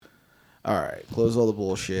All right, close all the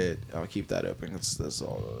bullshit. I'll keep that open. That's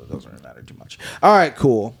all. It doesn't really matter too much. All right,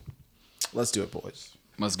 cool. Let's do it, boys.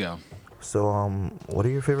 Let's go. So, what are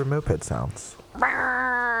your favorite moped sounds? Fuck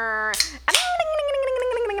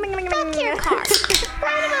your car.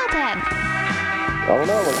 Ride a moped. I don't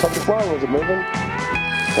know, like something flying, was it moving?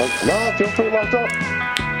 Like, no, it feels pretty locked up.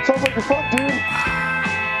 Sounds like you're fucked, dude.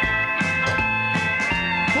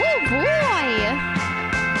 Oh boy.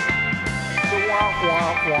 Womp,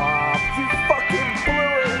 womp, womp. You fucking blew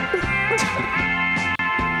it.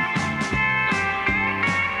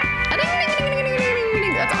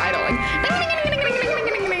 That's idling.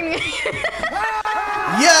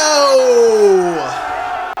 Yo!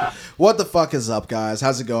 What the fuck is up, guys?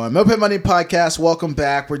 How's it going? Moped Money Podcast. Welcome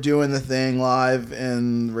back. We're doing the thing live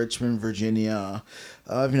in Richmond, Virginia.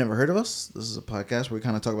 If you've never heard of us, this is a podcast where we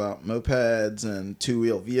kind of talk about mopeds and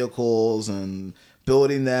two-wheel vehicles and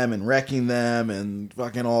building them and wrecking them and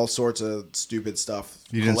fucking all sorts of stupid stuff.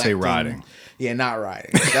 You didn't say riding. Yeah, not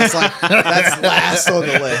riding. That's that's last on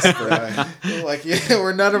the list, bro. Like,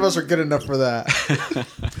 yeah, none of us are good enough for that.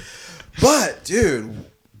 But, dude,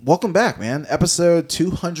 welcome back, man. Episode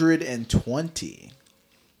 220.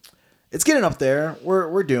 It's getting up there.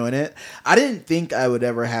 We're doing it. I didn't think I would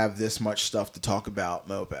ever have this much stuff to talk about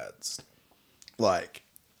mopeds. Like,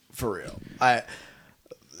 for real.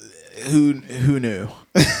 Who knew?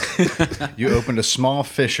 You opened a small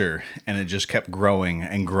fissure and it just kept growing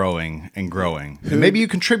and growing and growing. And maybe you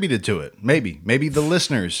contributed to it. Maybe the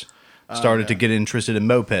listeners started to get interested in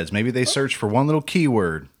mopeds. Maybe they searched for one little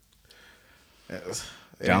keyword.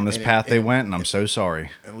 Down this path they went, and I'm so sorry.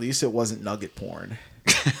 At least it wasn't nugget porn.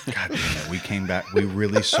 God damn it. We came back. We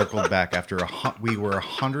really circled back after we were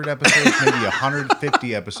 100 episodes, maybe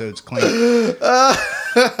 150 episodes clean.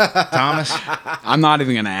 Thomas? I'm not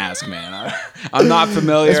even going to ask, man. I'm not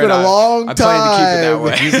familiar. It's been a long time. I plan to keep it that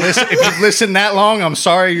way. If you've listened that long, I'm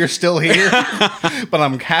sorry you're still here, but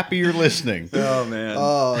I'm happy you're listening. Oh, man.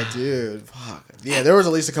 Oh, dude. Fuck. Yeah, there was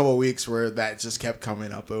at least a couple of weeks where that just kept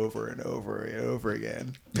coming up over and over and over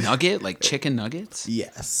again. Nugget? Like chicken nuggets?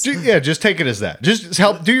 Yes. Yeah, just take it as that. Just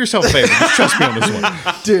help. Do yourself a favor. Just trust me on this one.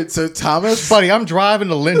 Dude, so Thomas... Buddy, I'm driving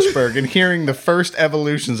to Lynchburg and hearing the first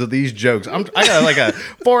evolutions of these jokes. I got like a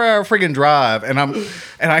 4-hour friggin' drive, and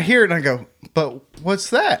I hear it and I go, but what's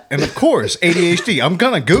that? And of course, ADHD. I'm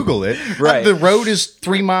gonna Google it. Right. The road is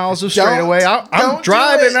 3 miles of straightaway. I'm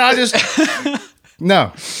driving and I just...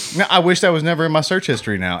 No, I wish that was never in my search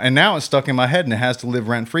history now. And now it's stuck in my head and it has to live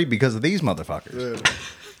rent-free because of these motherfuckers. Dude,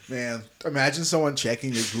 man, imagine someone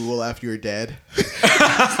checking your Google after you're dead.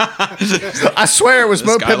 I swear it was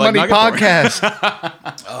Moped Money Podcast.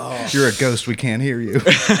 Oh. You're a ghost. We can't hear you.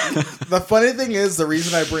 The funny thing is, the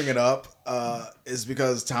reason I bring it up is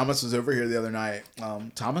because Thomas was over here the other night.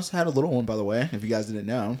 Thomas had a little one, by the way, if you guys didn't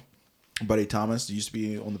know. Buddy Thomas used to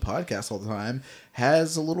be on the podcast all the time.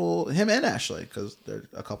 Has a little, him and Ashley, because they're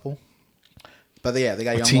a couple. But yeah, they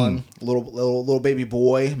got a young one, little baby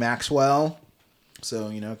boy, Maxwell. So,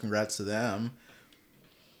 congrats to them.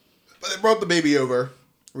 But they brought the baby over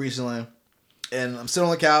recently, and I'm sitting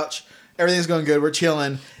on the couch. Everything's going good. We're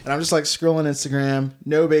chilling, and I'm just like scrolling Instagram.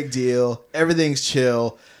 No big deal. Everything's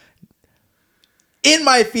chill. In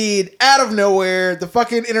my feed, out of nowhere, the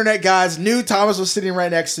fucking internet guys knew Thomas was sitting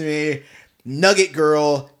right next to me. Nugget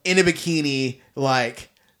girl in a bikini, like,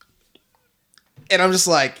 and I'm just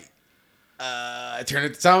like, I turn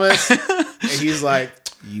it to Thomas, and he's like,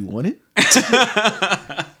 "You want it?" And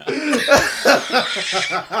I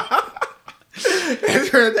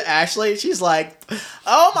turn it to Ashley, and she's like,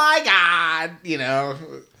 "Oh my god," in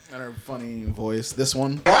her funny voice. This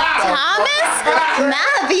one, Thomas,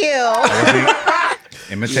 love you.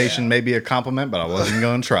 Imitation may be a compliment, but I wasn't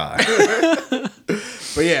going to try.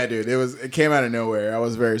 But yeah, dude, it came out of nowhere. I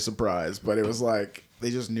was very surprised, but it was like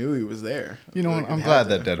they just knew he was there. You know what? I'm glad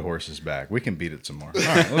that dead horse is back. We can beat it some more. All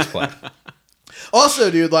right, let's play.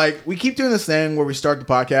 Also, dude, like, we keep doing this thing where we start the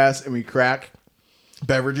podcast and we crack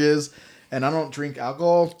beverages, and I don't drink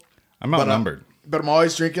alcohol. I'm outnumbered. But I'm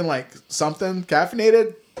always drinking like something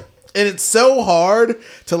caffeinated. And it's so hard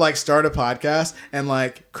to like start a podcast and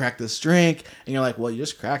like crack this drink. And you're like, well, you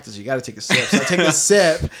just cracked this. You got to take a sip. So I take a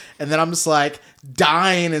sip and then I'm just like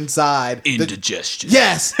dying inside. Indigestion.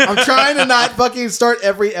 Yes. I'm trying to not fucking start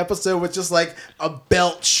every episode with just like a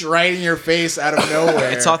belch right in your face out of nowhere.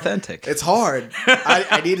 It's authentic. It's hard.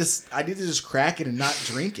 I need to just crack it and not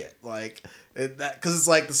drink it. Like, because it's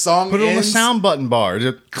like the song Put it on the sound button bar.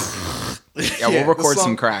 Yeah, we'll record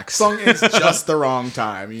some cracks. Song ends just the wrong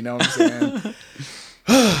time. You know what I'm saying?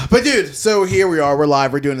 But dude, so here we are. We're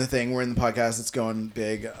live. We're doing the thing. We're in the podcast. It's going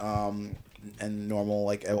big. and normal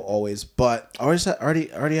like always. But I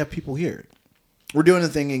already have people here. We're doing the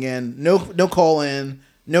thing again. No call in.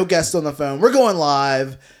 No guest on the phone. We're going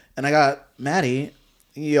live, and I got Maddie.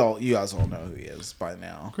 You guys all know who he is by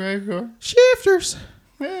now. Gregor. Shifters.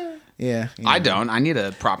 Yeah. I don't. I need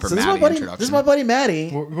a proper So Maddie introduction. This is my buddy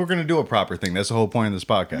Maddie. We're going to do a proper thing. That's the whole point of this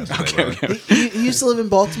podcast. Okay. He used to live in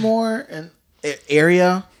Baltimore and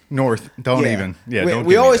area. North. Don't even. Yeah, don't we give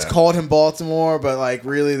me always that. called him Baltimore, but like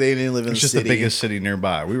really, they didn't live in It's the just city. the biggest city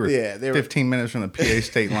nearby. We were, 15 minutes from the PA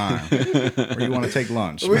state line. Where you want to take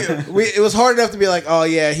lunch? It was hard enough to be like, oh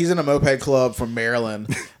yeah, he's in a moped club from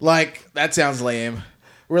Maryland. Like that sounds lame.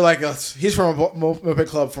 We're like, he's from a moped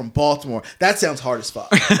club from Baltimore. That sounds hard as fuck.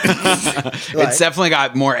 It's definitely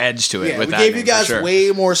got more edge to it. Yeah, with we that gave name, you guys for sure.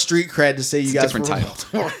 way more street cred to say you guys were different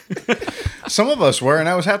from title. Baltimore. Some of us were, and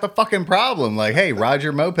that was half the fucking problem. Like, hey, ride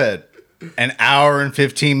your moped. An hour and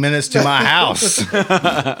 15 minutes to my house.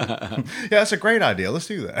 Yeah, that's a great idea. Let's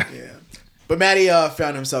do that. Yeah. But Matty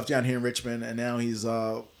found himself down here in Richmond, and now he's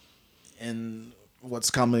in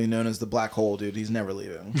what's commonly known as the black hole, dude. He's never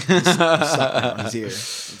leaving. He's stuck now. He's here.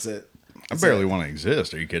 That's it. I barely want to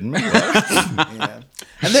exist. Are you kidding me? What? Yeah.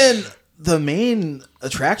 And then the main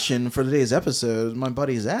attraction for today's episode is my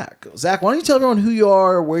buddy Zach. Zach, why don't you tell everyone who you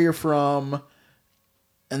are, where you're from,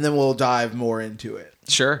 and then we'll dive more into it.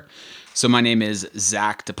 Sure. So my name is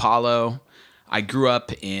Zach Dipaolo. I grew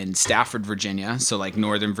up in Stafford, Virginia, so like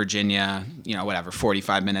Northern Virginia,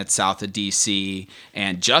 45 minutes south of D.C.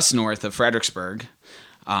 and just north of Fredericksburg,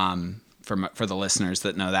 for the listeners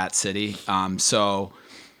that know that city. So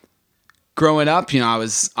growing up, I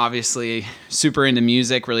was obviously super into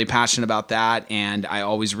music, really passionate about that, and I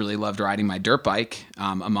always really loved riding my dirt bike,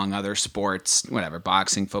 among other sports,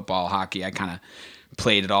 boxing, football, hockey. I kind of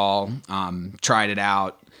played it all, tried it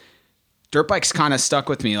out. Dirt bikes kind of stuck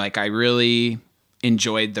with me. Like I really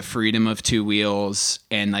enjoyed the freedom of two wheels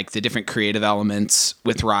and like the different creative elements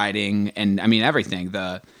with riding and everything,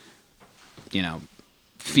 the,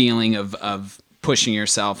 feeling of pushing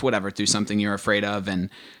yourself, through something you're afraid of. And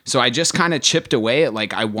so I just kind of chipped away at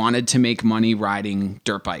like, I wanted to make money riding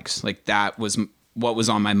dirt bikes. Like that was what was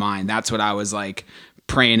on my mind. That's what I was like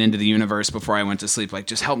praying into the universe before I went to sleep. Like,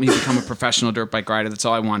 just help me become a professional dirt bike rider. That's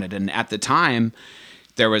all I wanted. And at the time,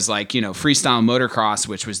 there was like, freestyle motocross,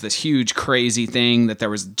 which was this huge, crazy thing that there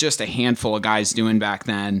was just a handful of guys doing back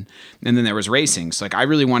then. And then there was racing. So like, I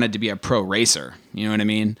really wanted to be a pro racer. You know what I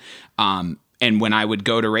mean? And when I would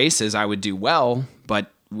go to races, I would do well,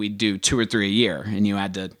 but we'd do 2 or 3 a year. And you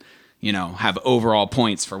had to, have overall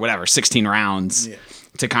points for 16 rounds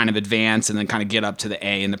to kind of advance and then kind of get up to the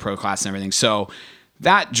A in the pro class and everything. So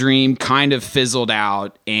that dream kind of fizzled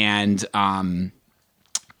out. And,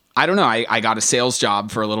 I don't know. I got a sales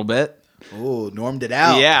job for a little bit. Oh, normed it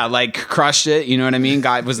out. Yeah, like crushed it. You know what I mean?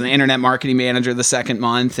 Was an internet marketing manager the second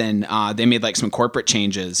month, and they made like some corporate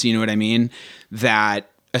changes. You know what I mean? That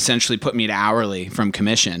essentially put me to hourly from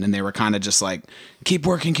commission, and they were kind of just like, "Keep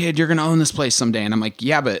working, kid. You're gonna own this place someday." And I'm like,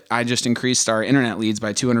 "Yeah, but I just increased our internet leads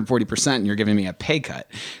by 240%, and you're giving me a pay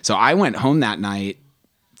cut." So I went home that night.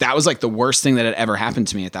 That was like the worst thing that had ever happened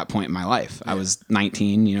to me at that point in my life. I was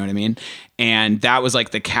 19, you know what I mean? And that was like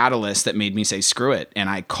the catalyst that made me say, screw it. And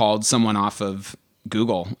I called someone off of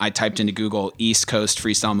Google. I typed into Google East Coast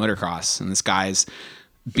Freestyle Motocross, and this guy's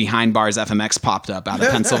Behind Bars FMX popped up out of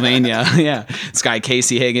Pennsylvania. Yeah. This guy,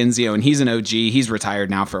 Casey Higgins, and he's an OG. He's retired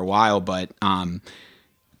now for a while, but, and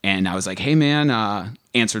I was like, hey man,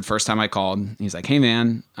 answered first time I called. He's like, hey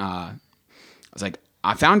man, I was like,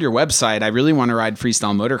 I found your website. I really want to ride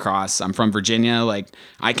freestyle motocross. I'm from Virginia. Like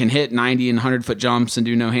I can hit 90 and 100-foot jumps and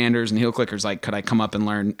do no-handers and heel clickers. Like, could I come up and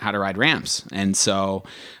learn how to ride ramps? And so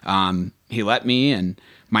he let me. And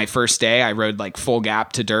my first day, I rode like full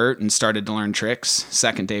gap to dirt and started to learn tricks.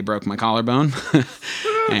 Second day, broke my collarbone.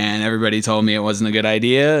 And everybody told me it wasn't a good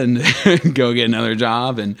idea and go get another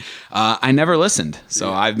job. And I never listened.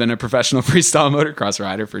 So I've been a professional freestyle motocross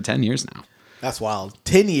rider for 10 years now. That's wild.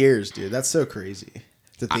 10 years, dude. That's so crazy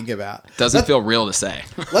to think about. Doesn't feel real to say.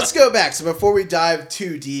 Let's go back. So before we dive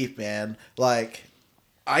too deep, man, like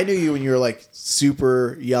I knew you when you were like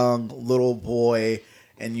super young little boy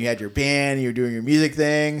and you had your band, you were doing your music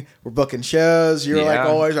thing, we're booking shows. You were like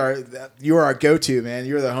always you were our go-to, man.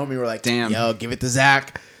 You were the homie. We were like, damn, yo, give it to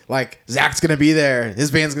Zach. Like Zach's going to be there.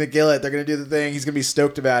 His band's going to kill it. They're going to do the thing. He's going to be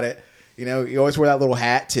stoked about it. You always wear that little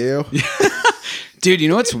hat too. Dude, you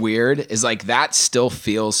know what's weird is like that still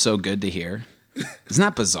feels so good to hear. Isn't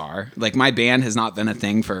that bizarre? Like my band has not been a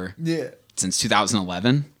thing for since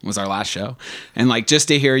 2011 was our last show. And like, just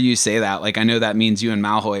to hear you say that, like, I know that means you and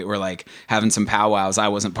Malhoit were like having some powwows I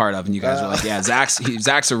wasn't part of. And you guys were like, yeah,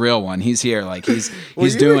 Zach's a real one. He's here. Like he's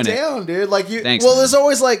doing it. Down, dude. Like you, Thanks, well, man. there's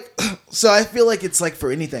always like, so I feel like it's like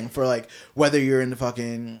for anything, for like, whether you're in the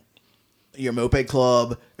fucking, your moped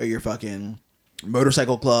club or your fucking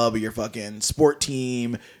motorcycle club or your fucking sport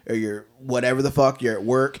team or your whatever the fuck, you're at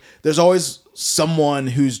work, there's always someone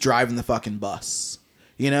who's driving the fucking bus.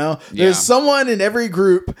 You know, there's someone in every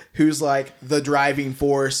group who's like the driving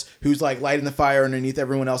force, who's like lighting the fire underneath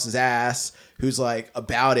everyone else's ass, who's like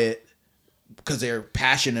about it because they're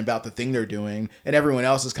passionate about the thing they're doing, and everyone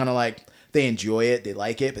else is kind of like, they enjoy it, they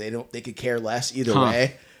like it, but they could care less either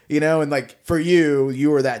way. You know, and like for you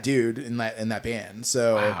were that dude in that band.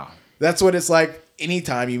 So that's what it's like.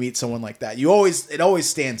 Anytime you meet someone like that, it always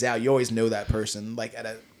stands out. You always know that person. Like at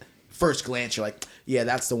a first glance, you're like, yeah,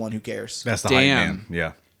 that's the one who cares. That's the hype man.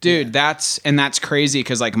 Yeah. Dude, that's crazy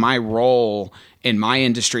because like my role in my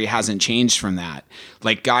industry hasn't changed from that.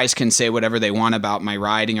 Like guys can say whatever they want about my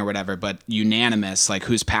riding or whatever, but unanimous, like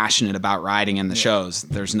who's passionate about riding in the shows,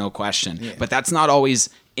 there's no question. Yeah. But that's not always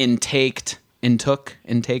intaked,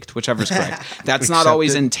 whichever's correct. That's not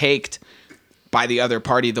always intaked by the other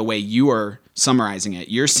party the way you are summarizing it.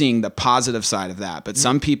 You're seeing the positive side of that, but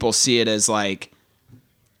some people see it as like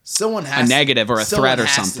someone has a negative or a threat or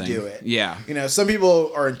has something. To do it. Yeah. You know, some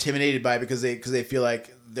people are intimidated by it because they feel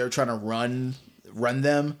like they're trying to run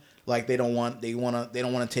them. Like they don't want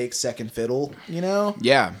to take second fiddle, you know?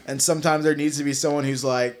 Yeah. And sometimes there needs to be someone who's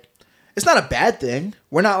like, it's not a bad thing.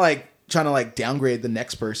 We're not like trying to like downgrade the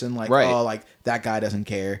next person. Like, oh, like that guy doesn't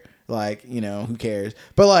care. Like, you know, who cares?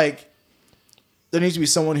 But like, there needs to be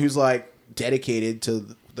someone who's like dedicated to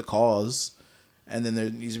the cause. And then there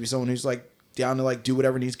needs to be someone who's like down to like do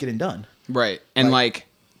whatever needs getting done. Right. And like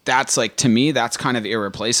that's like, to me, that's kind of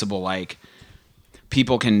irreplaceable. Like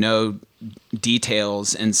people can know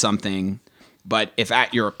details in something, but if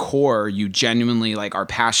at your core you genuinely like are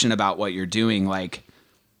passionate about what you're doing, like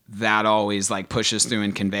that always like pushes through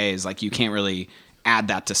and conveys. Like you can't really add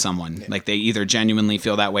that to someone. Like they either genuinely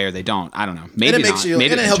feel that way or they don't. I don't know. Maybe and it makes not. you,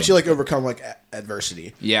 Maybe and it helps change. you like overcome like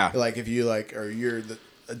adversity. Yeah. Like if you like, or you're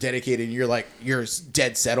dedicated and you're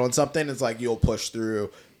dead set on something, it's like you'll push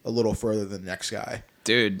through a little further than the next guy.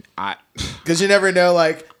 Dude, because you never know.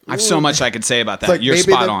 Like I have so much I could say about that. Like you're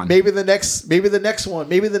spot on. Maybe the next one. Maybe the next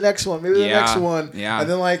one. Yeah. And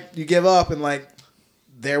then like you give up and like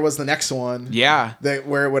there was the next one. Yeah.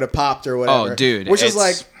 Where it would have popped or whatever. Oh, dude. Which is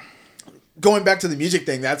like going back to the music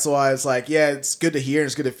thing. That's why it's like, yeah, it's good to hear and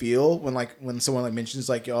it's good to feel when someone like mentions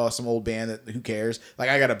like, oh, some old band that who cares. Like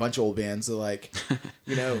I got a bunch of old bands that like,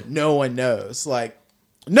 you know, no one knows. Like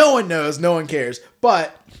no one knows, no one cares.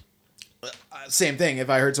 But same thing. If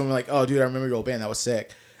I heard someone like, oh, dude, I remember your old band. That was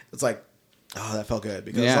sick. It's like, oh, that felt good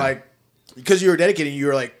because you were dedicating, you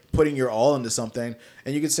were like putting your all into something,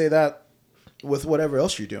 and you could say that with whatever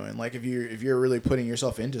else you're doing. Like if you're really putting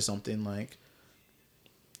yourself into something, like,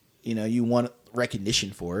 you know, you want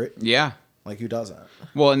recognition for it. Yeah. Like who doesn't?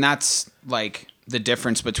 Well, and that's like the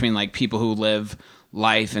difference between like people who live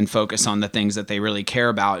life and focus on the things that they really care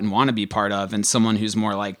about and want to be part of, and someone who's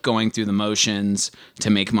more like going through the motions to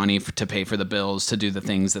make money to pay for the bills, to do the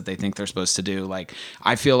things that they think they're supposed to do. Like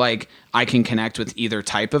I feel like I can connect with either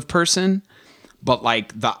type of person, but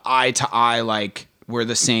like the eye to eye, like we're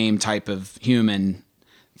the same type of human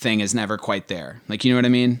thing is never quite there. Like, you know what I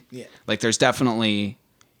mean? Yeah. Like there's definitely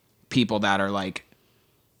people that are like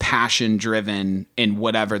passion driven in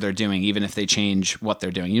whatever they're doing, even if they change what they're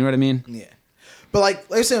doing. You know what I mean? Yeah. But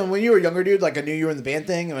like I said, when you were younger, dude, like I knew you were in the band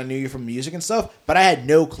thing and I knew you from music and stuff, but I had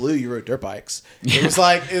no clue you rode dirt bikes. It was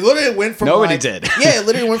like, it literally went from Nobody like, did. Yeah, it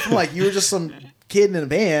literally went from like you were just some kid in a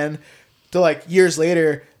band to like years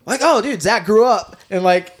later, like, oh, dude, Zach grew up and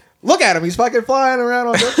like, look at him, he's fucking flying around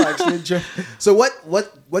on dirt bikes. Dude. So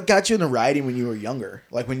what got you into riding when you were younger?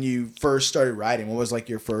 Like when you first started riding, what was like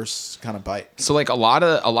your first kind of bike? So like a lot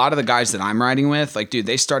of the guys that I'm riding with, like, dude,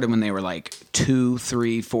 they started when they were like 2,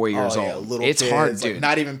 3, 4 years old. Little it's kids, hard, like, dude.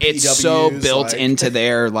 not even PWs, it's so built like... into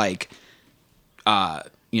their like,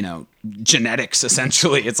 you know, genetics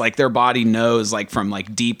essentially. It's like their body knows like from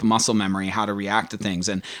like deep muscle memory how to react to things,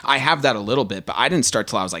 and I have that a little bit, but I didn't start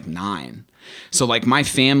till I was like 9. So like my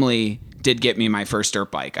family did get me my first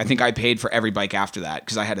dirt bike. I think I paid for every bike after that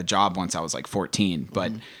because I had a job once I was like 14.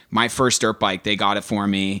 But my first dirt bike, they got it for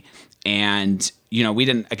me, and we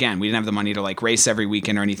didn't have the money to like race every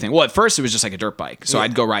weekend or anything. Well, at first it was just like a dirt bike. So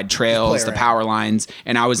I'd go ride trails, the power lines,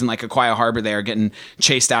 and I was in like Aquia Harbor there getting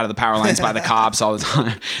chased out of the power lines by the cops all the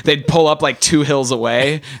time. They'd pull up like 2 hills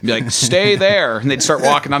away and be like, stay there. And they'd start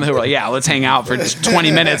walking down the hill. We're like, yeah, let's hang out for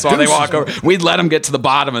 20 minutes while they walk over. We'd let them get to the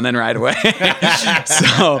bottom and then ride away.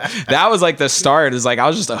 So that was like the start. Is like, I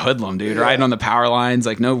was just a hoodlum, dude, riding on the power lines,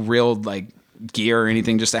 like no real like gear or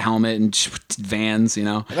anything, just a helmet and Vans,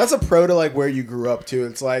 And that's a pro to like where you grew up too.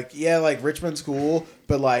 It's like, yeah, like Richmond's cool,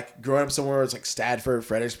 but like growing up somewhere where it's like Stadford,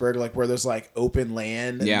 Fredericksburg, like where there's like open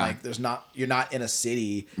land and like you're not in a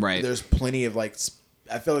city. Right. There's plenty of like,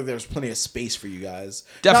 I feel like there's plenty of space for you guys.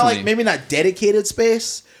 Definitely. Not like, maybe not dedicated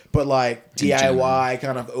space, but like DIY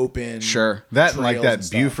kind of open. Sure. That like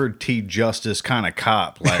that Buford T. Justice kind of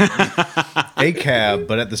cop, like a cab,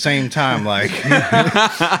 but at the same time, like, you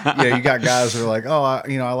got guys that are like, oh,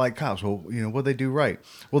 I like cops. Well, what'd they do right?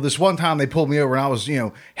 Well, this one time they pulled me over and I was,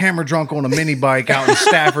 hammer drunk on a mini bike out in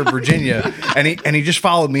Stafford, Virginia, and he just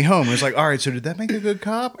followed me home. It was like, all right, so did that make a good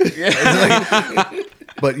cop?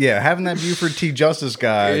 But yeah, having that Buford T. Justice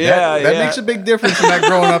guy, that makes a big difference in that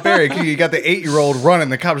growing up area. You got the 8-year-old running,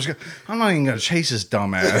 the cop just goes, I'm not even going to chase this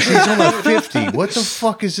dumbass. He's only 50. What the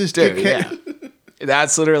fuck is this dickhead? Yeah.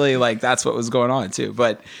 That's literally like, that's what was going on too.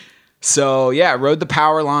 But so yeah, rode the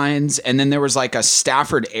power lines. And then there was like a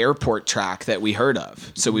Stafford airport track that we heard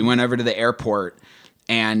of. So we went over to the airport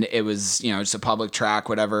and it was, just a public track,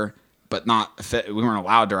 whatever. But we weren't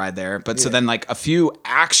allowed to ride there. But so then like a few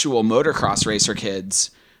actual motocross racer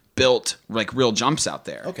kids built like real jumps out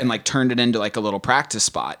there and like turned it into like a little practice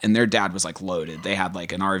spot. And their dad was like loaded. They had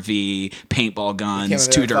like an RV, paintball guns,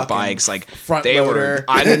 2 dirt bikes. Like front loader.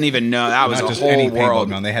 I didn't even know that was not a just whole any world.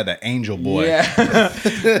 paintball gun. They had that Angel Boy.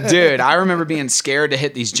 Yeah. Dude, I remember being scared to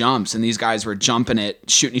hit these jumps and these guys were jumping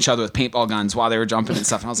it, shooting each other with paintball guns while they were jumping and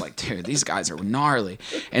stuff. And I was like, dude, these guys are gnarly.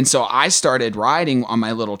 And so I started riding on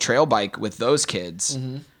my little trail bike with those kids.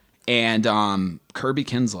 Mm-hmm. And Kirby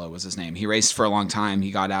Kinslow was his name. He raced for a long time.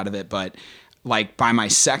 He got out of it. But like by my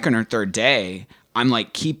second or third day, I'm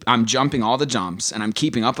jumping all the jumps and I'm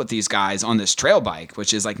keeping up with these guys on this trail bike,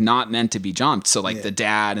 which is like not meant to be jumped. So like the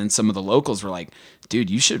dad and some of the locals were like, dude,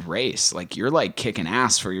 you should race. Like you're like kicking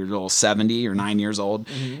ass for your little 70 or 9 years old.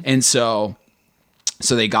 Mm-hmm. And so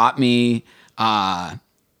they got me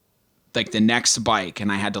like the next bike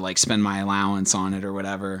and I had to like spend my allowance on it or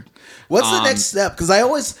whatever. What's the next step?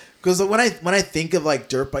 Because when I think of like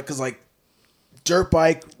dirt bike, because like dirt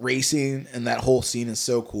bike racing and that whole scene is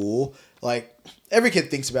so cool. Like every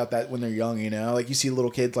kid thinks about that when they're young, like you see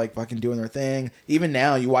little kids like fucking doing their thing. Even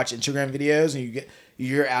now you watch Instagram videos and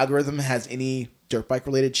your algorithm has any dirt bike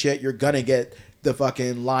related shit, you're gonna get the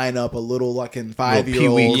fucking line up a little fucking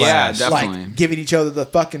 5-year-old, definitely, like giving each other the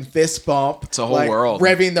fucking fist bump. It's a whole world,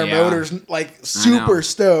 revving their motors, like super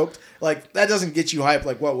stoked. Like that doesn't get you hyped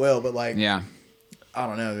like what will, but like I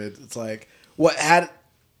don't know, dude. It's like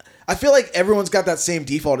I feel like everyone's got that same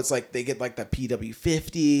default. It's like they get like that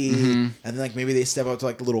PW50, and then like maybe they step up to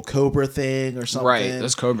like the little Cobra thing or something. Right,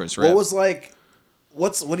 those Cobras. Right. What was like?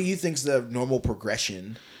 What do you think's the normal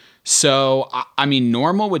progression? So, I mean,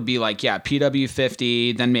 normal would be like,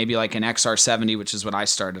 PW50, then maybe like an XR70, which is what I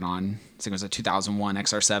started on. I think it was a 2001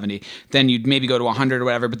 XR70. Then you'd maybe go to 100 or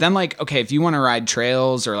whatever. But then like, okay, if you want to ride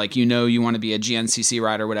trails or like, you want to be a GNCC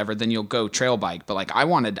rider or whatever, then you'll go trail bike. But like I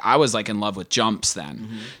was like in love with jumps then.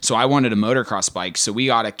 Mm-hmm. So I wanted a motocross bike. So we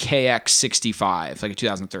got a KX65, like a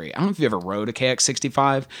 2003. I don't know if you ever rode a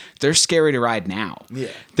KX65. They're scary to ride now. Yeah.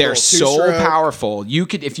 They're so powerful.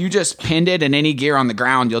 If you just pinned it in any gear on the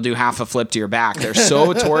ground, you'll do half a flip to your back. They're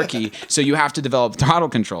so torquey. So you have to develop throttle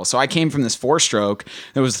control. So I came from this 4-stroke.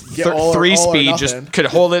 It was 3-speed, just could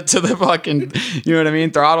hold it to the fucking,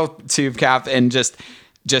 throttle tube cap and just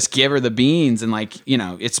give her the beans and like,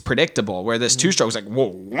 it's predictable. Where this 2-stroke was like, whoa,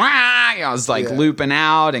 wah! I was like looping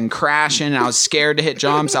out and crashing. And I was scared to hit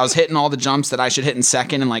jumps. I was hitting all the jumps that I should hit in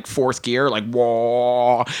second and like 4th gear, like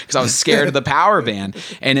whoa, because I was scared of the power band.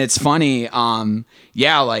 And it's funny,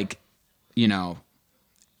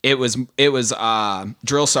 It was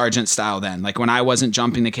drill sergeant style then. Like when I wasn't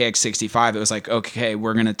jumping the KX65, it was like, okay,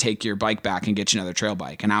 we're going to take your bike back and get you another trail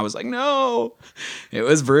bike. And I was like, no. It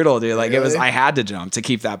was brutal, dude. Like I had to jump to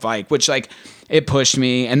keep that bike, which like it pushed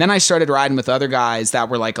me. And then I started riding with other guys that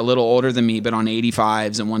were like a little older than me, but on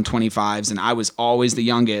 85s and 125s. And I was always the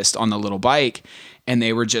youngest on the little bike. And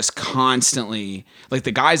they were just constantly like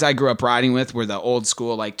the guys I grew up riding with were the old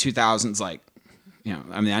school, like 2000s, like you know,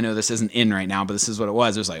 I mean, I know this isn't in right now, but this is what it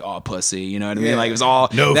was. It was like, oh, pussy, you know what I mean? Yeah. Like it was all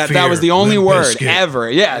No that fear, was the only Limp word Bizkit.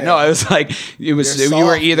 ever. Yeah, no, it was like it was You're you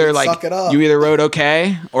were soft, either dude, like suck it up. you either wrote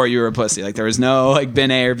okay or you were a pussy. Like there was no like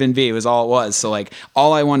bin A or bin B. It was all it was. So like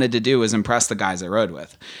all I wanted to do was impress the guys I rode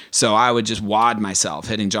with. So I would just wad myself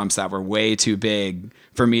hitting jumps that were way too big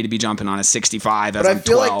for me to be jumping on a 65 as But I I'm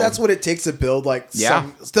feel 12. like that's what it takes to build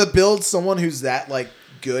to build someone who's that like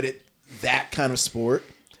good at that kind of sport.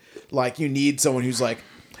 Like you need someone who's like,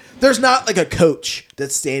 there's not like a coach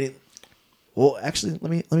that's standing. Well, actually, let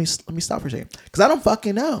me stop for a second because I don't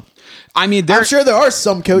fucking know. I mean, I'm sure there are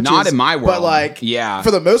some coaches, Not in my but world. like, Yeah.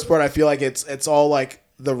 for the most part, I feel like it's all like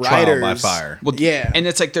the Trial riders by fire. Well, yeah, and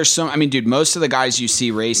it's like there's so I mean, dude, most of the guys you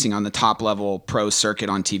see racing on the top level pro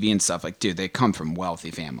circuit on TV and stuff, like, dude, they come from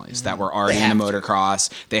wealthy families that were already into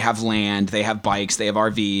motocross. They have land, they have bikes, they have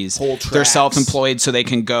RVs. Whole They're tracks. self-employed, so they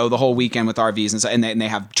can go the whole weekend with RVs and stuff, and they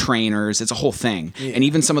have trainers. It's a whole thing. And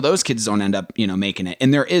even some of those kids don't end up, you know, making it.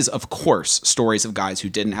 And there is, of course, stories of guys who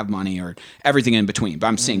didn't have money or everything in between. But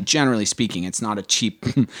I'm saying, generally speaking, it's not a cheap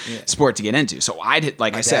sport to get into. So I did,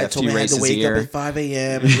 like I said, a Dad told few me I had to races a wake year. up at 5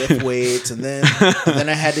 a.m. and lift weights, and then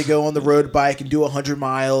I had to go on the road bike and do 100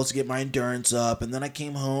 miles to get my endurance up, and then I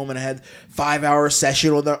came home and I had 5-hour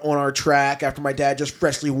session on our track after my dad just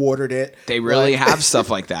freshly watered it. They really Like- have stuff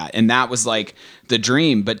like that. And that was like the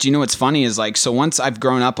dream. But do you know what's funny is like, so once I've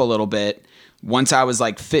grown up a little bit, once I was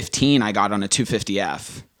like 15, I got on a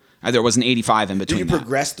 250F. There was an 85 in Did between. you that.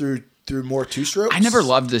 progress through more two strokes? I never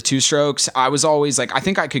loved the two strokes. I was always like, I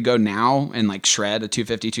think I could go now and like shred a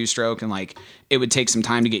 250 stroke and like it would take some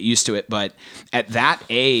time to get used to it. But at that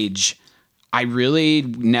age, I really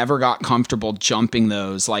never got comfortable jumping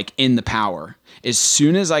those like in the power. As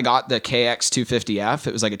soon as I got the KX 250F,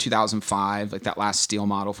 it was like a 2005, like that last steel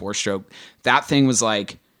model 4-stroke. That thing was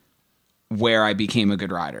like where I became a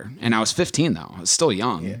good rider. And I was 15 though. I was still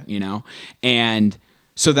young, you know? And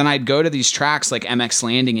so then I'd go to these tracks like MX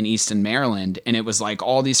Landing in Easton, Maryland, and it was like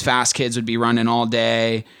all these fast kids would be running all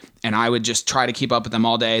day, and I would just try to keep up with them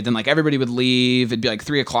all day. Then like everybody would leave. It'd be like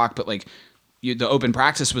 3 o'clock, but like the open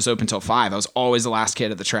practice was open till 5. I was always the last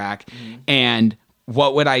kid at the track. And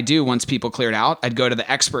what would I do once people cleared out? I'd go to the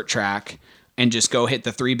expert track and just go hit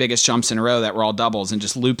the 3 biggest jumps in a row that were all doubles and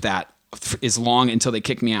just loop that as long until they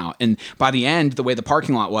kicked me out. And by the end, the way the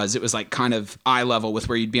parking lot was, it was like kind of eye level with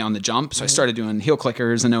where you'd be on the jump. So I started doing heel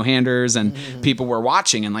clickers and no handers, and people were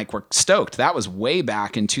watching and like were stoked. That was way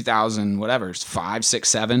back in 2000, whatever, 5, 6,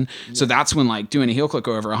 7. So that's when like doing a heel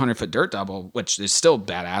clicker over 100-foot dirt double, which is still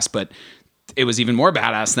badass, but it was even more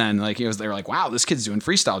badass then. Like they were like, wow, this kid's doing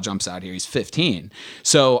freestyle jumps out here. He's 15.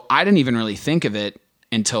 So I didn't even really think of it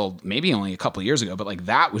until maybe only a couple years ago, but like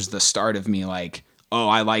that was the start of me like, oh,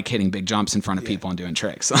 I like hitting big jumps in front of people and doing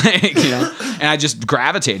tricks. Like, you know, and I just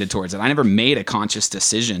gravitated towards it. I never made a conscious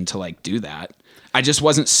decision to like do that. I just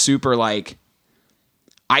wasn't super like,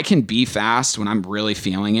 I can be fast when I'm really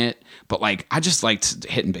feeling it, but like, I just liked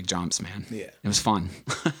hitting big jumps, man. Yeah. It was fun.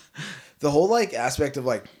 The whole like aspect of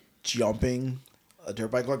like jumping a dirt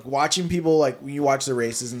bike, like watching people, like when you watch the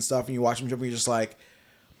races and stuff and you watch them jump, you're just like,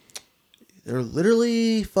 they're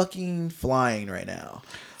literally fucking flying right now.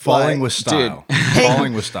 Falling Like, with style.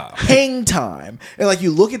 Falling with style. hang time. And like you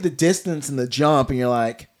look at the distance and the jump and you're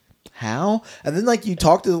like, how? And then like you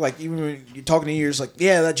talk to like, even when you're talking to you, you're just like,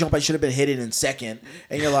 yeah, that jump I should have been hitting in second.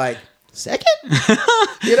 And you're like, second?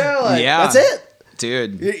 You know, like Yeah. that's it.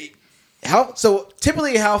 Dude. So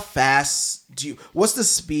typically how fast what's the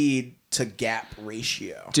speed to gap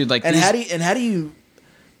ratio? Dude, like and these- how do you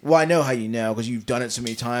well, I know how you know because you've done it so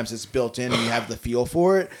many times, it's built in and you have the feel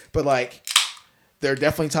for it. But like there are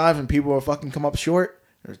definitely times when people will fucking come up short.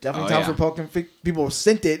 There's definitely times where people have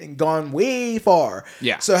sent it and gone way far.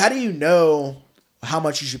 Yeah. So how do you know how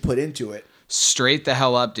much you should put into it? Straight the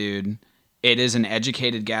hell up, dude. It is an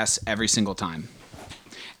educated guess every single time.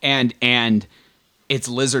 And it's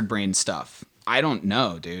lizard brain stuff. I don't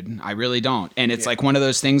know, dude. I really don't. And it's like one of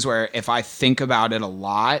those things where if I think about it a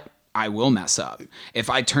lot, I will mess up. If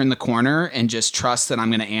I turn the corner and just trust that I'm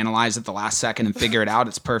going to analyze at the last second and figure it out,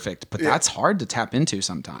 it's perfect. But that's hard to tap into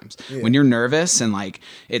sometimes. When you're nervous and like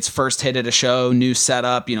it's first hit at a show, new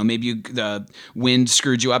setup, you know, maybe the wind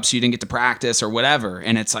screwed you up so you didn't get to practice or whatever.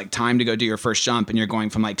 And it's like time to go do your first jump and you're going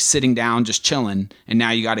from like sitting down, just chilling. And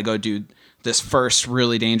now you got to go do this first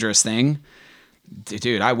really dangerous thing.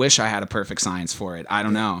 Dude, I wish I had a perfect science for it. I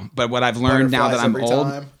don't know. But what I've learned now that I'm Butterflies old...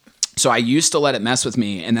 every time. So I used to let it mess with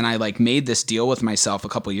me, and then I like made this deal with myself a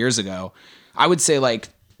couple years ago. I would say like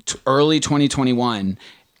early 2021.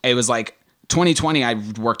 It was like 2020. I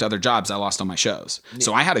worked other jobs. I lost all my shows,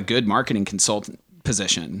 so I had a good marketing consultant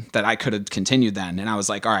position that I could have continued then. And I was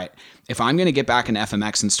like, all right, if I'm going to get back in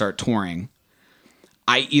FMX and start touring,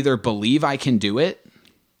 I either believe I can do it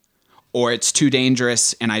or it's too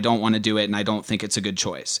dangerous and I don't want to do it and I don't think it's a good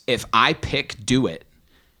choice. If I pick do it,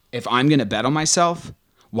 if I'm going to bet on myself,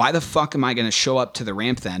 why the fuck am I going to show up to the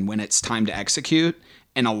ramp then when it's time to execute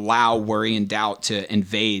and allow worry and doubt to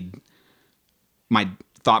invade my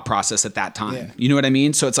thought process at that time? Yeah. You know what I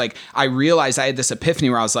mean? So it's like, I realized I had this epiphany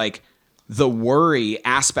where I was like, the worry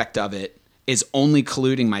aspect of it is only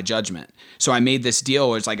colluding my judgment. So I made this deal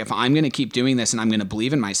where it's like, if I'm going to keep doing this and I'm going to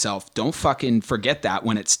believe in myself, don't fucking forget that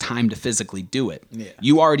when it's time to physically do it. Yeah.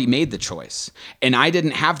 You already made the choice. And I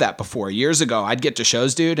didn't have that before. Years ago, I'd get to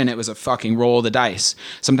shows, dude, and it was a fucking roll of the dice.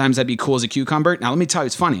 Sometimes I'd be cool as a cucumber. Now, let me tell you,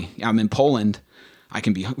 it's funny. I'm in Poland. I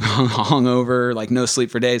can be hungover, like no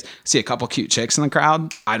sleep for days. See a couple cute chicks in the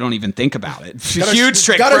crowd. I don't even think about it. Huge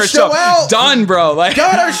trick gotta first show show. out. Done, bro. Like,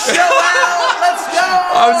 Gotta show out. Let's go.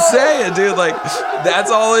 I'm saying, dude, like that's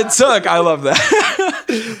all it took. I love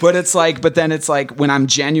that. But then it's like when I'm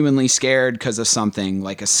genuinely scared because of something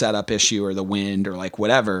like a setup issue or the wind or like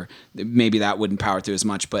whatever, maybe that wouldn't power through as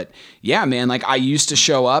much. But yeah, man, like I used to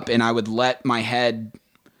show up and I would let my head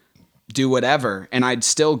do whatever and I'd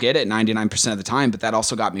still get it 99% of the time, but that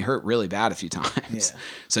also got me hurt really bad a few times. Yeah.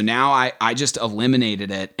 So now I just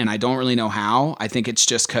eliminated it and I don't really know how. I think it's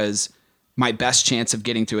just because my best chance of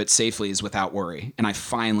getting through it safely is without worry. And I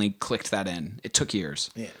finally clicked that in. It took years.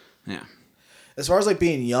 Yeah. Yeah. As far as like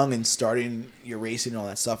being young and starting your racing and all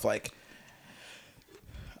that stuff, like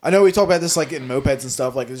I know we talk about this like in mopeds and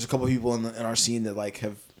stuff. Like there's a couple of people in our scene that like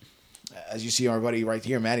have, as you see our buddy right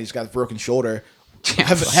here, Maddie's got a broken shoulder.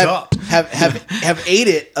 Have ate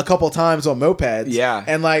it a couple times on mopeds. Yeah.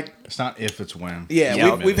 And like It's not if, it's when.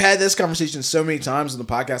 Yeah, we've had this conversation so many times on the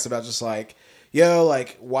podcast about just like, yo,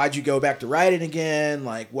 like, why'd you go back to riding again?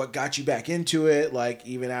 Like, what got you back into it? Like,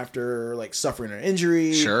 even after like suffering an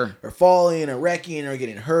injury, Sure, or falling, or wrecking, or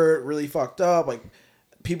getting hurt, really fucked up. Like,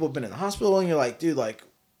 people have been in the hospital, and you're like, dude, like,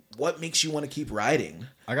 what makes you want to keep riding?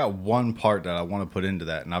 I got one part that I want to put into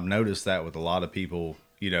that, and I've noticed that with a lot of people.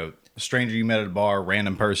 You know, a stranger you met at a bar,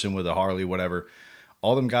 random person with a Harley, whatever.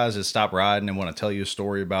 All them guys that stop riding and want to tell you a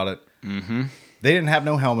story about it. Mm-hmm. They didn't have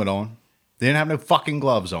no helmet on. They didn't have no fucking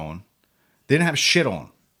gloves on. They didn't have shit on.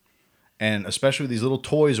 And especially with these little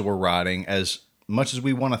toys that we're riding, as much as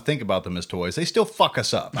we want to think about them as toys, they still fuck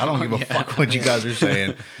us up. I don't give a fuck what you guys are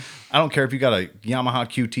saying. I don't care if you got a Yamaha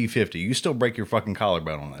QT50. You still break your fucking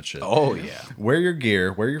collarbone on that shit. Oh, yeah. Wear your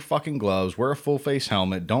gear. Wear your fucking gloves. Wear a full face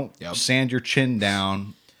helmet. Don't sand your chin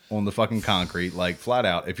down on the fucking concrete. Like, flat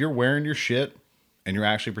out. If you're wearing your shit and you're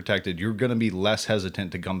actually protected, you're going to be less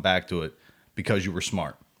hesitant to come back to it because you were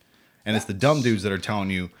smart. And it's the dumb dudes that are telling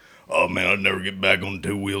you, oh man, I'd never get back on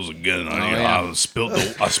two wheels again. I spilt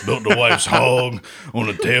the wife's hog on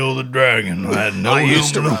the tail of the dragon. I had no. I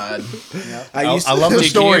used to ride. I love the Can you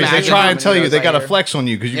stories. They imagine try how and many tell you those they I got to hear? flex on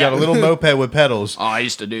you because you got a little moped with pedals. Oh, I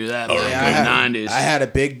used to do that. Yeah, in the 90s. I had a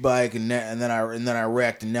big bike, and then I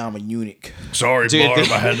wrecked, and now I'm a eunuch. Sorry, Dude, Barb,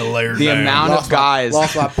 I had to lay her the down. amount of guys.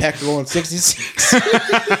 Lost my pectoral in 66.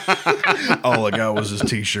 All I got was his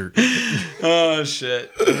t-shirt. Oh,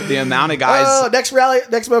 shit. The amount of guys. Oh, next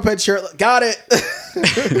moped shirt. Got it.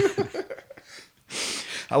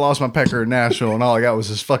 I lost my pecker in Nashville, and all I got was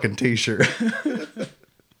his fucking t-shirt.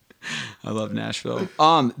 I love Nashville.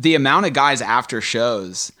 The amount of guys after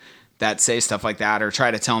shows that say stuff like that or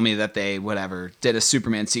try to tell me that they did a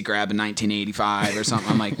Superman seat grab in 1985 or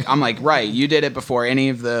something. I'm like, right, you did it before any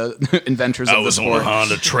of the inventors of the sport. I was on a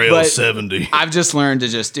Honda Trail But 70. I've just learned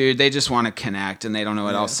to they just want to connect and they don't know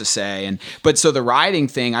what else to say. But so the riding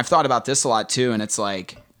thing, I've thought about this a lot too, and it's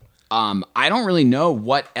like, I don't really know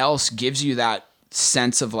what else gives you that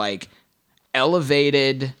sense of like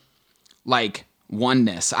elevated, like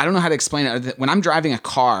oneness. I don't know how to explain it. When I'm driving a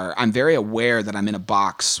car, I'm very aware that I'm in a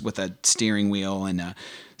box with a steering wheel and a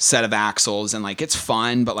set of axles, and like it's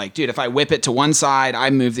fun, but like, dude, if I whip it to one side, I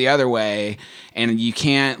move the other way, and you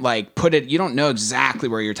can't like put it, you don't know exactly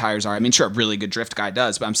where your tires are. I mean, sure, a really good drift guy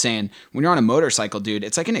does, but I'm saying when you're on a motorcycle, dude,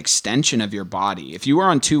 it's like an extension of your body. If you were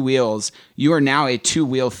on two wheels, you are now a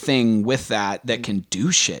two-wheel thing with that can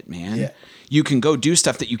do shit, man. Yeah. You can go do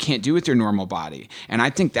stuff that you can't do with your normal body. And I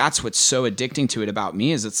think that's what's so addicting to it about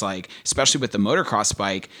me is it's like, especially with the motocross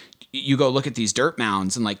bike, you go look at these dirt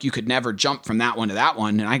mounds and like you could never jump from that one to that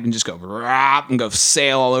one, and I can just go and go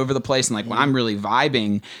sail all over the place. And like when I'm really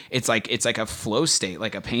vibing, it's like a flow state,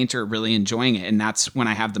 like a painter really enjoying it, and that's when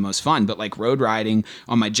I have the most fun. But like road riding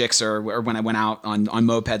on my Gixxer or when I went out on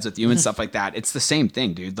mopeds with you and stuff like that, it's the same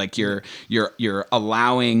thing, dude. Like you're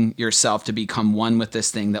allowing yourself to become one with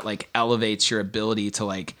this thing that like elevates your ability to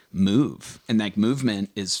like move, and like movement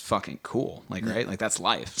is fucking cool, like right, like that's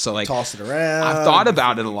life. So like Toss it around. I've thought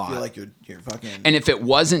about it a lot. Feel like you're fucking. And if it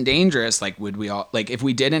wasn't dangerous, like would we all like if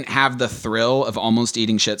we didn't have the thrill of almost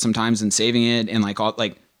eating shit sometimes and saving it and like all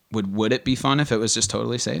like would it be fun if it was just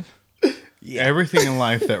totally safe? Everything in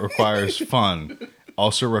life that requires fun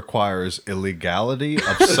also requires illegality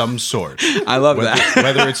of some sort. I love that.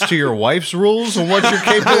 Whether it's to your wife's rules and what you're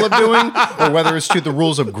capable of doing, or whether it's to the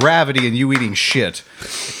rules of gravity and you eating shit.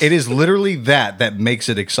 It is literally that makes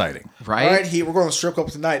it exciting. Right? All right, Heat, we're going to strip club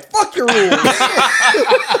tonight. Fuck your rules.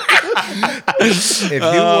 If you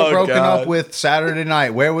were broken up with Saturday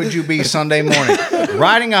night, where would you be Sunday morning?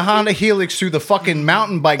 Riding a Honda Helix through the fucking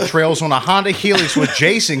mountain bike trails on a Honda Helix with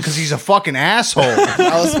Jason because he's a fucking asshole.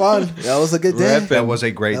 That was fun. That was a good day. That was a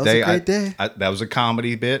great That was day. a great day. That was a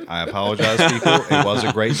comedy bit. I apologize, people. It was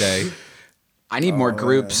a great day. I need more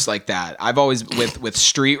groups like that. I've always with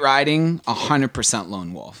street riding, 100%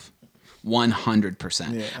 lone wolf.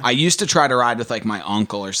 100%. Yeah. I used to try to ride with like my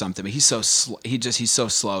uncle or something, but he's so he's so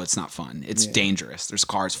slow. It's not fun. It's dangerous. There's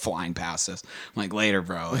cars flying past us. I'm like, later,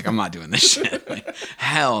 bro. Like, I'm not doing this shit. Like,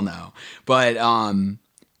 hell no. But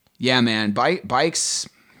yeah, man, bikes.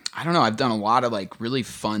 I don't know. I've done a lot of like really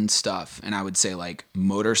fun stuff, and I would say like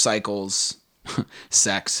motorcycles,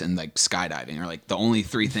 sex, and like skydiving are like the only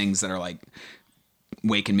three things that are like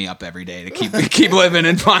waking me up every day to keep living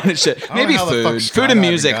and finding shit. Maybe food and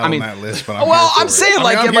music. I mean, I'm saying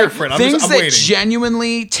like things that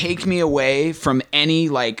genuinely take me away from any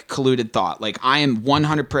like colluded thought. Like I am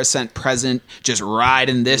 100% present, just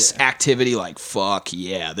riding this activity. Like fuck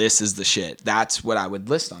yeah, this is the shit. That's what I would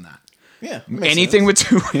list on that. Yeah. Anything with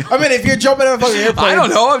two wheels. I mean, if you're jumping in a fucking airplane, I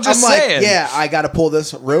don't know. I'm just saying. Like, yeah, I got to pull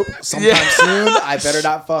this rope sometime soon. I better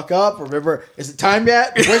not fuck up. Remember, is it time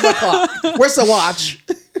yet? Where's my clock? Where's the watch?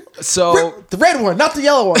 So the red one, not the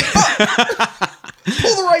yellow one.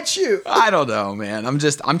 Pull the right shoe. I don't know, man. I'm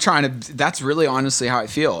trying to. That's really honestly how I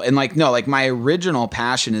feel. And like, no, like my original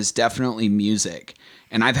passion is definitely music.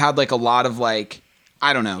 And I've had like a lot of like,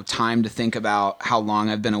 I don't know, time to think about how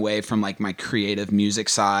long I've been away from like my creative music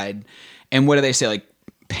side. And what do they say? Like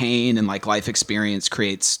pain and like life experience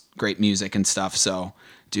creates great music and stuff. So,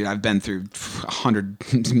 dude, I've been through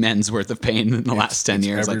 100 men's worth of pain in the last 10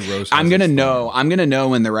 years. Like, I'm going to know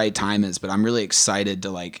when the right time is, but I'm really excited to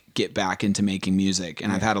like get back into making music.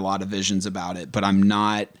 And I've had a lot of visions about it, but I'm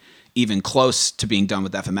not even close to being done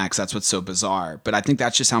with FMX. That's what's so bizarre. But I think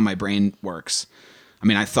that's just how my brain works. I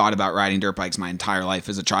mean, I thought about riding dirt bikes my entire life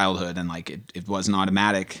as a childhood, and like it wasn't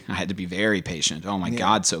automatic. I had to be very patient. Oh my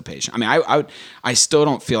God, so patient. I mean, I still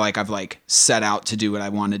don't feel like I've like set out to do what I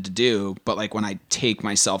wanted to do, but like when I take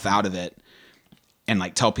myself out of it and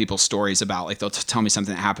like tell people stories about, like they'll tell me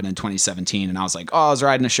something that happened in 2017, and I was like, oh, I was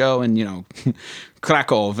riding a show in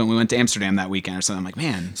Krakow, and we went to Amsterdam that weekend or something. I'm like,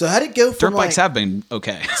 man. So how did it go from dirt bikes have been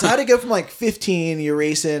okay? So how did it go from like 15, you're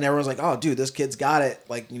racing, everyone's like, oh, dude, this kid's got it,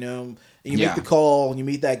 like you make the call, and you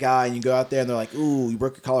meet that guy, and you go out there, and they're like, ooh, you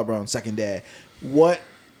broke your collarbone second day. What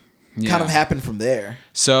kind of happened from there?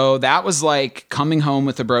 So that was like coming home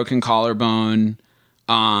with a broken collarbone.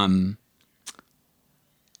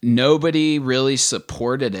 Nobody really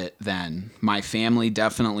supported it then. My family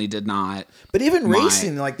definitely did not. But even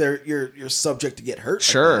racing, like you're subject to get hurt.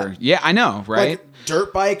 Sure. Like yeah, I know, right? Like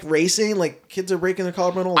dirt bike racing, like kids are breaking their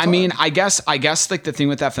collarbone all the time. I mean, I guess like the thing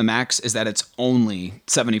with FMX is that it's only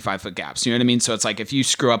 75-foot gaps. You know what I mean? So it's like if you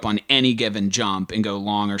screw up on any given jump and go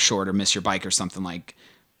long or short or miss your bike or something, like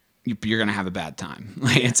you're gonna have a bad time.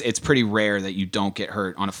 Like it's pretty rare that you don't get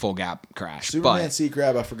hurt on a full gap crash. Superman seat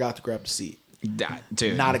grab. I forgot to grab the seat.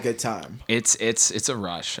 Dude, not a good time. It's a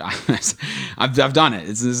rush. I've done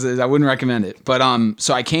it. I wouldn't recommend it. But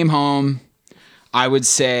so I came home. I would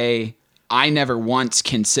say I never once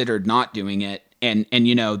considered not doing it. And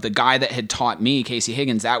the guy that had taught me, Casey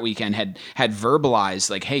Higgins, that weekend had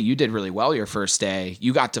verbalized like, hey, you did really well your first day.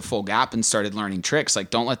 You got to full gap and started learning tricks.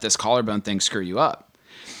 Like, don't let this collarbone thing screw you up.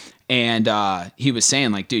 And he was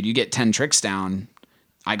saying like, dude, you get 10 tricks down.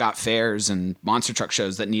 I got fairs and monster truck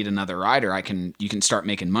shows that need another rider. You can start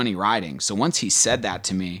making money riding. So once he said that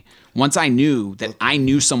to me, once I knew that I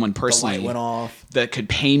knew someone personally went off that could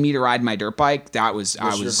pay me to ride my dirt bike, your goal.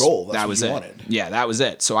 That's that was what you it. wanted. Yeah, that was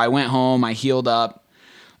it. So I went home, I healed up.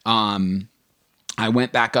 I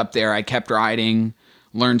went back up there, I kept riding,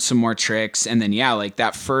 learned some more tricks, and then like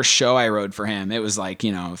that first show I rode for him, it was like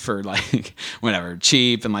for like whatever,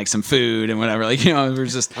 cheap and like some food and whatever, like we were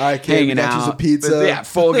just hanging out. Some pizza. But,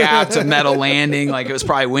 full gap to metal landing. Like it was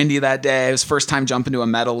probably windy that day. It was first time jumping to a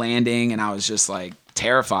metal landing, and I was just like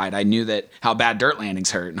terrified. I knew that how bad dirt landings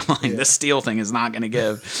hurt. I'm like, this steel thing is not going to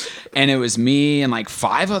give. And it was me and like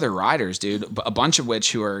 5 other riders, dude, a bunch of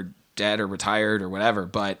which who are dead or retired or whatever.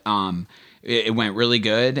 But it went really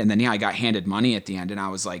good. And then, I got handed money at the end. And I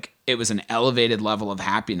was like, it was an elevated level of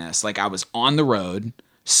happiness. Like I was on the road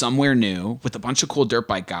somewhere new with a bunch of cool dirt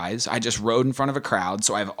bike guys. I just rode in front of a crowd.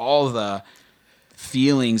 So I have all the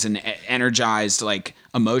feelings and energized like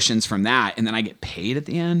emotions from that. And then I get paid at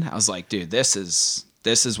the end. I was like, dude, this is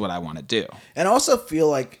what I want to do. And I also feel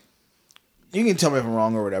like, you can tell me if I'm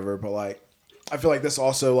wrong or whatever, but like, I feel like this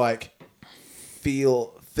also like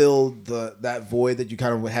filled that void that you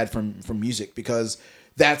kind of had from music, because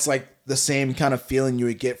that's like the same kind of feeling you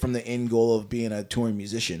would get from the end goal of being a touring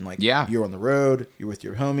musician. Like, you're on the road, you're with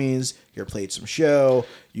your homies, you're played some show,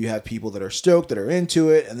 you have people that are stoked, that are into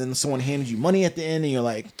it, and then someone hands you money at the end, and you're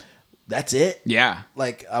like, that's it? Yeah.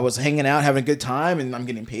 Like, I was hanging out, having a good time, and I'm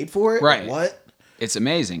getting paid for it? Right. Like, what? It's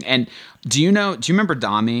amazing. And do you remember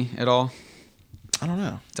Dami at all? I don't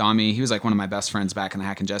know. Dami, he was like one of my best friends back in the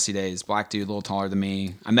Hack and Jesse days. Black dude, a little taller than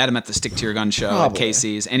me. I met him at the Stick to Your Gun show at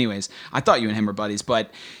Casey's. Anyways, I thought you and him were buddies,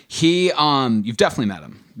 but he, you've definitely met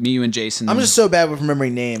him. Me, you, and Jason. I'm just so bad with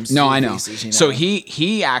remembering names. No, I know. Faces, So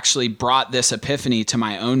he actually brought this epiphany to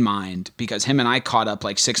my own mind, because him and I caught up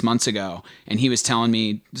like 6 months ago, and he was telling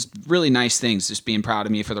me just really nice things, just being proud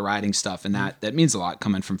of me for the riding stuff, and that means a lot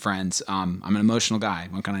coming from friends. I'm an emotional guy.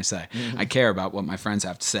 What can I say? I care about what my friends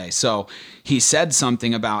have to say. So he said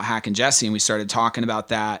something about Hack and Jesse, and we started talking about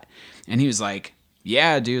that, and he was like,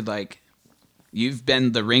 "Yeah, dude, like, you've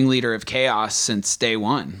been the ringleader of chaos since day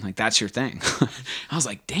one. Like, that's your thing." I was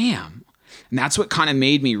like, damn. And that's what kind of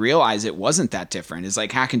made me realize it wasn't that different. It's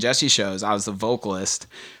like Hack and Jesse shows. I was the vocalist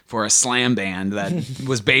for a slam band that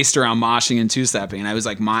was based around moshing and two-stepping. And I was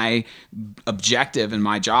like, my objective and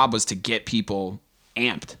my job was to get people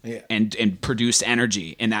amped and produce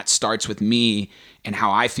energy. And that starts with me and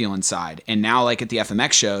how I feel inside. And now, like at the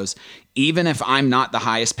FMX shows, even if I'm not the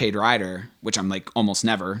highest paid rider, which I'm like almost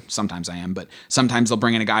never, sometimes I am, but sometimes they'll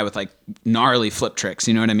bring in a guy with like gnarly flip tricks,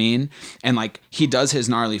 you know what I mean? And like he does his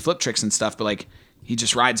gnarly flip tricks and stuff, but like he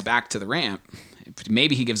just rides back to the ramp.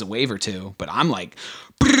 Maybe he gives a wave or two, but I'm like,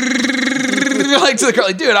 like to the girl,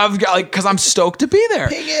 like, dude, I've got like, cause I'm stoked to be there.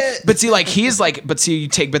 Ping it. But see, like he's like, but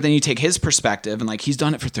then you take his perspective, and like he's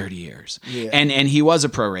done it for 30 years, and he was a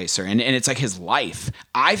pro racer, and it's like his life.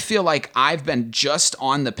 I feel like I've been just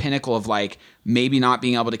on the pinnacle of like maybe not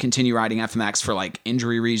being able to continue riding FMX for like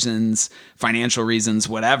injury reasons, financial reasons,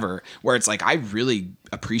 whatever. Where it's like I really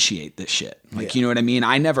appreciate this shit. Like you know what I mean?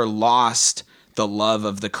 I never lost the love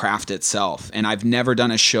of the craft itself. And I've never done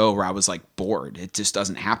a show where I was like bored. It just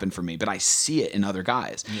doesn't happen for me, but I see it in other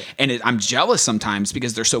guys. And I'm jealous sometimes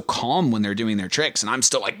because they're so calm when they're doing their tricks. And I'm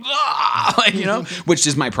still like, like, you know, which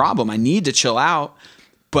is my problem. I need to chill out.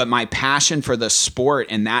 But my passion for the sport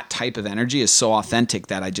and that type of energy is so authentic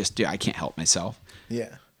that I can't help myself.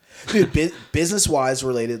 Yeah. Dude, business wise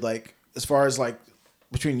related, like as far as like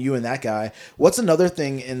between you and that guy, what's another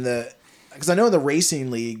thing because I know in the racing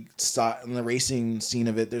league, in the racing scene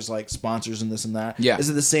of it, there's like sponsors and this and that. Yeah. Is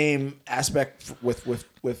it the same aspect with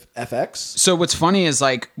FX? So what's funny is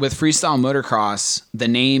like with freestyle motocross, the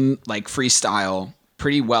name like freestyle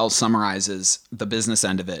pretty well summarizes the business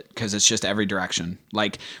end of it, because it's just every direction.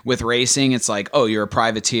 Like with racing, it's like, oh, you're a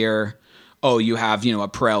privateer. Oh, you have, a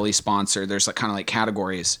Pirelli sponsor. There's like kind of like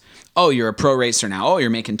categories. Oh, you're a pro racer now. Oh, you're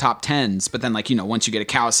making top 10s. But then like, once you get a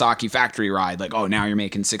Kawasaki factory ride, like, oh, now you're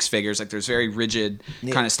making 6 figures. Like there's very rigid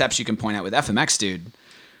kind of steps you can point out with FMX, dude.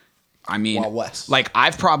 I mean, Wild West. Like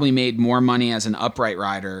I've probably made more money as an upright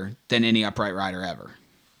rider than any upright rider ever,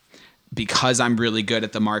 because I'm really good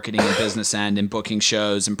at the marketing and business end and booking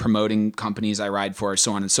shows and promoting companies I ride for,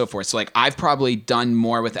 so on and so forth. So like I've probably done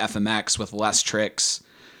more with FMX with less tricks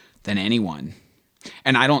than anyone.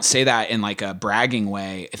 And I don't say that in like a bragging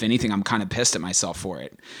way. If anything, I'm kind of pissed at myself for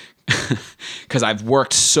it, because I've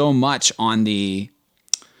worked so much on the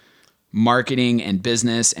marketing and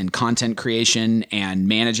business and content creation and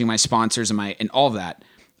managing my sponsors and all of that,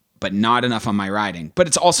 but not enough on my riding. But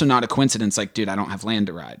it's also not a coincidence. Like, dude, I don't have land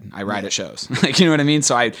to ride. I ride at shows. Like, you know what I mean?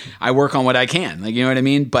 So I work on what I can. Like, you know what I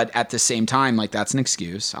mean? But at the same time, like, that's an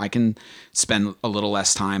excuse. I can spend a little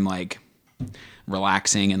less time, like,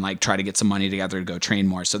 relaxing and, like, try to get some money together to go train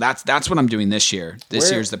more. So that's what I'm doing this year.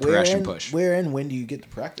 This year's the progression push. Where and when do you get to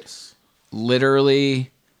practice?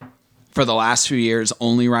 Literally for the last few years,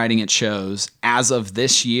 only riding at shows. As of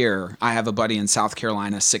this year, I have a buddy in South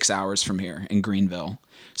Carolina, 6 hours from here in Greenville.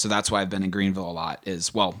 So that's why I've been in Greenville a lot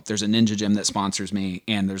is, well, there's a Ninja Gym that sponsors me,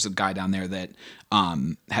 and there's a guy down there that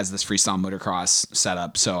has this freestyle motocross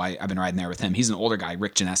setup. So I've been riding there with him. He's an older guy,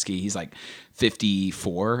 Rick Janeski. He's like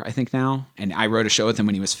 54, I think now. And I rode a show with him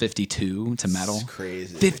when he was 52 to metal. That's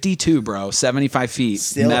crazy. 52, bro. 75 feet.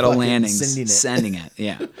 Still metal fucking landings. Sending it.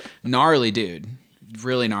 Yeah. Gnarly dude.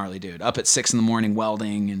 Really gnarly dude. Up at 6 a.m.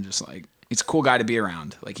 welding and just like, he's a cool guy to be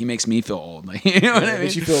around. Like he makes me feel old. Like you know what I mean?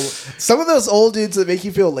 Makes you feel some of those old dudes that make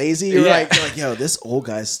you feel lazy. You're Yeah. like, yo, this old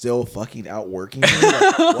guy's still fucking outworking me.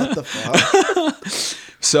 Like, what the fuck?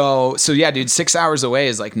 So yeah, dude, 6 hours away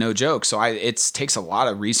is like no joke. So it takes a lot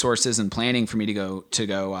of resources and planning for me to go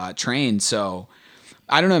train. So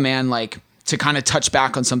I don't know, man, like to kind of touch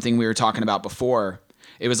back on something we were talking about before,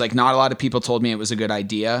 it was like not a lot of people told me it was a good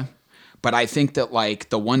idea. But I think that like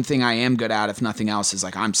the one thing I am good at, if nothing else, is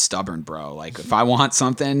like I'm stubborn, bro. Like if I want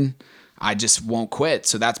something, I just won't quit.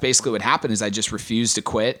 So that's basically what happened is I just refused to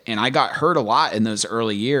quit. And I got hurt a lot in those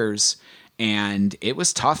early years. And it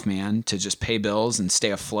was tough, man, to just pay bills and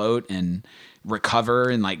stay afloat and recover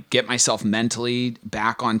and like get myself mentally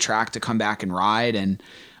back on track to come back and ride. And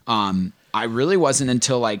I really wasn't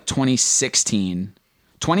until like 2016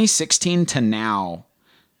 to now,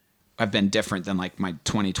 I've been different than like my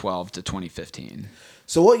 2012 to 2015.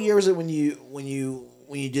 So what year was it when you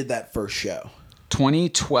did that first show?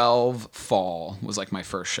 2012 fall was like my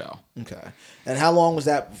first show. Okay. And how long was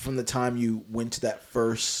that from the time you went to that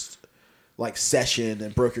first like session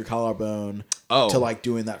and broke your collarbone to like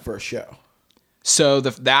doing that first show? So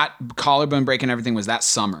that collarbone break and everything was that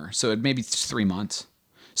summer. So it maybe 3 months.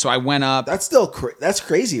 So I went up. That's still that's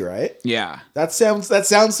crazy, right? Yeah. That sounds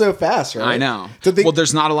so fast, right? I know. To think, well,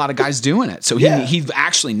 there's not a lot of guys doing it. So Yeah. he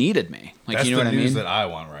actually needed me. Like, That's you know the what I news mean? that I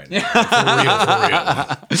want right now.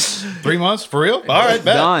 For real. 3 months? For real? All right,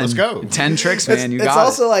 bet. Done. Let's go. 10 tricks, man. You it's got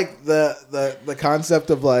also it. like the concept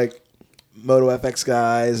of like Moto FX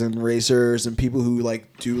guys and racers and people who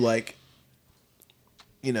like do like,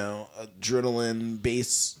 you know, adrenaline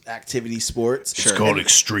based activity sports. It's called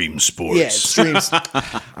extreme sports. Yeah, extremes.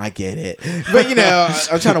 I get it, but you know,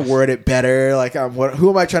 I'm trying to word it better. Like,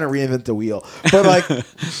 who am I trying to reinvent the wheel? But like,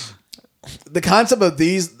 the concept of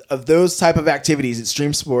those type of activities,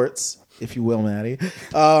 extreme sports, if you will, Maddie,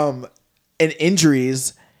 and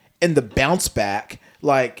injuries and the bounce back,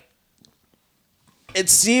 like, it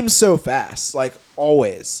seems so fast. Like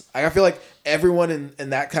always, I feel like everyone in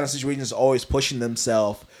that kind of situation is always pushing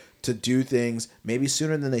themselves to do things maybe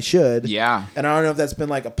sooner than they should. Yeah. And I don't know if that's been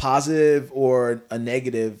like a positive or a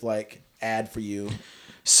negative like ad for you.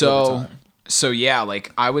 So yeah,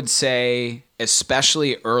 like I would say,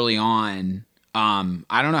 especially early on,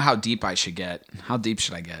 I don't know how deep I should get. How deep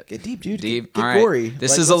should I get? Get deep, dude. Deep. Get All right. gory.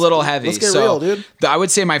 This Like, is a little heavy. Let's get so real, dude. I would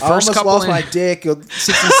say my I first almost couple. lost my dick at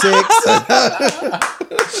 66.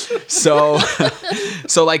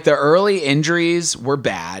 So like the early injuries were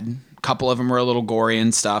bad. A couple of them were a little gory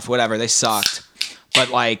and stuff. Whatever, they sucked. But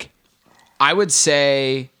like, I would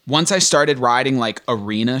say once I started riding like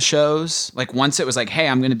arena shows, like once it was like, hey,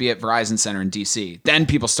 I'm going to be at Verizon Center in DC, then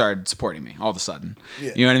people started supporting me all of a sudden.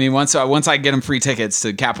 Yeah. You know what I mean? Once I get them free tickets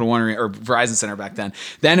to Capital One or Verizon Center back then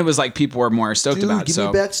it was like people were more stoked about it. Give So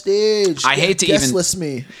me backstage. I hate to guest even list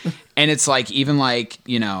me. And it's like, even like,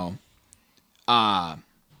 you know, my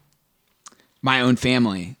own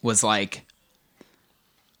family was like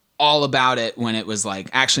all about it when it was like,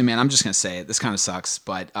 actually, man, I'm just going to say it. This kind of sucks.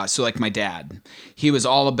 But so like my dad, he was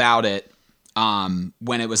all about it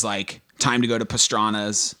when it was like time to go to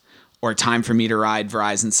Pastrana's or time for me to ride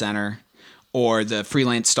Verizon Center or the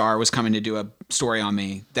Freelance Star was coming to do a story on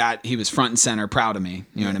me, that he was front and center, proud of me.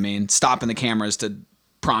 You know what I mean? Stopping the cameras to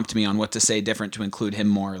prompt me on what to say different to include him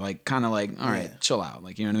more, like kind of like, all right, chill out.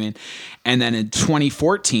 Like, you know what I mean? And then in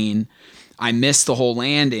 2014, I missed the whole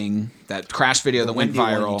landing, that crash video that went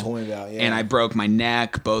viral. You told me about, yeah. And I broke my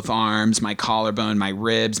neck, both arms, my collarbone, my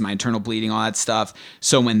ribs, my internal bleeding, all that stuff.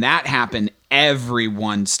 So when that happened,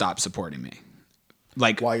 everyone stopped supporting me.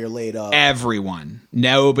 Like, while you're laid up. Everyone.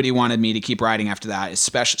 Nobody wanted me to keep riding after that,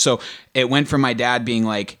 especially. So it went from my dad being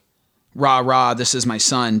like, rah, rah, this is my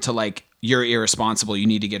son, to like, you're irresponsible, you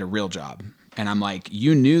need to get a real job. And I'm like,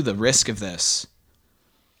 you knew the risk of this.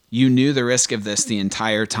 You knew the risk of this the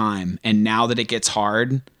entire time. And now that it gets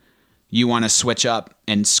hard, you want to switch up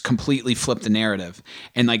and completely flip the narrative.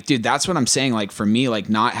 And like, dude, that's what I'm saying. Like for me, like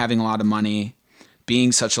not having a lot of money,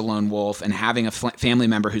 being such a lone wolf and having a family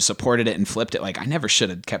member who supported it and flipped it. Like I never should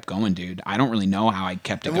have kept going, dude. I don't really know how I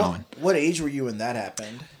kept it going. What age were you when that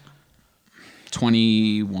happened?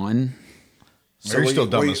 21. So You're still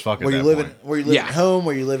dumb as fuck at Were you that living? point. Were you living Yeah. at home?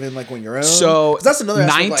 Were you living like on your own? So 'Cause that's another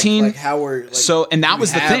aspect, 19 like how we're and that you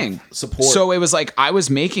was the have thing. Support. So it was like I was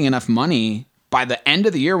making enough money by the end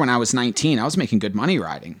of the year when I was 19. I was making good money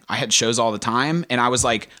riding. I had shows all the time, and I was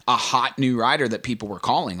like a hot new rider that people were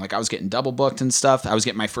calling. Like I was getting double booked and stuff. I was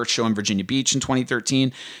getting my first show in Virginia Beach in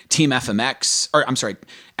 2013. Team FMX, or I'm sorry,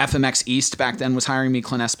 FMX East back then was hiring me.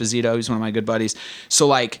 Clint Esposito, who's one of my good buddies. So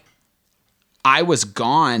like I was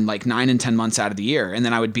gone like 9 and 10 months out of the year, and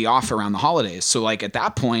then I would be off around the holidays. So like at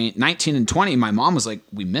that point, 19 and 20, my mom was like,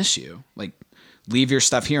 "We miss you. Like, leave your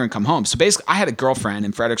stuff here and come home." So basically, I had a girlfriend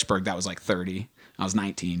in Fredericksburg that was like 30. I was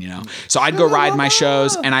 19, you know? So I'd go ride my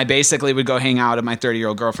shows, and I basically would go hang out at my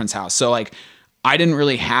 30-year-old girlfriend's house. So like I didn't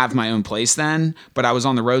really have my own place then, but I was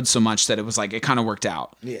on the road so much that it was like it kind of worked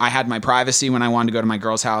out. Yeah. I had my privacy when I wanted to go to my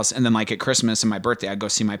girl's house, and then like at Christmas and my birthday, I'd go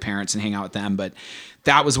see my parents and hang out with them. But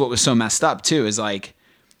that was what was so messed up too, is like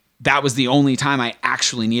that was the only time I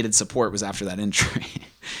actually needed support was after that injury.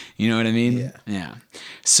 You know what I mean? Yeah.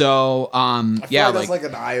 So I feel yeah, like that's like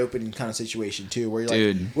an eye-opening kind of situation too, where you're like,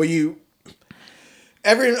 Dude. where you.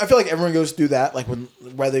 I feel like everyone goes through that, like when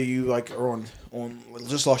whether you like are on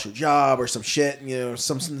just lost your job or some shit, you know,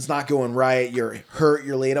 something's not going right, you're hurt,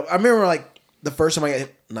 you're laid up. I remember like the first time I got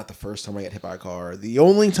hit, not the first time I got hit by a car, the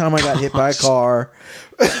only time I got hit by a car.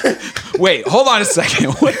 Wait, hold on a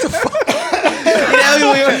second. What the fuck?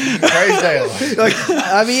 Praise daylight. Like,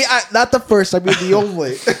 I mean, not the first, I mean the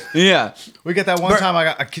only. Yeah. We get that one time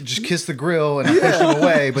I just kissed the grill and I pushed him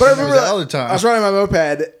away, but But I then there was remember that other time. I was riding my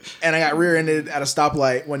moped and I got rear-ended at a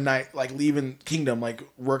stoplight one night, like leaving Kingdom, like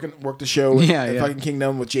worked the show at fucking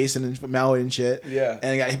Kingdom with Jason and Mallory and shit. Yeah.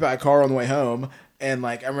 And I got hit by a car on the way home, and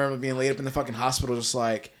like I remember being laid up in the fucking hospital, just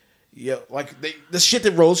like, like the shit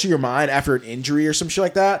that rolls through your mind after an injury or some shit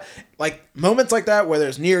like that. Like moments like that, whether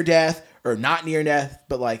it's near death or not near death,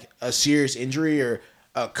 but like a serious injury or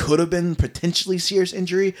could have been potentially serious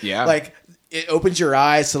injury. Yeah. Like it opens your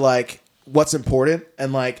eyes to like what's important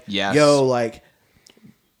and like, Yes. yo, like,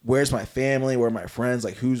 where's my family? Where are my friends?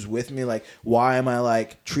 Like, who's with me? Like, why am I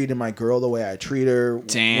like treating my girl the way I treat her?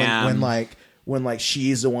 Damn. When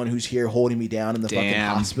she's the one who's here holding me down in the fucking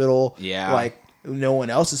Damn. hospital. Yeah. Like no one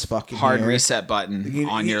else is fucking Hard here. reset button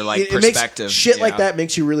on your like It makes- perspective. shit like Yeah. that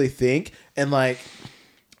makes you really think. And like,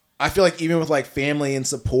 I feel like even with like family and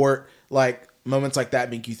support, like moments like that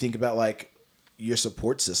make you think about like your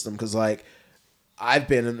support system. Cause like I've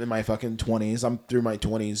been in my fucking 20s. I'm through my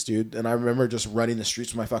 20s, dude. And I remember just running the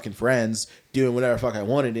streets with my fucking friends, doing whatever fuck I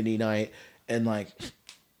wanted any night. And like,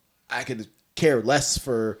 I could care less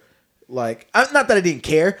for like, not that I didn't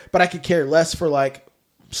care, but I could care less for like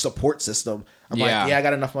support system. I'm like, I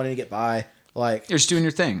got enough money to get by. Like, You're just doing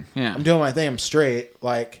your thing. Yeah. I'm doing my thing. I'm straight.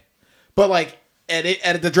 Like, but like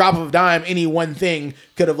at the drop of a dime, any one thing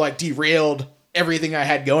could have like derailed everything I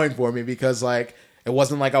had going for me, because like it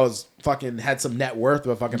wasn't like I was fucking had some net worth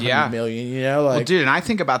of a fucking 100 million, you know? Like, Well, dude, and I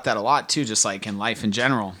think about that a lot too, just like in life in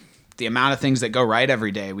general. The amount of things that go right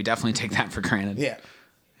every day, we definitely take that for granted. yeah,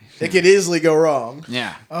 it could easily go wrong.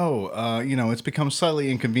 Yeah. It's become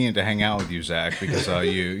slightly inconvenient to hang out with you, Zach, because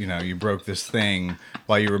you broke this thing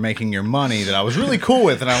while you were making your money that I was really cool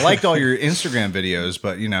with, and I liked all your Instagram videos.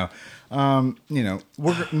 But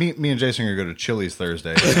me and Jason are gonna go to Chili's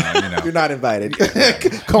Thursday. You're not invited.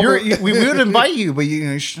 We would invite you, but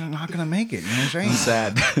you're not gonna make it. You know what I'm saying?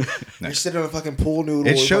 Sad. You're sitting on a fucking pool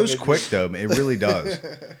noodle. It shows fucking- quick though. It really does.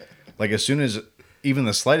 Like as soon as even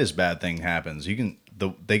the slightest bad thing happens,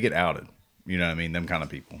 they get outed. You know what I mean? Them kind of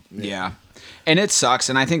people. Yeah. And it sucks.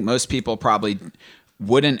 And I think most people probably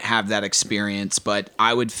wouldn't have that experience, but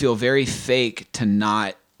I would feel very fake to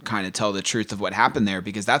not kind of tell the truth of what happened there,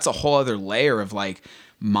 because that's a whole other layer of like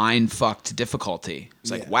mind fucked difficulty. It's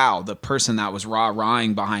like, wow, the person that was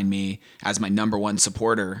rah-rahing behind me as my number one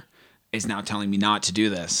supporter is now telling me not to do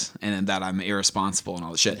this and that I'm irresponsible and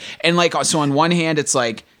all this shit. And like, so on one hand, it's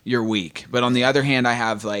like, you're weak. But on the other hand, I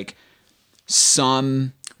have like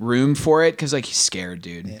some room for it, because like he's scared,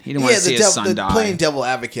 dude. He didn't want to see his son die. Playing devil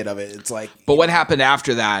advocate of it, it's like. But what happened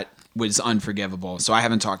after that was unforgivable. So I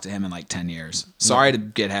haven't talked to him in like 10 years. Sorry to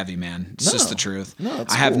get heavy, man. It's just the truth. No,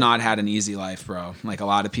 it's I have cool. not had an easy life, bro. Like a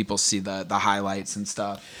lot of people see the highlights and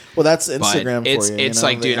stuff. Well, that's But Instagram it's for you. it's you know,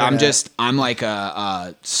 like, the dude, internet. I'm like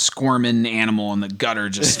a squirming animal in the gutter,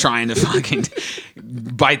 just trying to fucking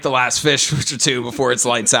bite the last fish or two before it's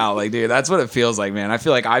lights out. Like, dude, that's what it feels like, man. I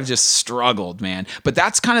feel like I've just struggled, man. But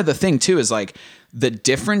that's kind of the thing too, is like the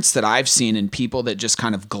difference that I've seen in people that just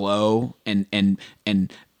kind of glow and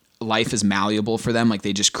life is malleable for them, like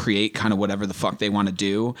they just create kind of whatever the fuck they want to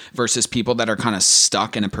do, versus people that are kind of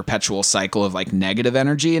stuck in a perpetual cycle of like negative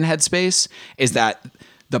energy and headspace, is that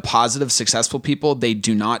the positive, successful people, they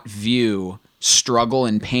do not view struggle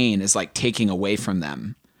and pain as like taking away from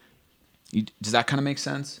them. Does that kind of make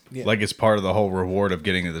sense? Yeah. Like it's part of the whole reward of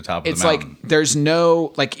getting to the top of It's the mountain. like there's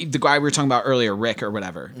no, like the guy we were talking about earlier, Rick or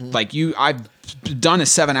whatever. Like I've done a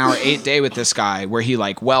 7-hour, 8-day with this guy where he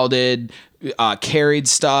like welded, carried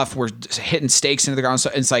stuff, we're hitting stakes into the ground. So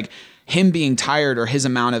it's like him being tired or his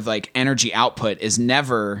amount of like energy output is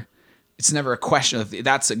never, it's never a question of,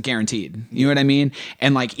 that's guaranteed. You know what I mean?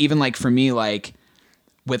 And like, even like for me, like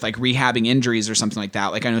with like rehabbing injuries or something like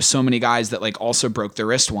that, like I know so many guys that like also broke their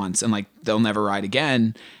wrist once and like they'll never ride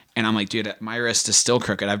again. And I'm like, dude, my wrist is still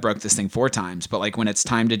crooked. I've broke this thing 4 times. But like when it's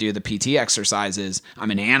time to do the PT exercises,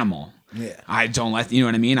 I'm an animal. Yeah. I don't let, you know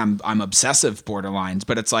what I mean? I'm obsessive borderlines,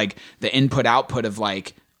 but it's like the input output of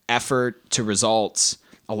like effort to results.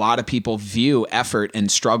 A lot of people view effort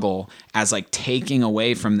and struggle as like taking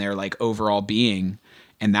away from their like overall being.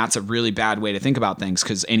 And that's a really bad way to think about things,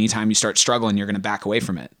 because anytime you start struggling, you're going to back away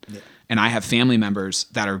from it. Yeah. And I have family members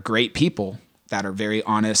that are great people, that are very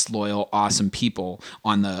honest, loyal, awesome people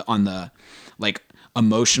on the like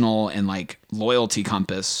emotional and like loyalty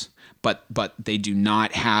compass, but they do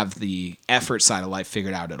not have the effort side of life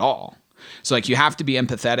figured out at all. So like you have to be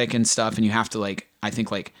empathetic and stuff, and you have to like, I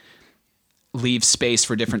think like leave space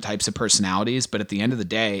for different types of personalities. But at the end of the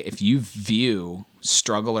day, if you view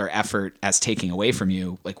struggle or effort as taking away from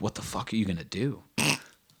you, like what the fuck are you going to do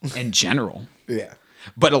in general? Yeah.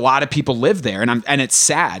 But a lot of people live there, and it's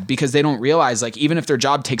sad because they don't realize, like, even if their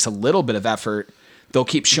job takes a little bit of effort, they'll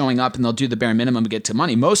keep showing up and they'll do the bare minimum to get to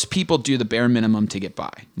money. Most people do the bare minimum to get by.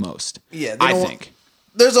 Most. Yeah. I think.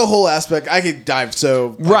 There's a whole aspect I could dive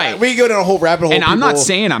right. We can go down a whole rabbit hole. And I'm not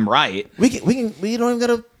saying I'm right. We don't even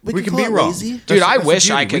gotta. We can be call it wrong. lazy. Dude, I That's wish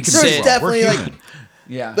the I beauty. could We can be sit. wrong. Definitely We're like. human.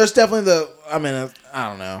 Yeah. There's definitely I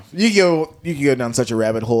don't know. You can go down such a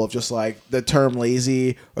rabbit hole of just like the term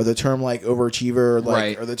lazy or the term like overachiever or like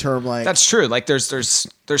Right. or the term like That's true. Like there's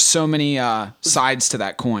so many sides to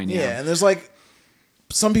that coin. yeah, and there's like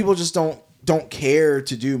some people just don't care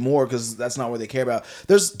to do more because that's not what they care about.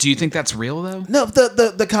 Do you think that's real though? No,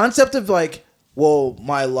 the concept of like, well,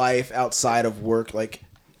 my life outside of work like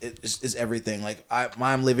is everything. Like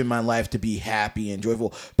I'm living my life to be happy and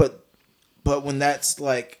joyful, but when that's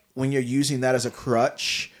like when you're using that as a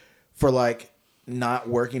crutch for like not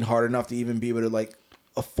working hard enough to even be able to like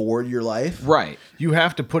afford your life. Right. You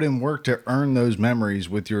have to put in work to earn those memories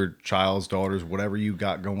with your child's daughters, whatever you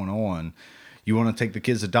got going on. You want to take the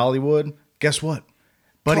kids to Dollywood? Guess what?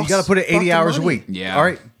 Buddy, you got to put in 80 hours a week. Yeah. All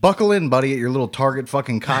right. Buckle in, buddy, at your little Target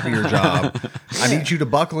fucking copier job. I need you to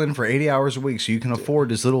buckle in for 80 hours a week so you can afford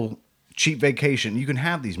this little cheap vacation. You can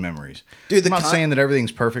have these memories. Dude, I'm not saying that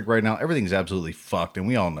everything's perfect right now. Everything's absolutely fucked, and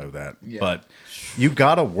we all know that. Yeah. But you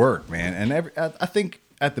got to work, man. And I think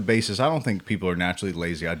at the basis, I don't think people are naturally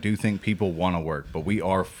lazy. I do think people want to work, but we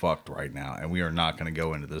are fucked right now, and we are not going to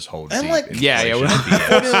go into this whole And deep like- Yeah, inflation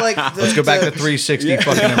yeah, BS. Let's go back to 360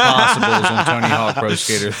 fucking Impossibles on Tony Hawk Pro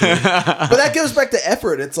Skater 3. But that goes back to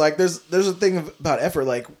effort. It's like there's a thing about effort.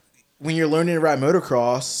 Like when you're learning to ride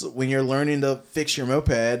motocross, when you're learning to fix your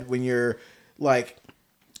moped, when you're like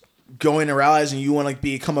going to rallies and you want to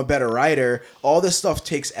become a better rider, all this stuff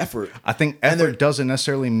takes effort. I think And effort doesn't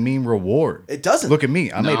necessarily mean reward. It doesn't. Look at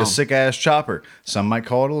me. I made No. a sick ass chopper. Some might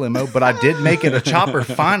call it a limo, but I did make it a chopper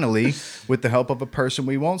finally with the help of a person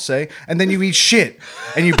we won't say. And then you eat shit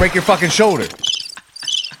and you break your fucking shoulder.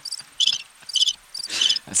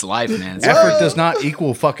 That's life, man. It's Effort does not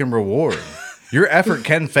equal fucking reward. Your effort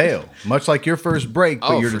can fail, much like your first break,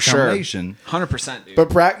 but your for sure. determination. 100%, dude. But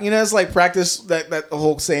it's like practice. That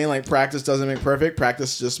whole saying, like practice doesn't make perfect.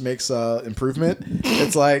 Practice just makes improvement.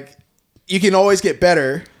 It's like you can always get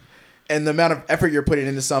better, and the amount of effort you're putting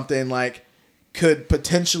into something like could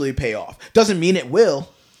potentially pay off. Doesn't mean it will,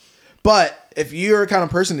 but if you're a kind of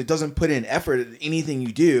person that doesn't put in effort in anything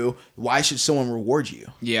you do, why should someone reward you?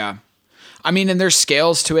 Yeah. I mean, and there's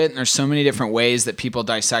scales to it, and there's so many different ways that people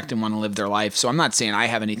dissect and want to live their life. So I'm not saying I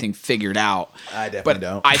have anything figured out. I definitely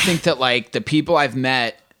don't. I think that like the people I've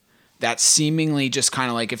met that seemingly just kind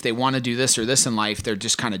of like if they want to do this or this in life, they're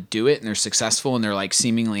just kind of do it and they're successful and they're like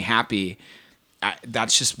seemingly happy.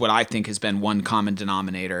 That's just what I think has been one common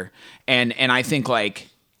denominator. And I think like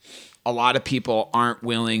a lot of people aren't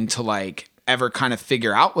willing to like ever kind of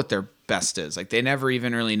figure out what their best is. Like they never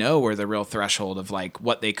even really know where the real threshold of like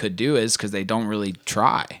what they could do is because they don't really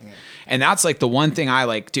try. Yeah. And that's like the one thing I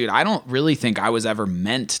like, dude, I don't really think I was ever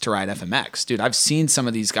meant to ride FMX. Dude, I've seen some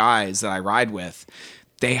of these guys that I ride with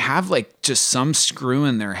they have like just some screw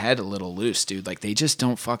in their head a little loose, dude. Like they just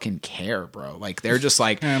don't fucking care, bro. Like they're just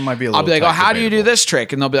like, It might be a I'll little be like, oh, tight, how do you do debatable. this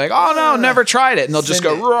trick? And they'll be like, oh no, never tried it. And they'll just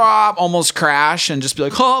go, "Rah," almost crash and just be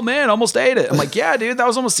like, oh man, almost ate it. I'm like, yeah, dude, that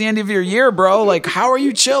was almost the end of your year, bro. Like, how are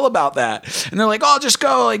you chill about that? And they're like, oh, just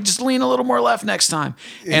go, like, just lean a little more left next time.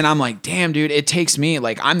 And I'm like, damn, dude, it takes me,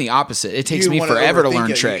 like, I'm the opposite. It takes You me wanna forever to overthink learn it,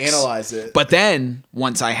 you tricks. analyze it. But then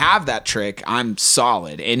once I have that trick, I'm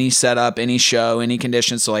solid. Any setup, any show, any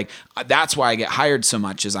condition. So like that's why I get hired so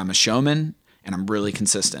much is I'm a showman and I'm really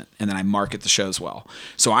consistent. And then I market the shows well.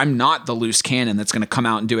 So I'm not the loose cannon that's going to come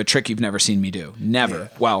out and do a trick you've never seen me do. Never. Yeah.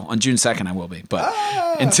 Well, on June 2nd I will be. But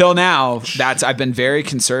until now, I've been very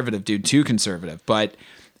conservative, dude, too conservative. But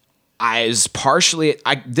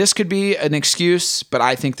this could be an excuse, but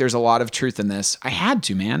I think there's a lot of truth in this. I had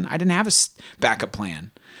to, man. I didn't have a backup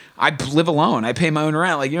plan. I live alone. I pay my own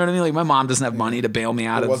rent. Like, you know what I mean? Like, my mom doesn't have money to bail me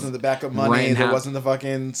out of. There wasn't the backup money. There wasn't the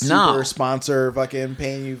fucking super sponsor fucking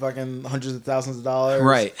paying you fucking hundreds of thousands of dollars.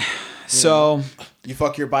 Right. So you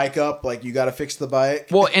fuck your bike up, like you got to fix the bike.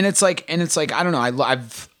 Well, and it's like I don't know.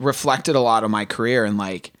 I've reflected a lot on my career, and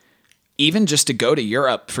like even just to go to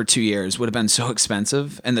Europe for 2 years would have been so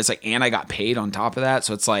expensive, and it's like, and I got paid on top of that.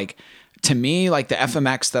 So it's like, to me, like the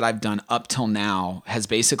FMX that I've done up till now has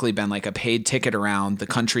basically been like a paid ticket around the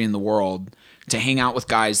country and the world to hang out with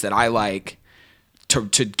guys that I like,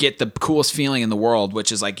 to get the coolest feeling in the world,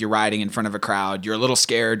 which is like you're riding in front of a crowd, you're a little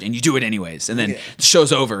scared, and you do it anyways. And then the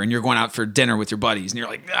show's over, and you're going out for dinner with your buddies, and you're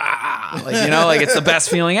like, like, you know, like it's the best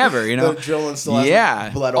feeling ever, you know? The adrenaline still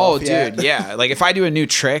hasn't bled off yet. Dude, yeah. Like if I do a new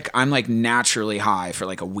trick, I'm like naturally high for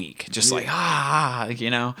like a week, just like, you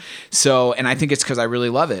know? So, and I think it's because I really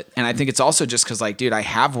love it. And I think it's also just because like, dude, I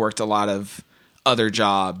have worked a lot of other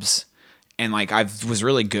jobs, and like I was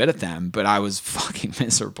really good at them, but I was fucking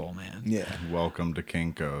miserable, man. Yeah. Welcome to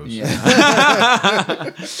Kinko's. Yeah.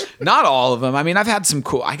 Not all of them. I mean, I've had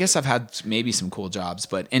maybe some cool jobs,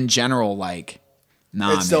 but in general, like,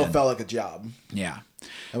 nah, it still man. felt like a job. Yeah.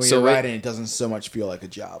 And when you're riding, it doesn't so much feel like a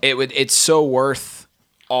job. It's so worth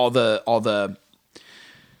all the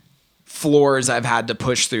floors I've had to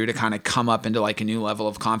push through to kind of come up into like a new level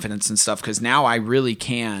of confidence and stuff. Cause now I really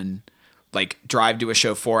can like drive to a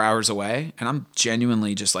show 4 hours away, and I'm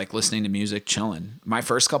genuinely just like listening to music, chilling. My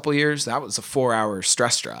first couple years, that was a 4-hour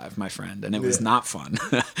stress drive, my friend, and it was not fun.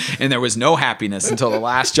 And there was no happiness until the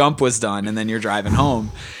last jump was done, and then you're driving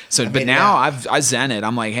home. So, but now I zen it.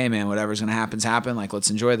 I'm like, hey man, whatever's gonna happen. Like, let's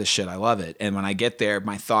enjoy this shit. I love it. And when I get there,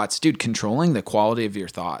 my thoughts, dude, controlling the quality of your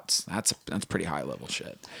thoughts, that's pretty high level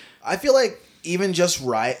shit. I feel like even just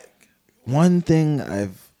one thing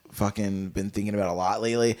I've fucking been thinking about a lot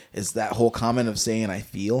lately is that whole comment of saying I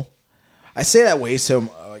feel. I say that way so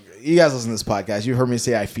like, you guys listen to this podcast, you've heard me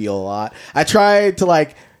say I feel a lot. I try to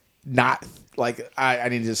like not like I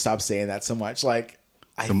need to stop saying that so much. Like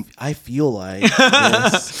I feel like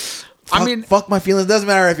this. Fuck my feelings. Doesn't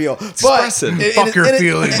matter how I feel. Express it. Fuck your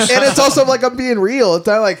feelings. And it's also like I'm being real. It's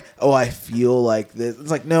not like, oh, I feel like this.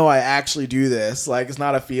 It's like, no, I actually do this. Like, it's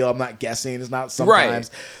not a feel. I'm not guessing. It's not sometimes.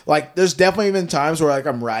 Right. Like, there's definitely been times where like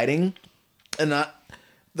I'm writing, and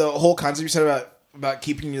the whole concept you said about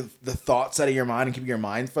keeping the thoughts out of your mind and keeping your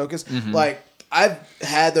mind focused. Mm-hmm. Like, I've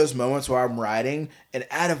had those moments where I'm writing, and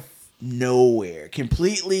out of nowhere,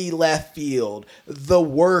 completely left field, the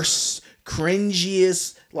worst,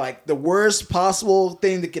 cringiest, like the worst possible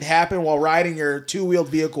thing that could happen while riding your two-wheeled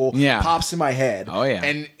vehicle pops in my head. Oh yeah.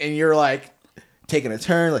 And you're like taking a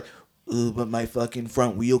turn, like, ooh, but my fucking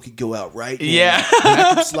front wheel could go out right now. Yeah. And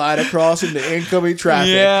I could slide across into incoming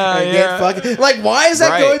traffic. Get fucking, like, why is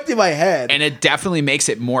that going through my head? And it definitely makes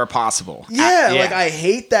it more possible. Yeah, like I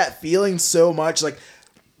hate that feeling so much. Like,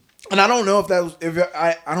 and I don't know if that was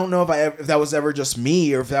if that was ever just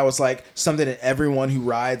me, or if that was like something that everyone who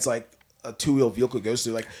rides like a two-wheel vehicle goes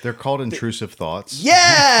through. Like, they're called intrusive thoughts.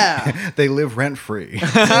 Yeah. They live rent-free.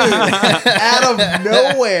 Out of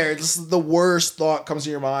nowhere, just the worst thought comes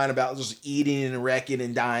to your mind about just eating and wrecking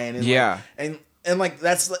and dying. And and like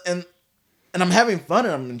that's and I'm having fun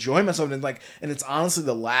and I'm enjoying myself, and it's honestly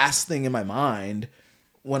the last thing in my mind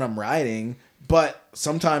when I'm riding. But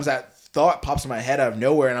sometimes that thought pops in my head out of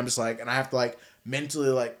nowhere, and I'm just like, and I have to like mentally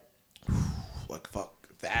like fuck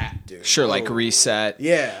that, dude. Sure, like reset.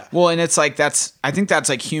 Yeah. Well, and it's like I think that's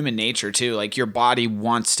like human nature too. Like your body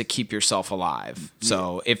wants to keep yourself alive.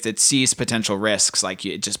 So if it sees potential risks, like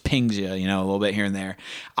it just pings you, a little bit here and there.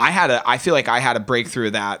 I feel like I had a breakthrough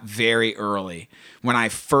of that very early. When I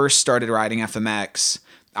first started riding FMX,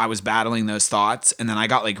 I was battling those thoughts, and then I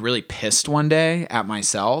got like really pissed one day at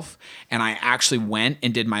myself, and I actually went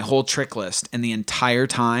and did my whole trick list, and the entire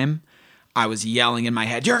time I was yelling in my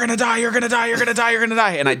head, "You're gonna die! You're gonna die! You're gonna die! You're gonna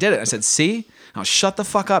die!" And I did it. I said, "See." Oh, shut the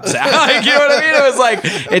fuck up, Zach. Like, you know what I mean? It was like,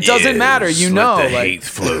 it doesn't matter, you know. The like, hate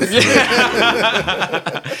flow through.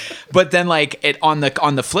 But then, like, on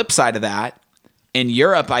the flip side of that, in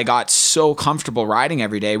Europe, I got so comfortable riding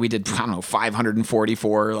every day. We did, I don't know,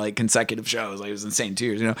 544 like consecutive shows. Like, it was insane 2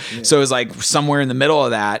 years, you know. Yeah. So it was like somewhere in the middle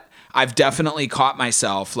of that. I've definitely caught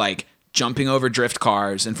myself like jumping over drift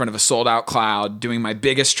cars in front of a sold out crowd, doing my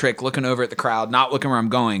biggest trick, looking over at the crowd, not looking where I'm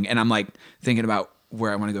going, and I'm like thinking about where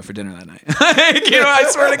I want to go for dinner that night. Like, you know, I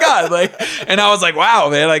swear to God. Like, and I was like, wow,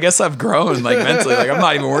 man, I guess I've grown like mentally. Like, I'm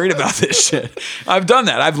not even worried about this shit. I've done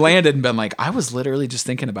that. I've landed and been like, I was literally just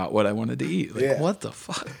thinking about what I wanted to eat. Like, what the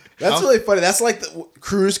fuck? That's really funny. That's like the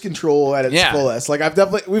cruise control at its fullest. Like,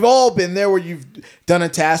 we've all been there where you've done a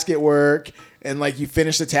task at work and like you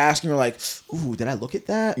finish the task and you're like, ooh, did I look at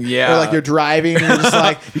that? Yeah. Or like you're driving and you're just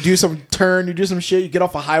like, you do some turn, you do some shit, you get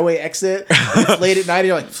off a highway exit, it's late at night and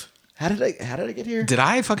you're like, how did I get here? Did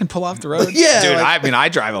I fucking pull off the road? Yeah. Dude, like, I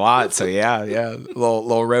drive a lot, so yeah.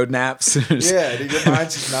 Little road naps. Yeah, dude, your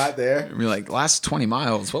mind's just not there. You're like, last 20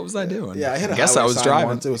 miles, what was I doing? Yeah, I hit a guess highway I was sign driving.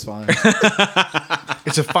 once, it was fine.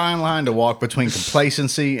 It's a fine line to walk between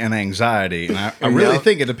complacency and anxiety. And I really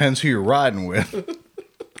think it depends who you're riding with.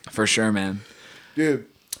 For sure, man. Dude,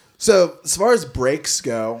 so as far as breaks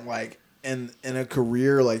go, like in a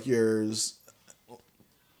career like yours,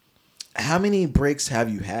 how many breaks have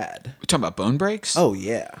you had? We talking about bone breaks? Oh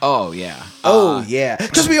yeah. Oh yeah. Yeah.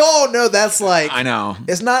 Because we all know that's like, I know.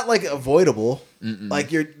 It's not like avoidable. Like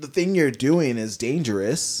the thing you're doing is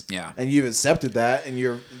dangerous. Yeah. And you've accepted that and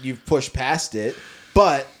you've pushed past it.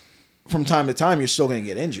 But from time to time, you're still going to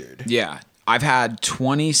get injured. Yeah. I've had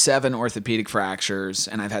 27 orthopedic fractures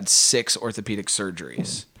and I've had 6 orthopedic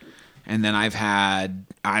surgeries. And then I've had,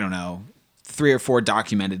 I don't know, 3 or 4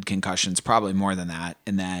 documented concussions, probably more than that.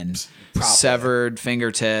 And then severed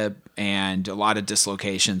fingertip and a lot of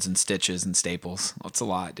dislocations and stitches and staples. That's a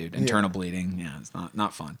lot, dude. Internal bleeding. Yeah, it's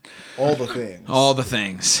not fun. All the things. All the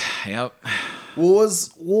things. Yep. What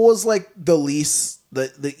was like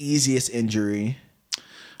the easiest injury?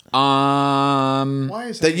 Why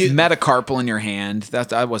is that? Metacarpal in your hand.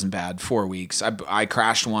 That wasn't bad. 4 weeks. I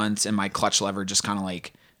crashed once and my clutch lever just kind of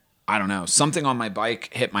like, I don't know, something on my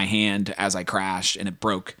bike hit my hand as I crashed and it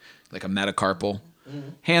broke, like a metacarpal.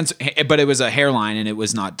 Hands, but it was a hairline and it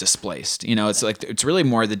was not displaced. You know, it's like, it's really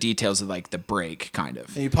more the details of like the break kind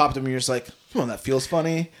of. And you popped them and you're just like, that feels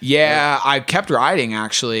funny. Yeah, I kept riding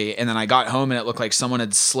actually. And then I got home and it looked like someone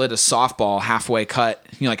had slid a softball halfway cut,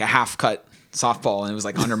 like a half cut softball, and it was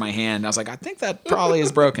like under my hand. I was like, I think that probably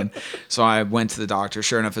is broken. So I went to the doctor.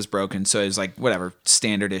 Sure enough, it's broken. So it was like, whatever,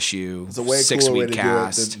 standard issue. It's a way 6 cooler way week to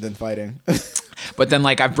cast. do it than fighting. But then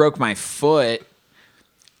like I broke my foot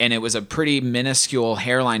and it was a pretty minuscule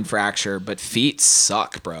hairline fracture, but feet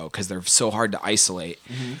suck, bro, because they're so hard to isolate.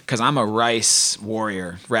 Because I'm a RICE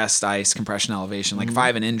warrior, rest, ice, compression, elevation. Like if I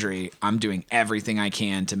have an injury, I'm doing everything I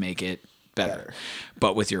can to make it better.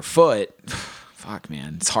 But with your foot, fuck,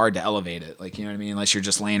 man, it's hard to elevate it. Like, you know what I mean? Unless you're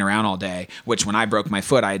just laying around all day, which when I broke my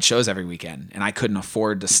foot, I had shows every weekend and I couldn't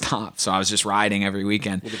afford to stop. So I was just riding every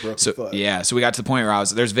weekend. With a broken foot. Yeah. So we got to the point where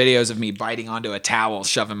there's videos of me biting onto a towel,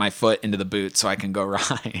 shoving my foot into the boot so I can go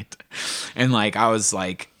ride. And like, I was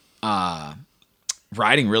like,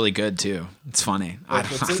 riding really good too. It's funny.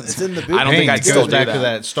 It's in the boot. I don't think I'd still goes do back that. to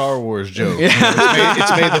that Star Wars joke. You know,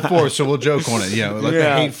 it's made the force, so we'll joke on it. You know, let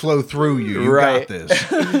the hate flow through you. You got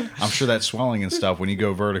this. I'm sure that swelling and stuff when you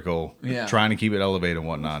go vertical, trying to keep it elevated and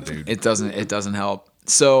whatnot, dude. It doesn't help.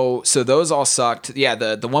 So those all sucked. Yeah,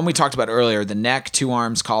 the one we talked about earlier, the neck, 2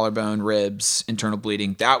 arms, collarbone, ribs, internal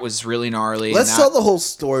bleeding, that was really gnarly. Let's tell the whole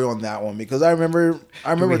story on that one because I remember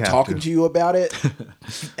talking to you about it.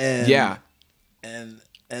 And yeah.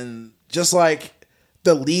 And just like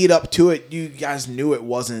the lead up to it, you guys knew it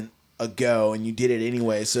wasn't a go and you did it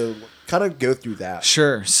anyway. So kind of go through that.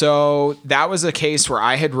 Sure. So that was a case where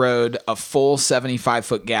I had rode a full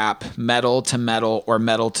 75-foot gap, metal to metal or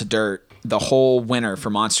metal to dirt, the whole winter for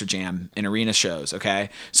Monster Jam in arena shows. Okay.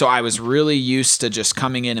 So I was really used to just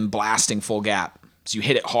coming in and blasting full gap. So you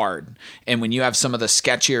hit it hard. And when you have some of the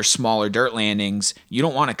sketchier, smaller dirt landings, you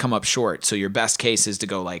don't want to come up short. So your best case is to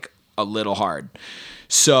go like a little hard.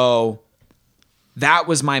 So that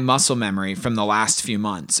was my muscle memory from the last few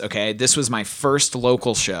months, okay? This was my first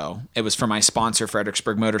local show. It was for my sponsor,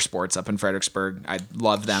 Fredericksburg Motorsports up in Fredericksburg. I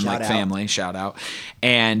love them like family, shout out.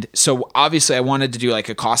 And so obviously I wanted to do like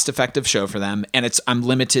a cost-effective show for them, and I'm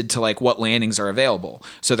limited to like what landings are available.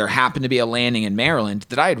 So there happened to be a landing in Maryland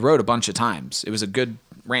that I had rode a bunch of times. It was a good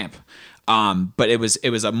ramp. But it was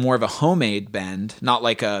a more of a homemade bend, not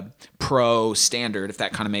like a pro standard, if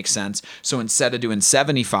that kind of makes sense. So instead of doing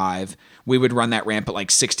 75, we would run that ramp at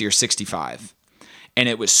like 60 or 65. And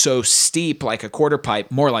it was so steep, like a quarter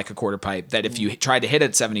pipe, more like a quarter pipe, that if you tried to hit it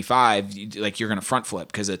at 75, you're going to front flip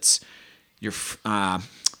because the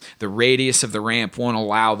radius of the ramp won't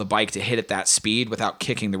allow the bike to hit at that speed without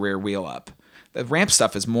kicking the rear wheel up. The ramp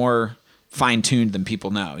stuff is more fine-tuned than people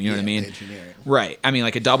know. You know what I mean? Engineering. Right. I mean,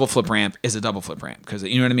 like a double flip ramp is a double flip ramp because,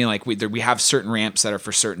 you know what I mean? Like we have certain ramps that are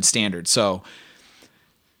for certain standards. So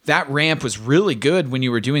that ramp was really good when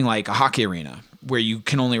you were doing like a hockey arena where you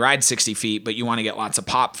can only ride 60 feet, but you want to get lots of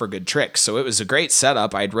pop for good tricks. So it was a great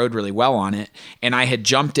setup. I had rode really well on it, and I had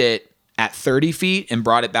jumped it at 30 feet and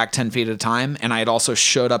brought it back 10 feet at a time. And I had also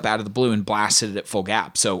showed up out of the blue and blasted it at full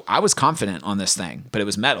gap. So I was confident on this thing, but it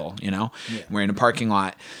was metal, you know, we're in a parking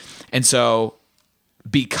lot. And so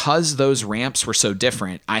because those ramps were so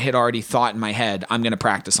different, I had already thought in my head, I'm going to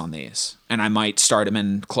practice on these and I might start them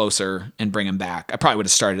in closer and bring them back. I probably would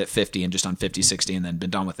have started at 50 and just on 50, 60 and then been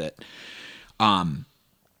done with it.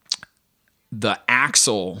 The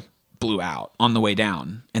axle blew out on the way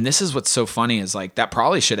down. And this is what's so funny is like that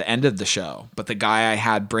probably should have ended the show. But the guy I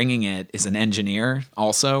had bringing it is an engineer,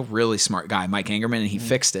 also really smart guy, Mike Angerman, and he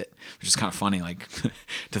fixed it, which is kind of funny, like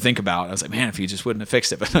to think about. I was like, man, if he just wouldn't have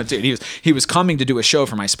fixed it. But dude, he was coming to do a show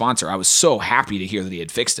for my sponsor. I was so happy to hear that he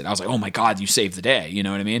had fixed it. I was like, oh my God, you saved the day. You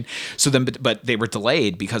know what I mean? So then, but they were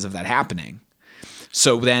delayed because of that happening.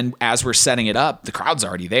 So then as we're setting it up, the crowd's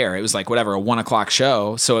already there. It was like whatever, a 1:00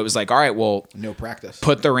 show. So it was like, all right, well, no practice.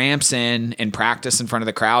 Put the ramps in and practice in front of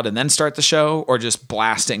the crowd and then start the show, or just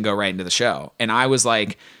blast it and go right into the show. And I was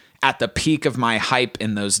like at the peak of my hype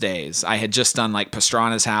in those days. I had just done like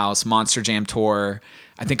Pastrana's House, Monster Jam Tour.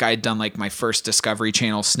 I think I had done like my first Discovery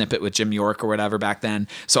Channel snippet with Jim York or whatever back then.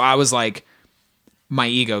 So I was like, my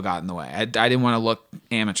ego got in the way. I didn't want to look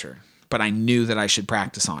amateur, but I knew that I should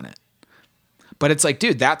practice on it. But it's like,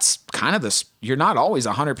 dude, that's kind of this. You're not always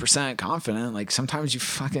 100% confident. Like sometimes you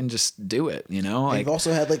fucking just do it, you know? Like, you've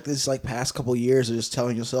also had like this like past couple years of just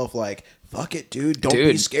telling yourself like, fuck it, dude. Don't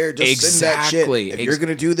be scared. Just send that shit. If you're going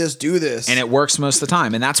to do this, do this. And it works most of the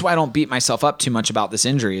time. And that's why I don't beat myself up too much about this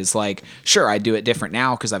injury. Is like, sure, I do it different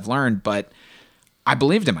now because I've learned, but I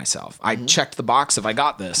believed in myself. I checked the box if I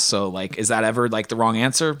got this. So like, is that ever like the wrong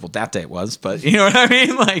answer? Well, that day it was, but you know what I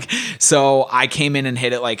mean? Like, so I came in and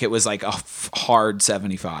hit it like it was like a hard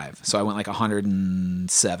 75. So I went like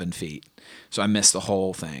 107 feet. So I missed the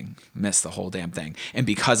whole thing, missed the whole damn thing. And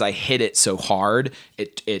because I hit it so hard,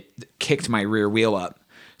 it kicked my rear wheel up.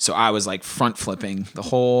 So I was like front flipping the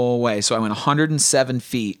whole way. So I went 107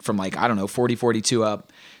 feet from like, I don't know, 40, 42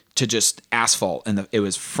 up to just asphalt, and it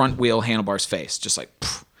was front wheel handlebars face, just like,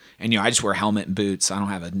 poof. And you know, I just wear a helmet and boots. I don't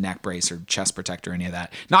have a neck brace or chest protector or any of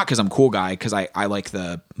that. Not because I'm a cool guy, because I like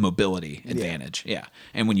the mobility advantage. Yeah.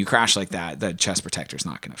 And when you crash like that, the chest protector's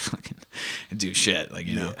not gonna fucking do shit, like,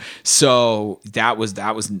 you know. So that was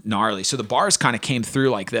gnarly. So the bars kind of came through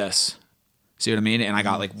like this. See what I mean? And I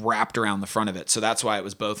got like wrapped around the front of it. So that's why it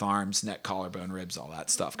was both arms, neck, collarbone, ribs, all that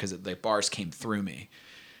stuff, because the bars came through me.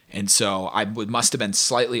 And so I must have been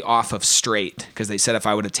slightly off of straight, because they said if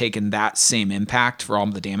I would have taken that same impact for all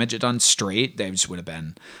the damage it done straight, they just would have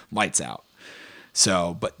been lights out.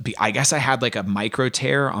 So, but I guess I had like a micro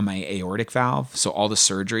tear on my aortic valve. So all the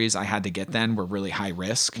surgeries I had to get then were really high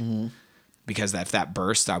risk, because if that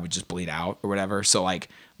burst, I would just bleed out or whatever. So like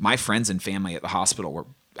my friends and family at the hospital were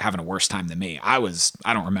having a worse time than me. I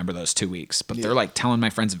don't remember those 2 weeks, but they're like telling my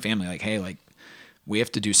friends and family like, hey, like, we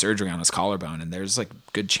have to do surgery on his collarbone, and there's like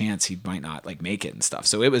good chance he might not like make it and stuff.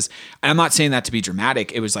 So it was, and I'm not saying that to be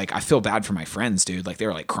dramatic. It was like, I feel bad for my friends, dude. Like they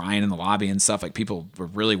were like crying in the lobby and stuff. Like people were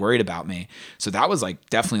really worried about me. So that was like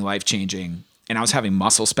definitely life-changing. And I was having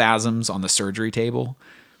muscle spasms on the surgery table,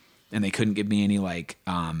 and they couldn't give me any like,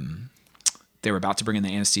 they were about to bring in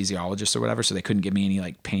the anesthesiologist or whatever. So they couldn't give me any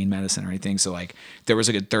like pain medicine or anything. So like there was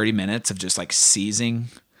a good 30 minutes of just like seizing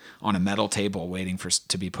on a metal table waiting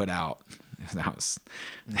to be put out. That was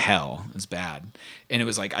hell. It was bad. And it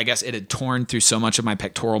was like, I guess it had torn through so much of my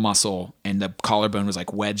pectoral muscle, and the collarbone was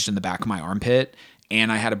like wedged in the back of my armpit,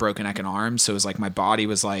 and I had a broken neck and arm. So it was like my body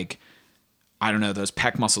was like, I don't know, those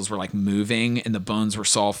pec muscles were like moving, and the bones were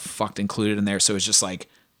all fucked included in there. So it was just like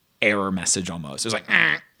error message almost. It was like,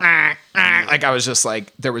 like I was just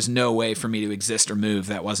like, there was no way for me to exist or move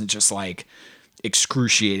that wasn't just like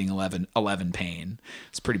excruciating 11 pain.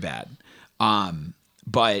 It's pretty bad.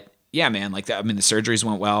 But yeah, man, like that. I mean, the surgeries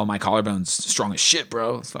went well. My collarbone's strong as shit,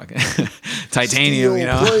 bro. It's fucking titanium, you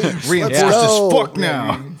know. Reinforced as fuck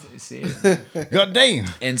now. see it. God damn.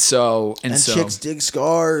 And so chicks dig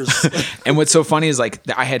scars. and what's so funny is like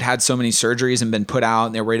I had so many surgeries and been put out,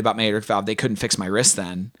 and they were worried about my aortic valve. They couldn't fix my wrist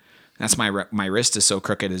then. That's my wrist is so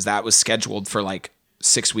crooked. Is that was scheduled for like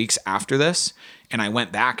 6 weeks after this, and I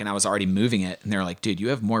went back and I was already moving it, and they're like, dude, you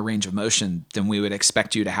have more range of motion than we would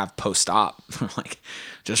expect you to have post-op. I'm like,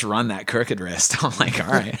 just run that crooked wrist. I'm like,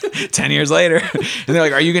 all right. 10 years later, and they're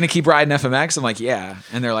like, are you going to keep riding FMX? I'm like, yeah.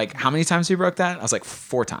 And they're like, how many times have you broke that? I was like,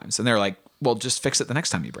 4 times. And they're like, well, just fix it the next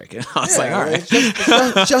time you break it. I was like, all right.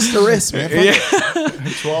 Just the wrist, man.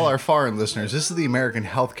 To all our foreign listeners, this is the American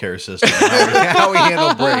healthcare system. How we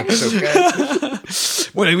handle breaks, okay?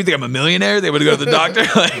 What, do you think I'm a millionaire? They would go to the doctor?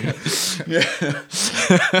 Like,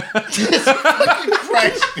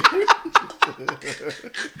 Christ, dude.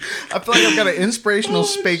 I feel like I've got an inspirational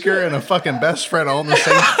speaker and a fucking best friend all in the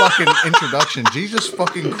same fucking introduction. Jesus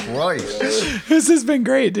fucking Christ. This has been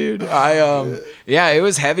great, dude. Yeah, it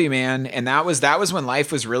was heavy, man. And that was when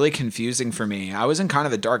life was really confusing for me. I was in kind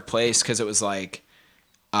of a dark place because it was like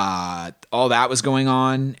all that was going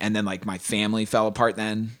on, and then like my family fell apart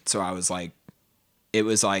then. So I was like, it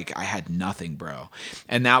was like I had nothing, bro.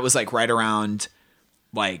 And that was like right around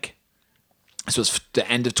like, this was the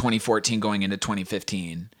end of 2014 going into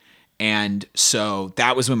 2015. And so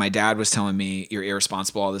that was when my dad was telling me, you're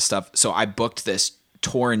irresponsible, all this stuff. So I booked this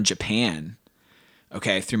tour in Japan,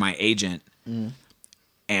 okay, through my agent.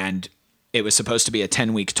 And it was supposed to be a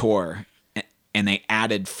 10-week tour. And they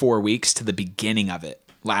added 4 weeks to the beginning of it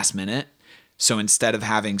last minute. So instead of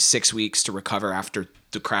having 6 weeks to recover after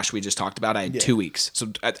the crash we just talked about, I had 2 weeks.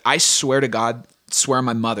 So I swear to God, swear on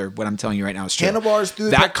my mother, what I'm telling you right now is true. Handlebars through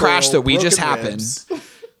the that pectoral, crash that we just broken happened, ribs.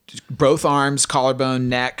 both arms, collarbone,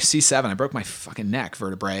 neck, C7. I broke my fucking neck,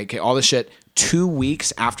 vertebrae, okay, all this shit. 2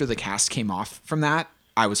 weeks after the cast came off from that,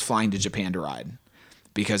 I was flying to Japan to ride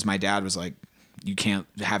because my dad was like, you can't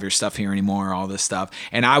have your stuff here anymore, all this stuff.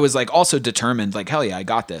 And I was like also determined, like, hell yeah, I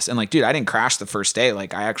got this. And like, dude, I didn't crash the first day.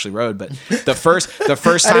 Like I actually rode, but the first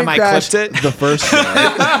time I clipped it. The first day.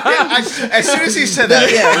 As soon as he said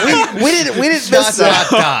that, Yeah, we didn't miss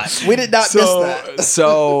that. We did not miss that.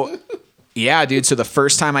 So yeah, dude. So the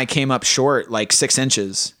first time I came up short, like 6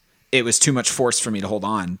 inches, it was too much force for me to hold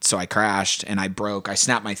on. So I crashed and I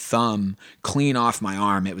snapped my thumb clean off my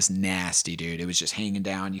arm. It was nasty, dude. It was just hanging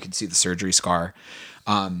down. You can see the surgery scar.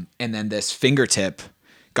 And then this fingertip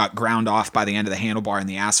got ground off by the end of the handlebar in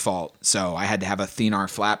the asphalt. So I had to have a thenar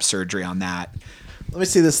flap surgery on that. Let me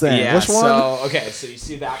see this thing. Yeah, Which one? So you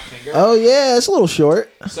see that finger? Oh yeah, it's a little short.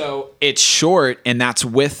 So it's short, and that's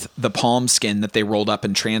with the palm skin that they rolled up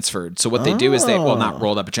and transferred. So what they do is not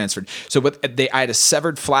rolled up and transferred. So I had a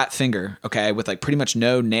severed flat finger, okay, with like pretty much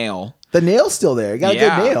no nail. The nail's still there. You got a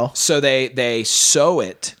good nail. So they sew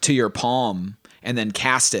it to your palm and then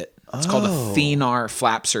cast it. It's called a thenar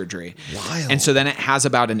flap surgery. Wild. And so then it has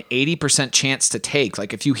about an 80% chance to take.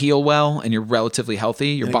 Like if you heal well and you're relatively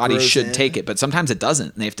healthy, your body should take it. But sometimes it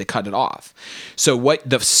doesn't, and they have to cut it off. So what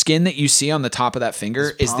the skin that you see on the top of that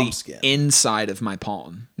finger is the skin. inside of my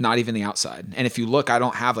palm, not even the outside. And if you look, I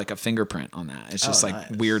don't have like a fingerprint on that. It's just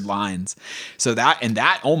like weird lines. So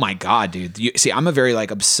that, oh my God, dude. See, I'm a very like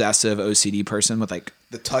obsessive OCD person with like,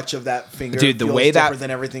 The touch of that finger, dude, the feels way different that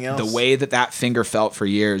than everything else. the way that finger felt for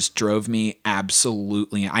years drove me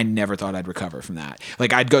absolutely. I never thought I'd recover from that.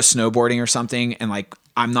 Like I'd go snowboarding or something, and like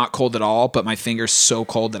I'm not cold at all, but my finger's so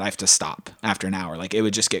cold that I have to stop after an hour. Like it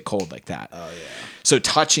would just get cold like that. Oh yeah. So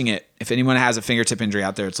touching it, if anyone has a fingertip injury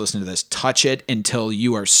out there that's listening to this, touch it until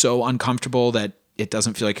you are so uncomfortable that it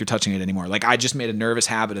doesn't feel like you're touching it anymore. Like I just made a nervous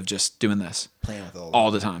habit of just doing this. Playing with it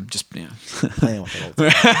all the time. Just, playing with it all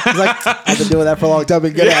the time. Like, I've been doing that for a long time.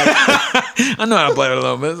 Been good at it. I know how to play it a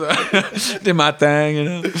little bit. So did my thing, you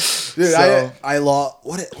know. Dude, so, I lost.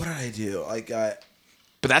 What did I do? Like, but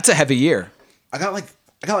that's a heavy year. I got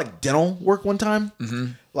like dental work one time.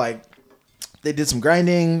 Mm-hmm. Like, they did some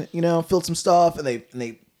grinding, filled some stuff, and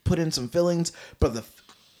they put in some fillings, but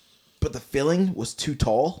the filling was too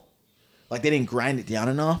tall. Like they didn't grind it down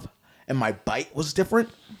enough, and my bite was different.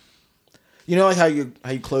 You know, like how you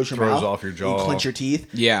close your mouth, throws off your jaw, you clench your teeth,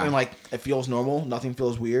 yeah, and like it feels normal, nothing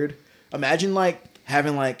feels weird. Imagine like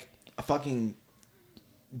having like a fucking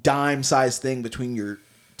dime-sized thing between your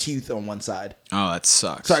teeth on one side. Oh, that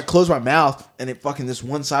sucks. So I closed my mouth, and it fucking this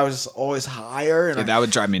one side was just always higher, and that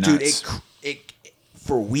would drive me nuts. Dude, it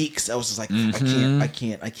for weeks I was just like, I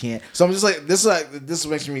can't. So I'm just like, this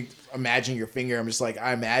makes me imagine your finger. I'm just like,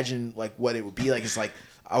 I imagine like what it would be like. It's like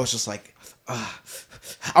I was just like,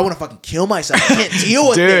 I want to fucking kill myself. I can't deal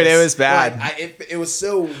with this. Dude, this. It was bad. Like, it was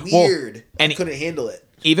so weird. And I couldn't handle it.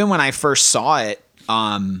 Even when I first saw it,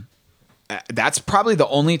 that's probably the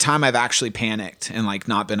only time I've actually panicked and like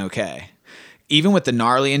not been okay. Even with the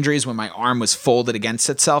gnarly injuries when my arm was folded against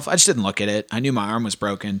itself, I just didn't look at it. I knew my arm was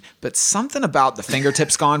broken, but something about the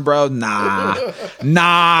fingertips gone, bro. Nah.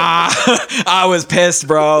 I was pissed,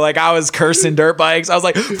 bro. Like I was cursing dirt bikes. I was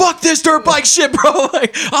like, fuck this dirt bike shit, bro.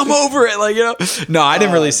 Like I'm over it. Like, you know, no, I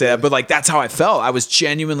didn't really say that, but like, that's how I felt. I was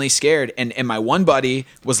genuinely scared. And my one buddy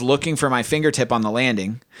was looking for my fingertip on the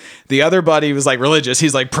landing. The other buddy was like religious.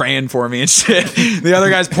 He's like praying for me and shit. The other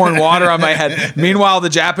guy's pouring water on my head. Meanwhile, the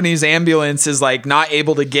Japanese ambulance is like not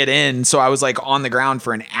able to get in. So I was like on the ground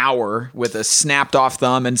for an hour with a snapped off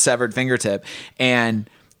thumb and severed fingertip. And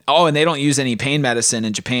they don't use any pain medicine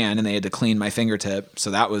in Japan, and they had to clean my fingertip. So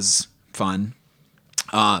that was fun.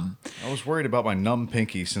 I was worried about my numb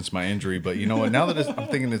pinky since my injury, but you know what? Now that I'm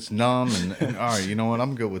thinking it's numb, and all right, you know what?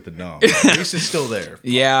 I'm good with the numb. At least it's still there.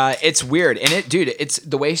 Yeah, it's weird, and it's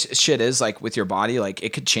the way shit is like with your body. Like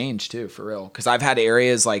it could change too, for real. Because I've had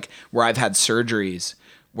areas like where I've had surgeries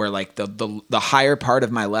where like the higher part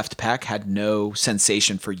of my left pec had no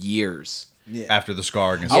sensation for years. Yeah. After the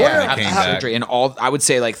scarring and Yeah, stuff, and it after came back. surgery, and I would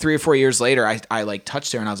say like 3 or 4 years later, I like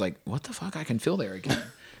touched there, and I was like, what the fuck? I can feel there again.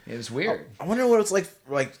 It was weird. I wonder what it's like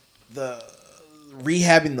the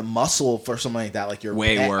rehabbing the muscle for something like that, like your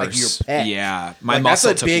Way pec, worse. like your pec. Yeah, my Like, muscle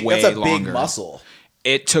that's a took way that's a longer. big muscle.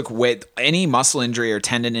 It took any muscle injury or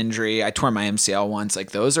tendon injury. I tore my MCL once.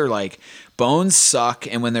 Like those are like bones suck,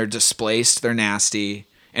 and when they're displaced, they're nasty.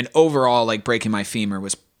 And overall, like breaking my femur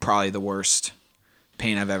was probably the worst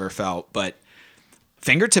pain I've ever felt. But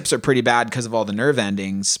fingertips are pretty bad because of all the nerve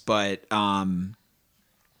endings. But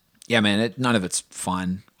yeah, man, none of it's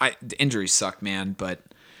fun. The injuries suck, man. But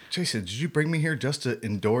Jason, did you bring me here just to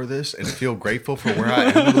endure this and feel grateful for where I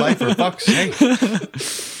am in life? For fuck's sake.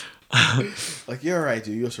 Like, you're all right,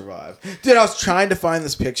 dude. You'll survive. Dude, I was trying to find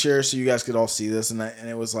this picture so you guys could all see this, and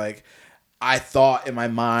it was like, I thought in my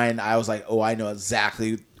mind, I was like, oh, I know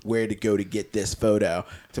exactly where to go to get this photo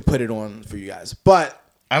to put it on for you guys. But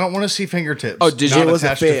I don't want to see fingertips. Oh, did you? Not it was a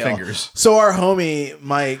attached to fail. fingers. So our homie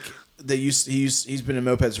Mike, he's been in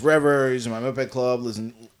mopeds forever. He's in my moped club.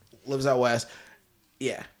 Lives out west.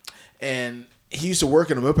 Yeah, and he used to work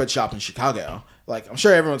in a moped shop in Chicago. Like, I'm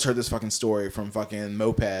sure everyone's heard this fucking story from fucking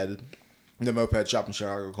Moped, the moped shop in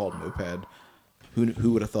Chicago called Moped.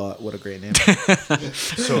 Who would have thought? What a great name.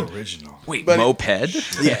 So original. wait, But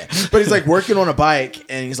moped? Yeah, but he's like working on a bike,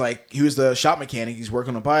 and he's like, he was the shop mechanic. He's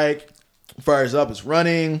working on a bike, fires up, it's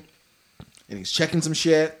running, and he's checking some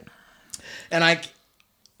shit. And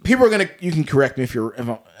people are you can correct me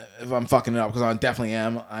if I'm fucking it up, because I definitely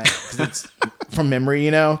am. Because it's from memory,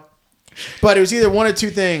 you know. But it was either one of two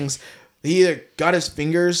things. He either got his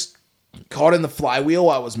fingers caught in the flywheel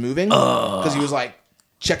while it was moving, because he was like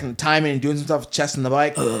checking the timing and doing some stuff, chesting the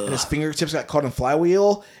bike, and his fingertips got caught in the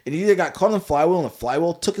flywheel. It either got caught in the flywheel and the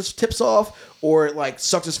flywheel took his tips off, or it like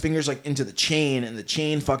sucked his fingers like into the chain, and the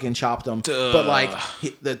chain fucking chopped him. But like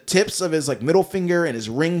the tips of his like middle finger and his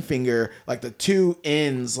ring finger, like the two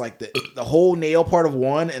ends, like the whole nail part of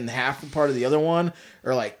one and half the part of the other one,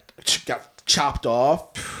 are like got chopped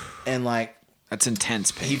off, and like That's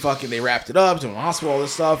intense pain. they wrapped it up, to the hospital, all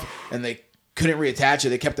this stuff, and they couldn't reattach it.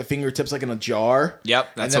 They kept the fingertips like in a jar.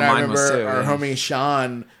 Yep, that's and then what I mine was remember too. our Yeah. homie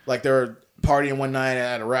Sean, like they were partying one night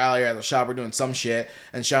at a rally or at the shop, or doing some shit,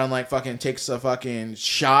 and Sean like fucking takes a fucking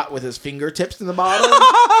shot with his fingertips in the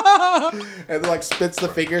bottom, and like spits the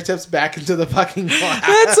fingertips back into the fucking glass.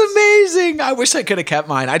 That's amazing. I wish I could have kept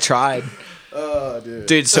mine. I tried. Oh, dude.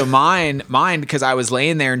 Dude, so mine, because I was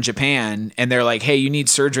laying there in Japan, and they're like, hey, you need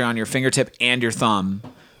surgery on your fingertip and your thumb,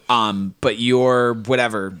 but your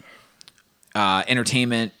whatever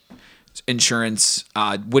entertainment insurance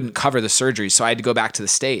wouldn't cover the surgery, so I had to go back to the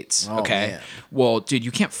States. Oh, okay, man. well, dude,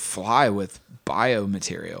 you can't fly with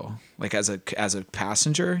biomaterial. Like as a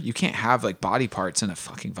passenger, you can't have like body parts in a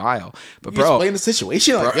fucking vial. But You bro, explain the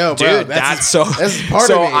situation, like, yo, bro, dude, that's part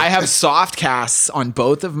so of me. I have soft casts on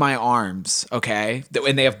both of my arms, okay,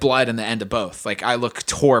 and they have blood in the end of both. Like I look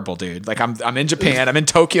horrible, dude. Like I'm in Japan, I'm in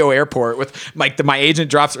Tokyo airport with like my agent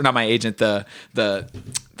drops, or not my agent, the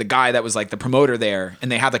guy that was like the promoter there,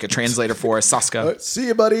 and they had like a translator for us, Saska. See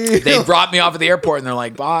you, buddy. They brought me off at the airport, and they're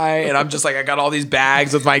like, bye. And I'm just like, I got all these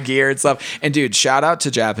bags with my gear and stuff. And dude, shout out to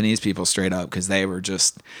Japanese people straight up, because they were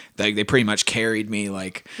just, they pretty much carried me,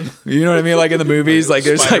 like, you know what I mean? Like in the movies, like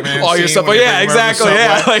there's like Spider-Man all your scene stuff. when Oh you yeah, bring him around the exactly.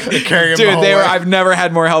 Yeah. subway, Like, they carry him dude, the whole they were, way. I've never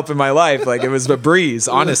had more help in my life. Like it was a breeze,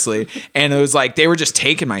 honestly. And it was like, they were just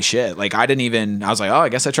taking my shit. Like I was like, oh, I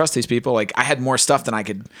guess I trust these people. Like I had more stuff than I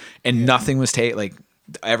could, and nothing was like,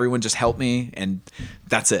 everyone just helped me, and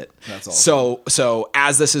that's it. That's awesome. So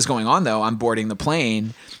as this is going on, though, I'm boarding the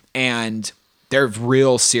plane, and they're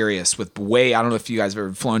real serious with I don't know if you guys have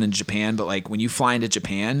ever flown in Japan, but like when you fly into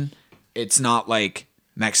Japan, it's not like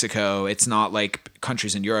Mexico. It's not like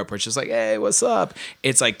countries in Europe where it's just like, hey, what's up?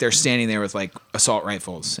 It's like they're standing there with like assault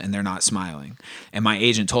rifles and they're not smiling. And my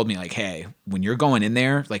agent told me like, hey, when you're going in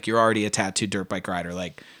there, like you're already a tattooed dirt bike rider.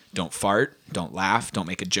 Like, don't fart, don't laugh, don't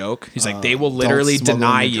make a joke. He's like, they will literally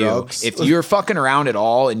deny you drugs. if you're fucking around at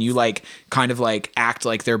all and you like kind of like act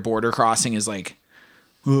like their border crossing is like,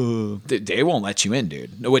 they won't let you in,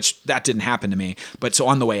 dude. Which that didn't happen to me. But so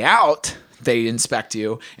on the way out, they inspect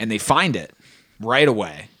you and they find it right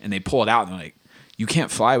away and they pull it out and they're like, you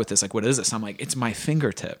can't fly with this. Like, what is this? I'm like, it's my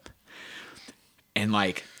fingertip. And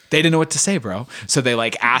like, they didn't know what to say, bro. So they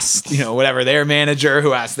like asked, whatever, their manager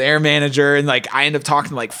who asked their manager. And like, I end up talking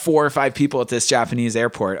to like 4 or 5 people at this Japanese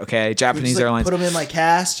airport. Okay. Japanese airlines. Put them in like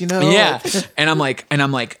cast, Yeah. And I'm like,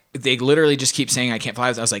 they literally just keep saying I can't fly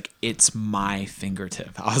with it. I was like, it's my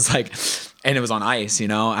fingertip. I was like, and it was on ice,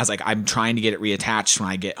 I was like, I'm trying to get it reattached when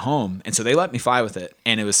I get home. And so they let me fly with it.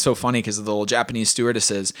 And it was so funny because the little Japanese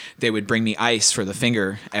stewardesses, they would bring me ice for the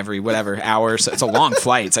finger every whatever hour. So it's a long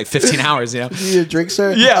flight. It's like 15 hours, You need a drink,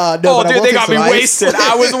 sir? Yeah. No, dude, they got me wasted.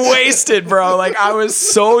 I was wasted, bro. Like I was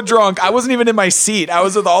so drunk. I wasn't even in my seat. I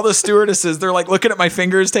was with all the stewardesses. They're like looking at my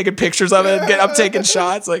fingers, taking pictures of it, I'm taking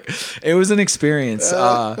shots. Like it was an experience.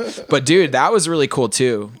 But dude, that was really cool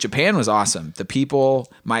too. Japan was awesome. The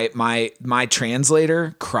people, my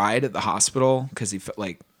translator cried at the hospital because he felt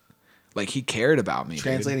like he cared about me.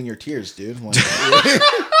 Translating your tears, dude.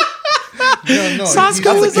 No,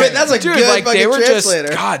 Sasko was that's a dude, good like they fucking were translator.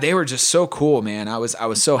 just God, they were just so cool, man. I was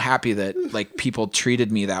so happy that like people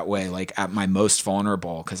treated me that way, like at my most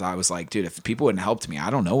vulnerable, because I was like, dude, if people wouldn't helped me, I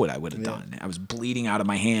don't know what I would have done. I was bleeding out of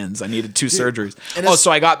my hands. I needed 2 surgeries.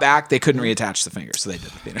 So I got back. They couldn't reattach the finger, so they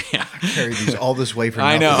did. Yeah, Carry these all this way from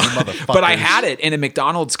I know, motherfuckers. but I had it in a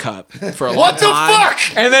McDonald's cup for a long What the time.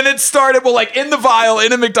 fuck? And then it started like in the vial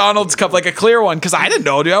in a McDonald's cup, like a clear one, because I didn't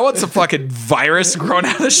know, dude. I want some fucking virus growing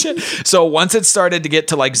out of this shit. So once it started to get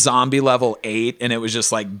to like zombie level 8, and it was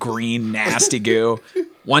just like green nasty goo.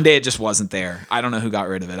 One day it just wasn't there. I don't know who got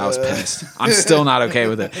rid of it. I was pissed. I'm still not okay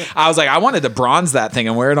with it. I was like, I wanted to bronze that thing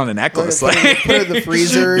and wear it on a necklace. Put it in the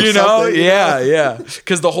freezer. Or Yeah.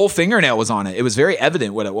 Because the whole fingernail was on it. It was very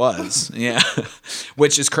evident what it was. Yeah.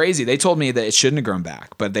 Which is crazy. They told me that it shouldn't have grown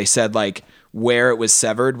back, but they said like where it was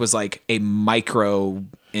severed was like a micro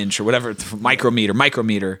inch or whatever,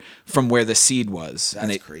 micrometer from where the seed was. That's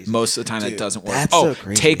and crazy. Most of the time that doesn't work. That's so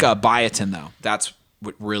crazy, take a biotin though. That's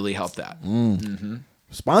what really helped that.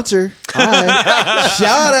 Sponsor. Hi.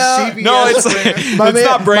 Shout out. CBS No, it's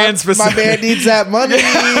not brand specific. My man needs that money.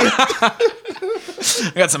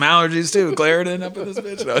 I got some allergies too. Claritin up in this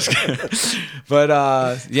bitch. No, I was kidding. But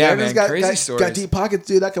yeah, man, crazy stories. Got deep pockets,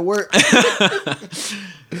 dude. That could work.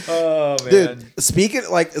 Oh man, Dude, speaking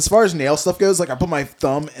like as far as nail stuff goes, like I put my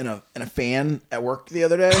thumb in a fan at work the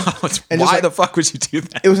other day. And why just, the fuck would you do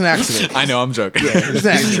that? It was an accident. I know, I'm joking. Yeah, it was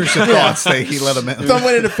an accident. Intrusive thoughts. He let him in. Thumb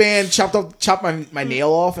went in a fan, chopped my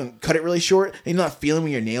nail off, and cut it really short. And you know that feeling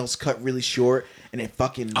when your nails cut really short and it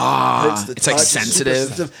fucking hurts the it's touch. like super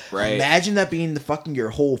sensitive. Right. Imagine that being the fucking your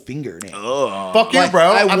whole fingernail. Fuck you, Like,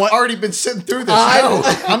 bro. I I've want- already been sitting through this. I- No,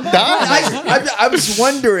 I'm done. I was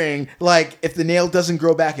wondering, like, if the nail doesn't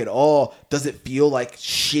grow back at all, does it feel like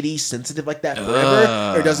shitty sensitive like that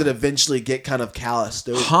forever, or does it eventually get kind of calloused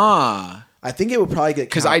over? I think it would probably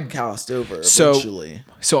get calloused over eventually.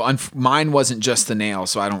 So mine wasn't just the nail,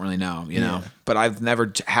 so I don't really know, you know. But I've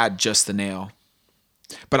never had just the nail.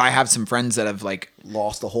 But I have some friends that have like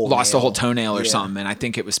lost a whole toenail or something, and I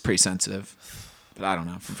think it was pretty sensitive. But I don't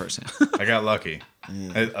know from first hand. I got lucky.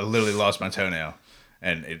 I literally lost my toenail,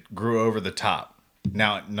 and it grew over the top.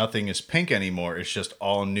 Now nothing is pink anymore. It's just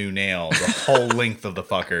all new nail, the whole length of the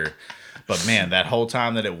fucker. But man, that whole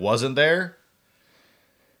time that it wasn't there,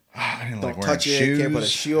 I didn't like Don't wearing touch it. shoes. Can't put a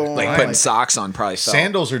shoe on. Like putting socks on probably felt.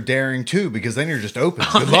 Sandals are daring too, because then you're just open.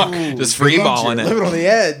 Good luck. Just free balling it. Living on the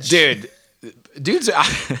edge, Dudes,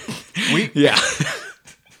 yeah.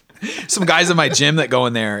 Some guys in my gym that go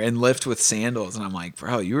in there and lift with sandals, and I'm like,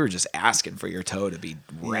 bro, you were just asking for your toe to be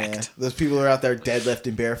wrecked. Yeah. Those people are out there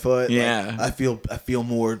deadlifting barefoot. Yeah. Like, I feel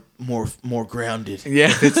more grounded.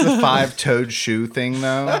 Yeah, If it's the 5-toed shoe thing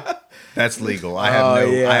though, that's legal. I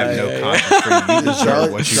have no conscience for you. You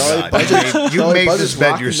deserve what you got. You made this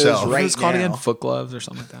bed yourself. what was it called again? Foot gloves or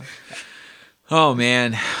something like that. Oh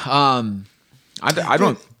man, I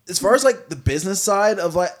don't. As far as like the business side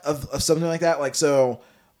of something like that, like so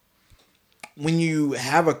when you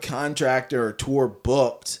have a contract or a tour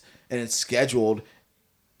booked and it's scheduled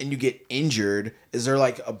and you get injured, is there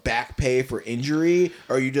like a back pay for injury,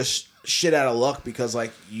 or are you just shit out of luck because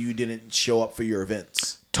like you didn't show up for your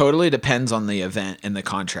events? Totally depends on the event and the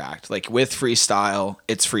contract. Like with freestyle,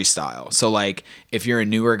 it's freestyle. So like if you're a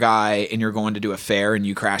newer guy and you're going to do a fair and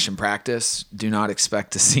you crash in practice, do not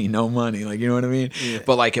expect to see no money. Like, you know what I mean? Yeah.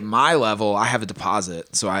 But like at my level, I have a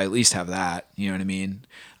deposit. So I at least have that. You know what I mean?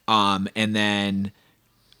 And then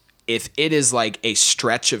if it is like a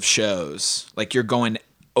stretch of shows, like you're going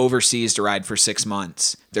overseas to ride for 6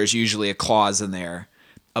 months, there's usually a clause in there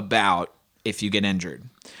about if you get injured.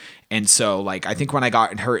 And so, like, I think when I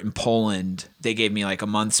got hurt in Poland, they gave me like a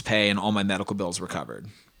month's pay and all my medical bills were covered.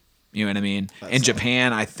 You know what I mean? In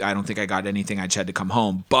Japan, I don't think I got anything. I just had to come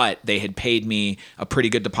home. But they had paid me a pretty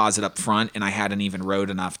good deposit up front, and I hadn't even rode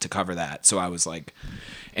enough to cover that. So I was like,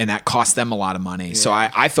 and that cost them a lot of money. Yeah. So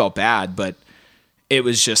I felt bad, but it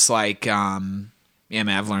was just like, yeah, man,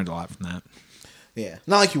 I've learned a lot from that. Yeah.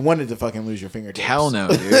 Not like you wanted to fucking lose your fingertips. Hell no,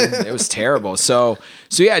 dude. It was terrible. So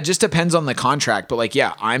yeah, it just depends on the contract. But like,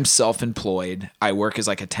 yeah, I'm self-employed. I work as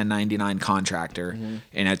like a 1099 contractor,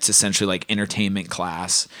 and it's essentially like entertainment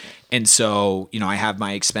class. And so, you know, I have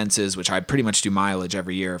my expenses, which I pretty much do mileage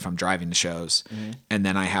every year if I'm driving to shows. And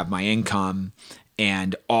then I have my income,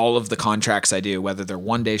 and all of the contracts I do, whether they're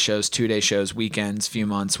 1-day shows, 2-day shows, weekends, few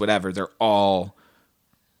months, whatever, they're all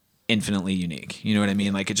infinitely unique. You know what I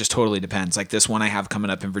mean? Like it just totally depends. Like this one I have coming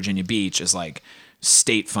up in Virginia Beach is like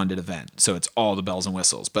state funded event. So it's all the bells and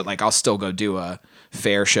whistles, but like I'll still go do a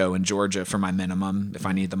fair show in Georgia for my minimum if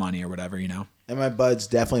I need the money or whatever, you know? And my bud's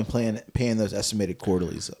definitely paying those estimated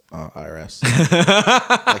quarterlies, IRS.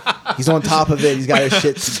 Like, he's on top of it. He's got his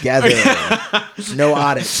shit together. No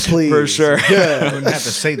audits, please. For sure. I wouldn't have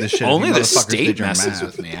to say this shit. Only the state messes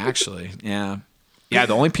with me, actually. Yeah. Yeah,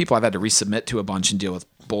 the only people I've had to resubmit to a bunch and deal with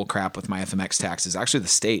bull crap with my FMX tax is actually the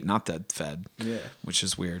state, not the Fed. Yeah, which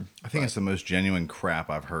is weird. I think it's the most genuine crap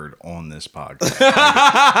I've heard on this podcast. Like,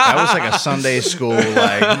 that was like a Sunday school,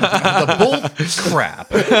 like the bull crap.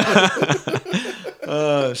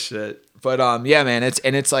 Oh shit! But yeah, man,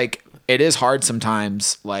 it's like it is hard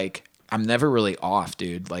sometimes. Like I'm never really off,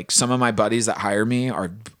 dude. Like some of my buddies that hire me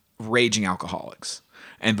are raging alcoholics.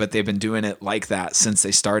 But they've been doing it like that since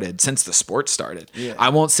the sport started. Yeah. I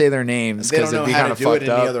won't say their names because it'd be kind of fucked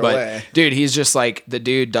up. But dude, he's just like, the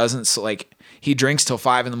dude doesn't like, he drinks till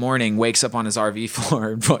 5 a.m, wakes up on his RV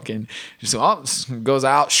floor and fucking just goes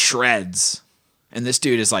out, shreds. And this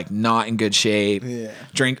dude is like not in good shape. Yeah.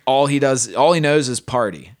 All he knows is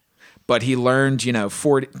party. But he learned,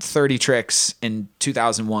 30 tricks in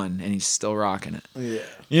 2001 and he's still rocking it. Yeah.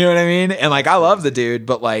 You know what I mean? And like, I love the dude,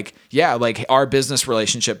 but like, yeah, like our business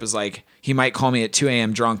relationship is like, he might call me at 2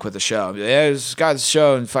 a.m. drunk with a show. Yeah, this guy's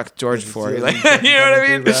show and fuck Georgia for you. Like, you know what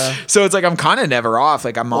I mean? So it's like, I'm kind of never off.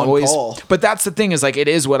 Like I'm always, but that's the thing is like, it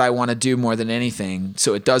is what I want to do more than anything.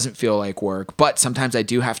 So it doesn't feel like work, but sometimes I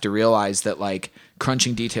do have to realize that like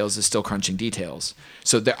crunching details is still crunching details.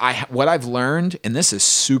 So what I've learned, and this is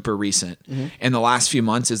super recent in the last few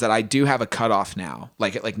months, is that I do have a cutoff now.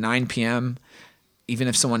 Like at like 9 p.m., even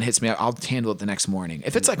if someone hits me up, I'll handle it the next morning.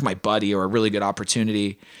 If it's like my buddy or a really good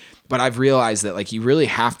opportunity, but I've realized that like you really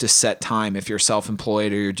have to set time if you're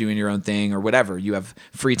self-employed or you're doing your own thing or whatever. You have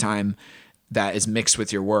free time that is mixed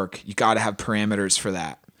with your work. You got to have parameters for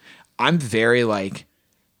that. I'm very like,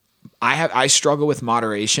 I struggle with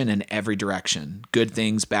moderation in every direction. Good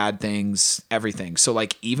things, bad things, everything. So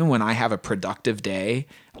like even when I have a productive day,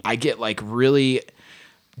 I get like really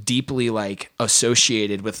deeply like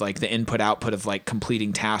associated with like the input output of like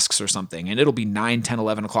completing tasks or something, and it'll be 9, 10,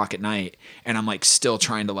 11 o'clock at night and I'm like still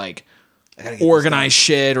trying to like organize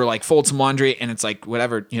shit or like fold some laundry, and it's like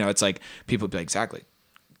whatever, it's like people be like, exactly,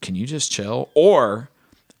 can you just chill? Or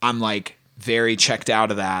I'm like very checked out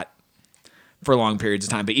of that for long periods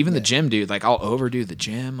of time. But even the gym, dude, like I'll overdo the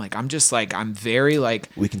gym. Like I'm just like, I'm very like,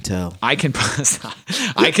 we can tell I can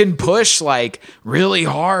push like really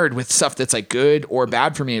hard with stuff that's like good or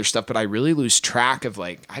bad for me or stuff, but I really lose track of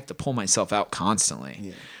like, I have to pull myself out constantly.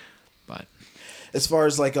 Yeah. But as far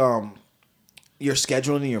as like your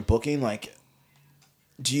scheduling and your booking, like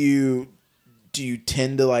do you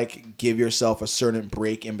tend to like give yourself a certain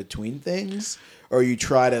break in between things, or you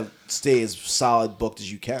try to stay as solid booked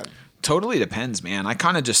as you can? Totally depends, man. I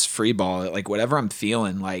kind of just free ball it, like whatever I'm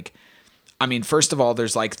feeling. Like, I mean, first of all,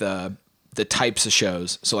 there's like the types of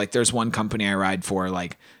shows. So like there's one company I ride for,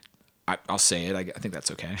 like I'll say it. I think that's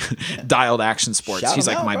okay. Dialed Action Sports. Shout He's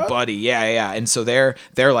like out, my bro. buddy. Yeah. And so they're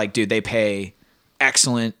like, dude, they pay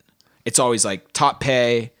excellent. It's always like top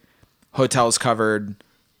pay, hotels covered.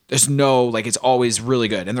 There's no, like, it's always really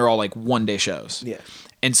good. And they're all like 1-day shows. Yeah.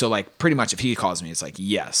 And so like pretty much if he calls me, it's like,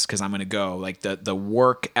 yes, because I'm going to go. Like the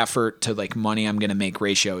work effort to like money I'm going to make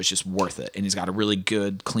ratio is just worth it. And he's got a really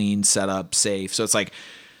good, clean setup, safe. So it's like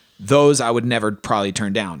those I would never probably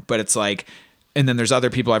turn down. But it's like, and then there's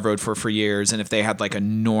other people I've rode for years. And if they had like a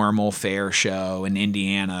normal fair show in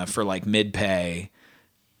Indiana for like mid-pay,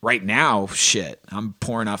 right now, shit, I'm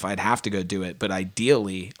poor enough I'd have to go do it. But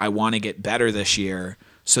ideally, I want to get better this year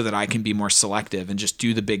so that I can be more selective and just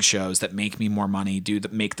do the big shows that make me more money,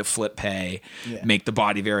 make the flip pay, make the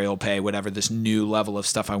body varial pay, whatever this new level of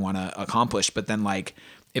stuff I want to accomplish. But then like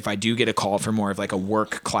if I do get a call for more of like a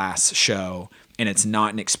work class show and it's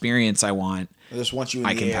not an experience I want,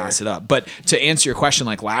 I can pass it up. But to answer your question,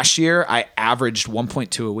 like last year, I averaged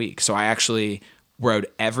 1.2 a week. So I actually rode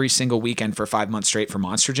every single weekend for 5 months straight for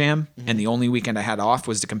Monster Jam. And the only weekend I had off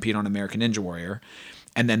was to compete on American Ninja Warrior.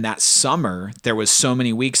 And then that summer, there was so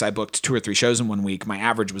many weeks I booked 2 or 3 shows in 1 week. My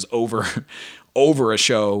average was over a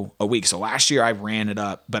show a week. So last year I ran it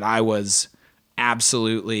up, but I was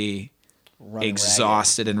absolutely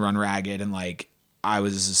exhausted and run ragged. And like, I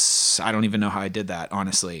don't even know how I did that,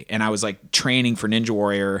 honestly. And I was like training for Ninja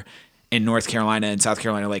Warrior in North Carolina and South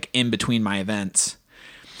Carolina, like in between my events.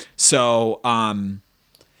 So,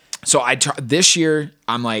 this year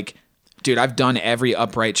I'm like, dude, I've done every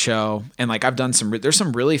upright show and like I've done there's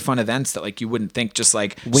some really fun events that like you wouldn't think, just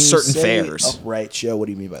like certain fairs. Upright show. What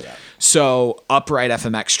do you mean by that? So upright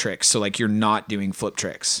FMX tricks. So like you're not doing flip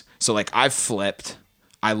tricks. So like I've flipped.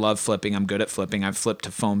 I love flipping. I'm good at flipping. I've flipped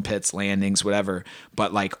to foam pits, landings, whatever.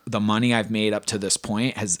 But like the money I've made up to this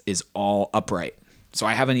point is all upright. So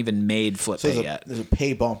I haven't even made flip pay yet. There's a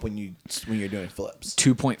pay bump when you're doing flips.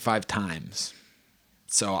 2.5 times.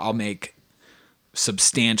 So I'll make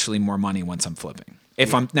substantially more money once I'm flipping.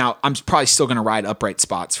 I'm probably still going to ride upright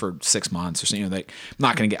spots for 6 months or something. Like I'm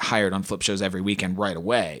not going to get hired on flip shows every weekend right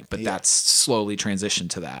away, but that's slowly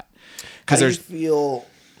transitioned to that. How do you feel?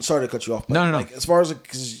 Sorry to cut you off. But No. Like, as far as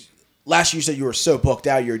because last year you said you were so booked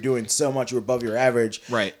out, you were doing so much, you were above your average.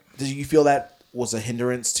 Right. Did you feel that was a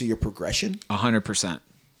hindrance to your progression? 100%.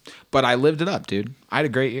 But I lived it up, dude. I had a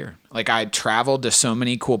great year. Like I traveled to so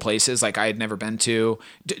many cool places like I had never been to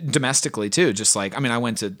domestically too. Just like, I mean, I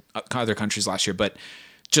went to other countries last year, but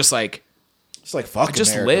just like, it's like fuck.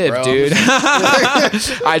 Just America, live, bro. dude.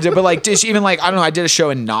 I did, but like, just even like, I don't know. I did a show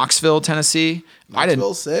in Knoxville, Tennessee.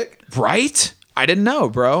 Knoxville, sick, right? I didn't know,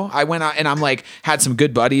 bro. I went out and I'm like, had some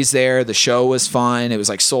good buddies there. The show was fun. It was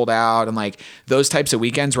like sold out. And like those types of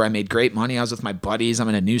weekends where I made great money. I was with my buddies. I'm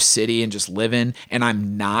in a new city and just living. And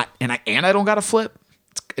I'm not, and I don't got to flip.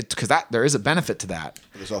 Because there is a benefit to that.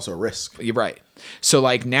 There's also a risk. You're right. So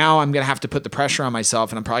like now I'm going to have to put the pressure on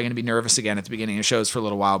myself and I'm probably going to be nervous again at the beginning of shows for a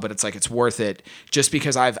little while, but it's like, it's worth it just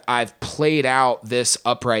because I've played out this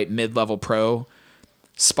upright mid-level pro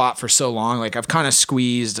spot for so long. Like I've kind of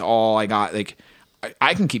squeezed all I got. Like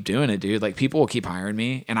I can keep doing it, dude. Like people will keep hiring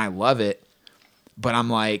me and I love it, but I'm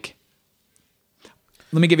like,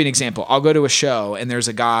 let me give you an example. I'll go to a show and there's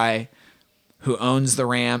a guy who owns the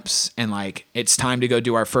ramps and like, it's time to go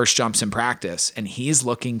do our first jumps in practice. And he's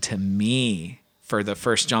looking to me for the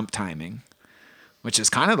first jump timing, which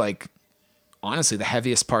is kind of like, honestly, the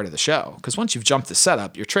heaviest part of the show. Cause once you've jumped the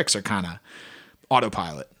setup, your tricks are kind of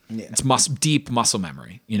autopilot. Yeah. It's deep muscle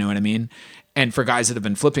memory. You know what I mean? And for guys that have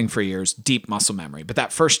been flipping for years, deep muscle memory. But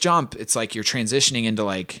that first jump, it's like you're transitioning into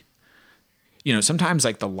like, you know, sometimes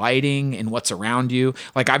like the lighting and what's around you.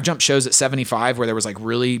 Like I've jumped shows at 75 where there was like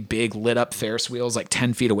really big lit up Ferris wheels like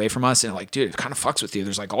 10 feet away from us. And like, dude, it kind of fucks with you.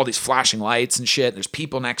 There's like all these flashing lights and shit. There's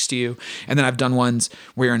people next to you. And then I've done ones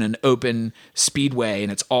where you're in an open speedway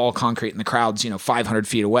and it's all concrete and the crowd's, 500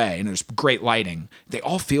 feet away and there's great lighting. They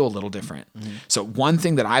all feel a little different. Mm-hmm. So one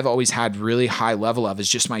thing that I've always had really high level of is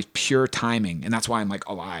just my pure timing. And that's why I'm like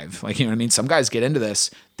alive. Like, you know what I mean? Some guys get into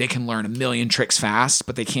this. They can learn a million tricks fast,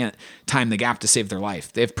 but they can't time the gap to save their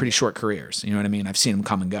life. They have pretty short careers. You know what I mean? I've seen them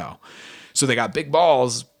come and go. So they got big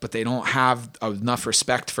balls, but they don't have enough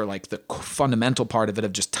respect for like the fundamental part of it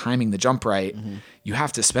of just timing the jump right. Mm-hmm. You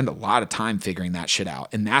have to spend a lot of time figuring that shit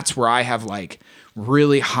out. And that's where I have like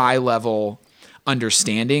really high level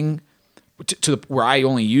understanding to where I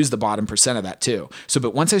only use the bottom percent of that too. So,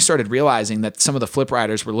 but once I started realizing that some of the flip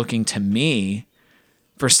riders were looking to me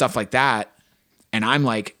for stuff like that, and I'm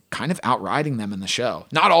like kind of outriding them in the show.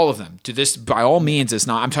 Not all of them. To this, by all means, is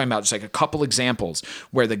not. I'm talking about just like a couple examples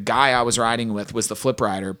where the guy I was riding with was the flip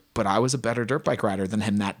rider, but I was a better dirt bike rider than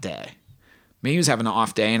him that day. Maybe he was having an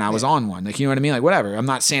off day and I was on one. Like, you know what I mean? Like, whatever. I'm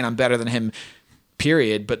not saying I'm better than him,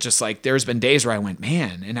 period. But just like, there's been days where I went,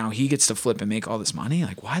 man, and now he gets to flip and make all this money.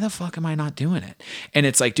 Like, why the fuck am I not doing it? And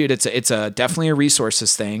it's like, dude, it's a definitely a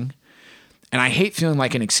resources thing. And I hate feeling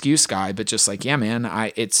like an excuse guy, but just like, yeah, man,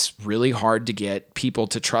 it's really hard to get people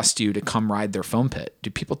to trust you to come ride their foam pit. Do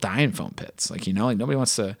people die in foam pits? Like, like nobody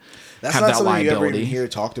wants to That's have not that something you ever liability. even hear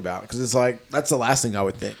talked about because it's like that's the last thing I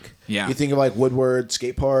would think. Yeah. You think of like Woodward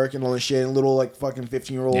skate park and all this shit, and little like fucking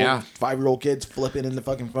 15-year-old, Yeah. 5-year-old kids flipping in the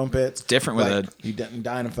fucking foam pits. It's different with like, you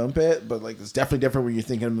die in a foam pit, but like it's definitely different when you're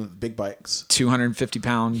thinking of the big bikes.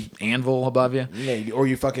 250-pound anvil above you. Yeah, or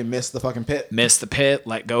you fucking miss the fucking pit. Miss the pit,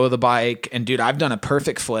 let go of the bike. And dude, I've done a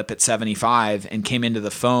perfect flip at 75 and came into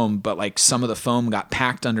the foam, but like some of the foam got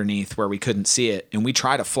packed underneath where we couldn't see it. And we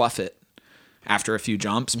try to fluff it after a few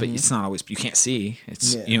jumps, but it's not always, you can't see.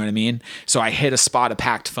 It's, you know what I mean? So I hit a spot of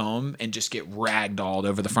packed foam and just get ragdolled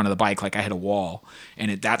over the front of the bike like I hit a wall.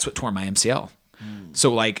 And that's what tore my MCL.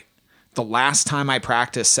 So like the last time I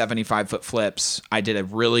practiced 75-foot flips, I did a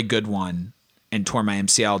really good one and tore my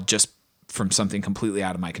MCL just from something completely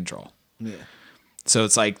out of my control. Yeah. So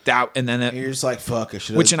it's like that, and then you're just like, fuck, I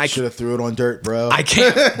should have threw it on dirt, bro. I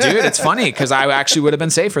can't, dude. It's funny because I actually would have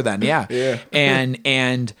been safer then. Yeah. Yeah.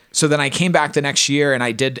 And so then I came back the next year and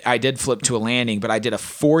I did flip to a landing, but I did a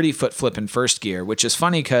 40-foot flip in first gear, which is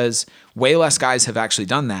funny because way less guys have actually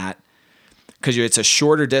done that because it's a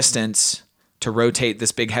shorter distance to rotate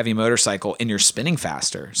this big heavy motorcycle and you're spinning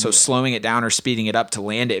faster. So slowing it down or speeding it up to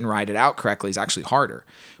land it and ride it out correctly is actually harder.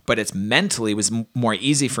 But it's mentally was more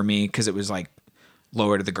easy for me because it was like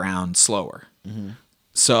lower to the ground, slower.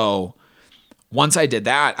 So once I did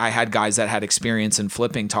that, I had guys that had experience in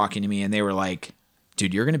flipping talking to me and they were like,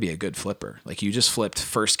 dude, you're going to be a good flipper. Like you just flipped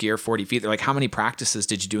first gear 40 feet. They're like, how many practices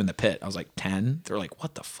did you do in the pit? I was like, 10. They're like,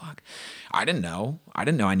 what the fuck? I didn't know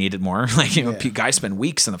I needed more. Like, guys spend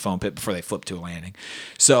weeks in the foam pit before they flip to a landing.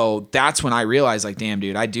 So that's when I realized like, damn,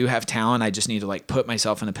 dude, I do have talent. I just need to like put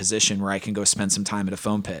myself in a position where I can go spend some time at a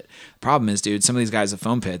foam pit. Problem is, dude, some of these guys at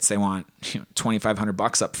foam pits, they want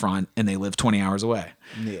 $2,500 up front and they live 20 hours away.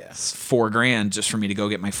 Yeah. It's $4,000 just for me to go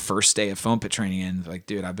get my first day of foam pit training in. Like,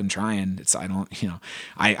 dude, I've been trying.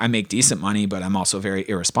 I make decent money, but I'm also very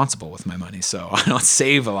irresponsible with my money. So I don't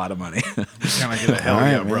save a lot of money. Kind of get a hell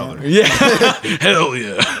yeah, brother. Yeah. Hell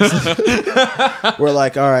yeah. We're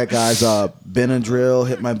like, all right, guys, Benadryl,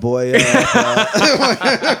 hit my boy up.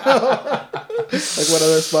 Like what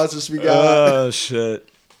other sponsors we got? Oh shit.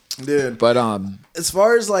 Dude. But as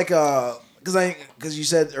far as like because you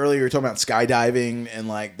said earlier you were talking about skydiving and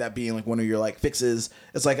like that being like one of your like fixes.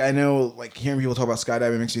 It's like I know like hearing people talk about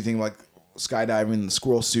skydiving makes me think like skydiving, the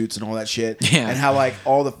squirrel suits and all that shit. Yeah. And how like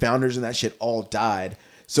all the founders and that shit all died.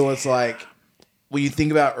 So it's like when you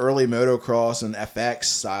think about early motocross and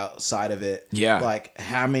FX side of it, like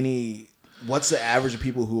what's the average of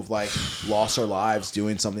people who have like lost their lives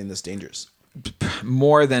doing something this dangerous?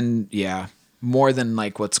 More than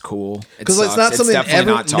like what's cool. Because it's not something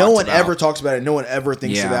no one about. ever talks about it. No one ever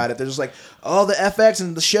thinks about it. They're just like, oh, the FX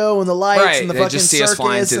and the show and the lights and the They fucking just see us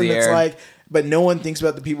flying circus. through And the it's air. like, but no one thinks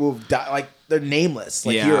about the people who've died. Like they're nameless,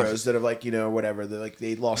 like Yeah. heroes that have like, whatever. They're like,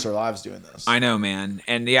 they lost their lives doing this. I know, man.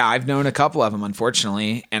 And yeah, I've known a couple of them,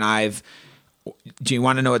 unfortunately. And do you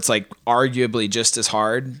want to know it's like arguably just as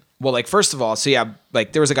hard? Well, like, first of all, so yeah,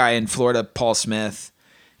 like there was a guy in Florida, Paul Smith,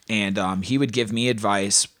 and he would give me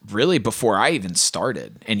advice really before I even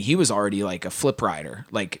started. And he was already like a flip rider.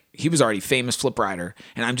 Like he was already famous flip rider.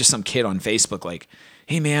 And I'm just some kid on Facebook like,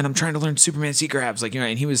 hey man, I'm trying to learn Superman seat grabs. Like,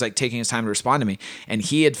 and he was like taking his time to respond to me. And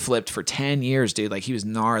he had flipped for 10 years, dude. Like he was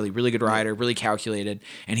gnarly, really good rider, really calculated.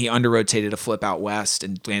 And he under rotated a flip out west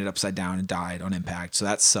and landed upside down and died on impact. So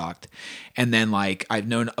that sucked. And then like I've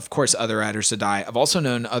known, of course, other riders to die. I've also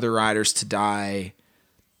known other riders to die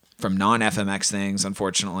from non-FMX things,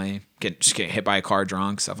 unfortunately. Just get hit by a car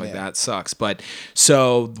drunk, stuff like that sucks. But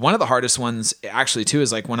so one of the hardest ones actually too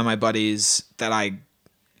is like one of my buddies that I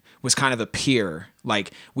was kind of a peer.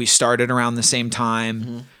 Like we started around the same time.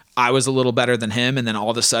 Mm-hmm. I was a little better than him. And then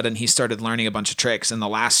all of a sudden he started learning a bunch of tricks. And the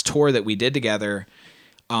last tour that we did together,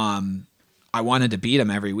 I wanted to beat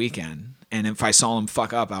him every weekend. And if I saw him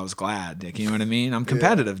fuck up, I was glad. Like, you know what I mean? I'm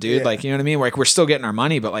competitive, dude. Yeah. Like, you know what I mean? Like we're still getting our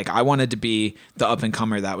money, but like I wanted to be the up and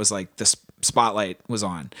comer that was like the spotlight was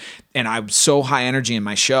on. And I'm so high energy in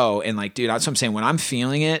my show. And like, dude, that's what I'm saying. When I'm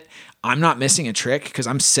feeling it, I'm not missing a trick because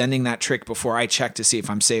I'm sending that trick before I check to see if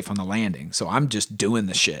I'm safe on the landing. So I'm just doing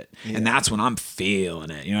the shit. Yeah. And that's when I'm feeling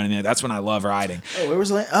it. You know what I mean? That's when I love riding. Oh, where was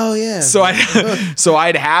the Oh, yeah. So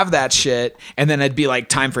I'd have that shit. And then it'd be like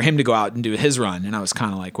time for him to go out and do his run. And I was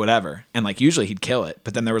kind of like, whatever. And like usually he'd kill it.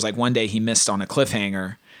 But then there was like one day he missed on a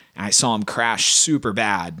cliffhanger. And I saw him crash super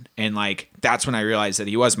bad. And like, that's when I realized that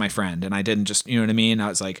he was my friend. And I didn't just, you know what I mean? I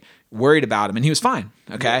was like worried about him and he was fine.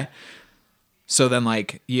 Okay. Yeah. So then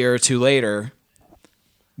like a year or two later,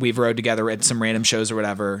 we've rode together at some random shows or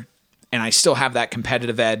whatever. And I still have that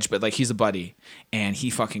competitive edge, but like he's a buddy, and he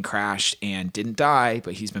fucking crashed and didn't die,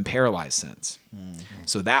 but he's been paralyzed since.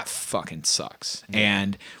 So that fucking sucks.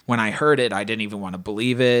 And when I heard it, I didn't even want to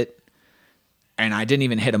believe it. And I didn't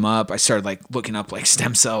even hit him up. I started like looking up like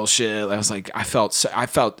stem cell shit. I was like, I felt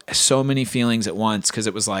so many feelings at once. Cause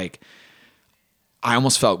it was like, I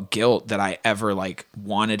almost felt guilt that I ever like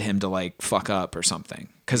wanted him to like fuck up or something.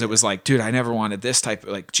 Cause it was like, dude, I never wanted this type of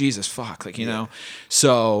like, Jesus fuck. Like, you know?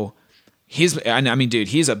 So I mean, dude,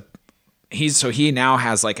 so he now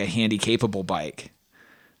has like a handy capable bike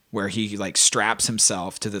where he like straps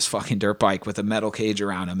himself to this fucking dirt bike with a metal cage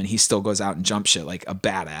around him, and he still goes out and jump shit like a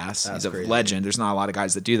badass. He's a legend. There's not a lot of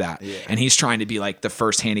guys that do that. Yeah. And he's trying to be like the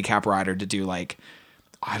first handicap rider to do like,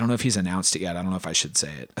 I don't know if he's announced it yet. I don't know if I should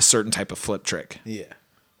say it. A certain type of flip trick. Yeah.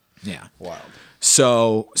 Yeah. Wild.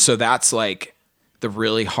 So that's like the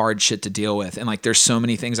really hard shit to deal with. And like, there's so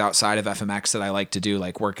many things outside of FMX that I like to do,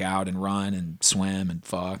 like work out and run and swim and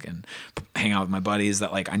fuck and hang out with my buddies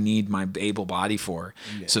that like I need my able body for.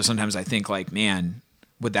 Yeah. So sometimes I think like, man,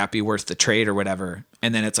 would that be worth the trade or whatever?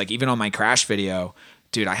 And then it's like, even on my crash video,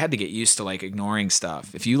 dude, I had to get used to like ignoring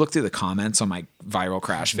stuff. If you look through the comments on my viral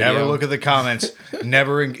crash video, never look at the comments.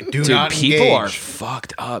 Never do dude, not people engage. are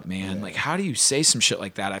fucked up, man. Yeah. Like, how do you say some shit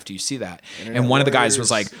like that after you see that? And one of the guys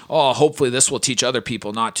was like, "Oh, hopefully this will teach other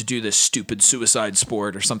people not to do this stupid suicide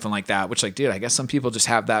sport or something like that." Which, like, dude, I guess some people just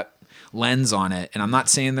have that lens on it, and I'm not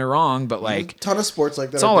saying they're wrong, but like, ton of sports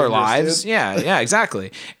like that. It's all our lives. Dude. Yeah,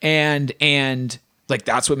 exactly. And like,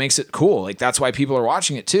 that's what makes it cool. Like, that's why people are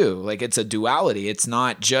watching it too. Like, it's a duality. It's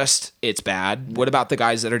not just it's bad. What about the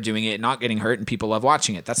guys that are doing it, not getting hurt, and people love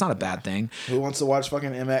watching it? That's not a bad thing. Who wants to watch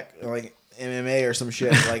fucking MMA or some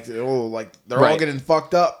shit? Like, they're all getting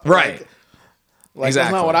fucked up. Right. Like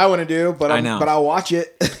exactly. That's not what I want to do, but I'll watch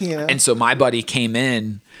it. You know? And so my buddy came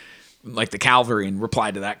in, like the cavalry, and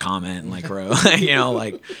replied to that comment and like wrote,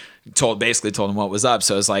 like basically told him what was up.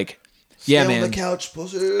 So it's like, yeah, man. On the couch,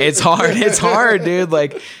 pussy. It's hard. It's hard, dude.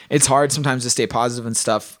 Like, it's hard sometimes to stay positive and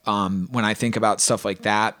stuff when I think about stuff like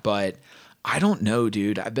that. But I don't know,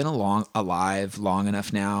 dude. I've been alive long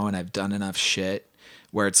enough now, and I've done enough shit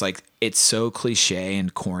where it's like, it's so cliche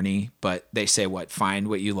and corny, but they say find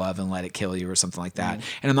what you love and let it kill you or something like that.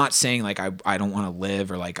 And I'm not saying like I don't want to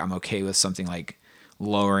live or like I'm okay with something like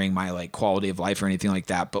lowering my like quality of life or anything like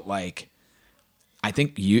that. But like, I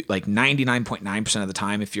think you like 99.9% of the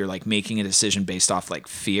time, if you're like making a decision based off like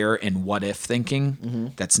fear and what if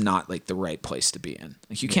thinking, that's not like the right place to be in.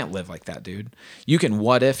 Like, you can't live like that, dude. You can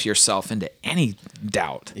what if yourself into any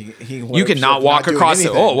doubt. You can not walk across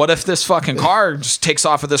it. Oh, what if this fucking car just takes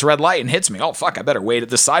off at this red light and hits me? Oh fuck, I better wait at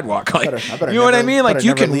the sidewalk. Like, I better you know what I mean? Like,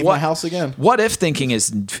 you can leave my house again. What if thinking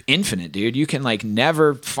is infinite, dude. You can like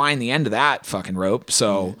never find the end of that fucking rope.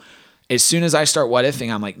 So as soon as I start what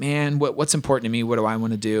ifing, I'm like, man, what's important to me? What do I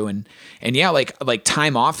want to do? And yeah, like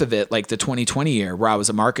time off of it, like the 2020 year where I was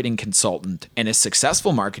a marketing consultant and a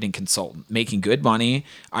successful marketing consultant making good money.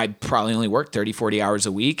 I probably only worked 30, 40 hours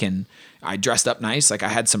a week, and I dressed up nice. Like, I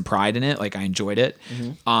had some pride in it. Like, I enjoyed it.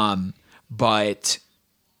 But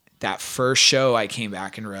that first show I came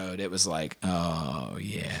back and rode, it was like, oh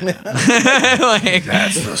yeah, like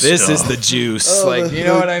this is the juice. Like, you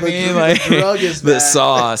know what I mean? Like, the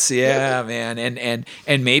sauce. Yeah, man.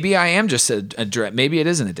 And maybe I am just maybe it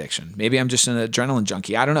is an addiction. Maybe I'm just an adrenaline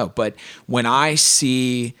junkie. I don't know. But when I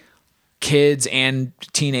see kids and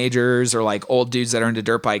teenagers or like old dudes that are into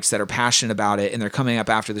dirt bikes that are passionate about it, and they're coming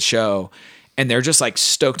up after the show, and they're just like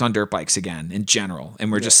stoked on dirt bikes again in general.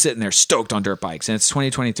 And we're just sitting there stoked on dirt bikes. And it's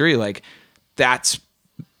 2023. Like, that's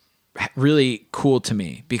really cool to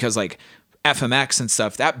me, because like FMX and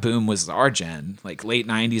stuff, that boom was our gen, like late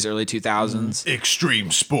 90s, early 2000s.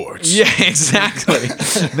 Extreme sports. Yeah, exactly.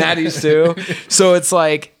 Maddie's too. So it's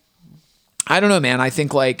like, I don't know, man. I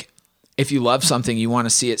think like, if you love something, you want to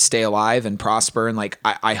see it stay alive and prosper. And like,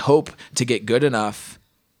 I hope to get good enough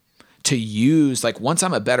to use, like, once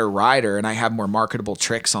I'm a better rider and I have more marketable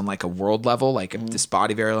tricks on like a world level, like this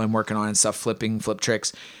body varial I'm working on and stuff, flip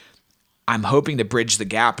tricks, I'm hoping to bridge the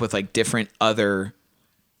gap with like different other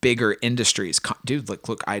bigger industries. Dude,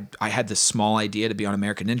 look, I had this small idea to be on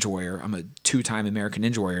American Ninja Warrior. I'm a 2-time American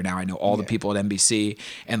Ninja Warrior now. I know all the people at NBC,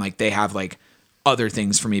 and like they have like other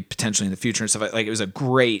things for me potentially in the future and stuff. Like, it was a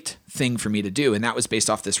great thing for me to do, and that was based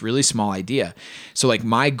off this really small idea. So like,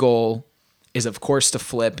 my goal is, of course, to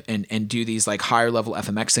flip and do these like higher level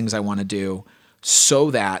FMX things I want to do,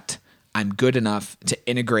 so that I'm good enough to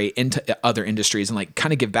integrate into other industries and like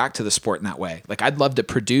kind of give back to the sport in that way. Like, I'd love to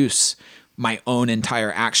produce my own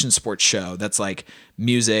entire action sports show that's like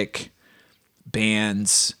music,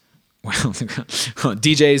 bands,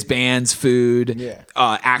 DJs, bands, food, Yeah.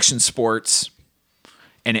 action sports,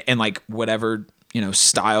 and like whatever,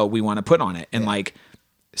 style we want to put on it. And like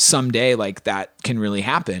someday like that can really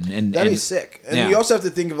happen. And That'd be sick. And yeah. you also have to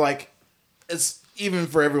think of like, it's even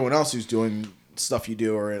for everyone else who's doing stuff you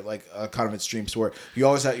do or like a kind of extreme sport. You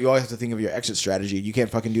always have to think of your exit strategy. You can't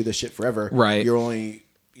fucking do this shit forever. Right.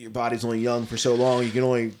 Your body's only young for so long. You can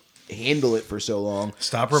only handle it for so long.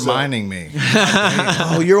 Stop reminding me.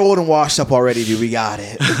 Oh, you're old and washed up already, dude. We got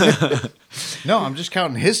it. No, I'm just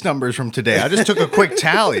counting his numbers from today. I just took a quick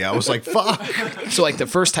tally. I was like, fuck. So like the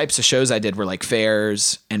first types of shows I did were like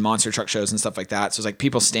fairs and monster truck shows and stuff like that. So it's like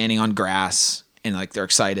people standing on grass and like they're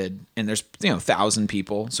excited and there's 1,000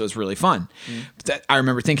 people. So it's really fun. But I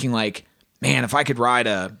remember thinking like, man, if I could ride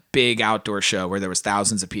a big outdoor show where there was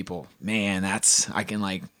thousands of people, man, I can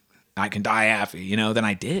die happy, then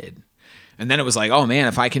I did. And then it was like, oh man,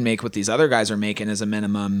 if I can make what these other guys are making as a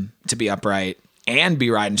minimum to be upright and be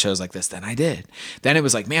riding shows like this, then I did. Then it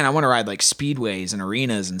was like, man, I want to ride like speedways and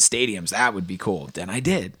arenas and stadiums. That would be cool. Then I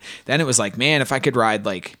did. Then it was like, man, if I could ride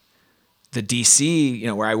like the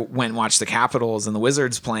DC, where I went and watched the Capitals and the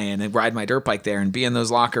Wizards playing and ride my dirt bike there and be in those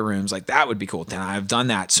locker rooms, like that would be cool. Then I've done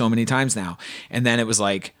that so many times now. And then it was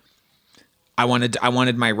like, I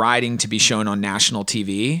wanted my riding to be shown on national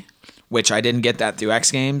TV, which I didn't get that through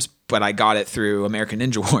X Games, but I got it through American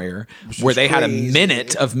Ninja Warrior, where they had a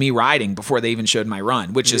minute of me riding before they even showed my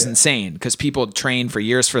run, which is insane because people train for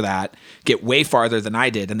years for that, get way farther than I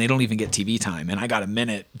did, and they don't even get TV time. And I got a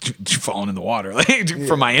minute falling in the water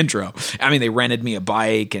for my intro. I mean, they rented me a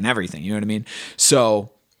bike and everything. You know what I mean?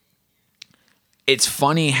 So it's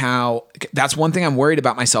funny how that's one thing I'm worried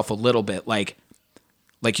about myself a little bit. Like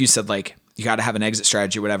you said, like, you got to have an exit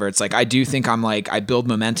strategy or whatever. It's like, I do think I build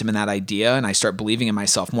momentum in that idea and I start believing in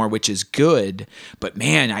myself more, which is good. But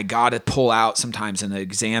man, I got to pull out sometimes and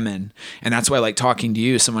examine. And that's why I like talking to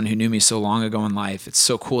you, someone who knew me so long ago in life. It's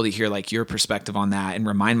so cool to hear like your perspective on that and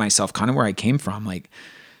remind myself kind of where I came from. Like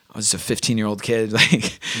I was just a 15-year-old kid,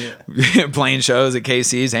 like playing shows at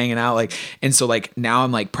KC's, hanging out. Like, and so like now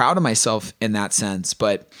I'm like proud of myself in that sense,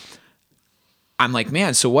 but I'm like,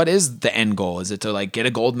 man, so what is the end goal? Is it to like get a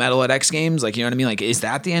gold medal at X Games? Like, you know what I mean? Like, is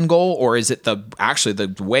that the end goal? Or is it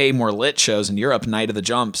the way more lit shows in Europe, Night of the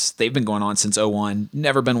Jumps? They've been going on since 2001.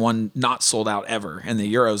 Never been one not sold out ever. And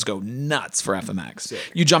the Euros go nuts for FMX.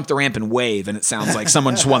 Sick. You jump the ramp and wave and it sounds like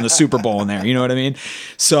someone just won the Super Bowl in there. You know what I mean?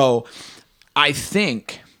 So I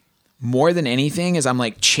think more than anything is I'm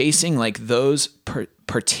like chasing like those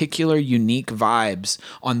particular unique vibes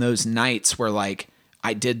on those nights where like,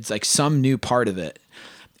 I did like some new part of it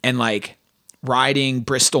and like riding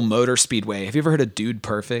Bristol Motor Speedway. Have you ever heard of Dude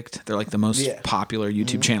Perfect? They're like the most popular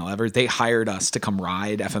YouTube channel ever. They hired us to come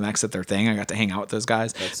ride FMX at their thing. I got to hang out with those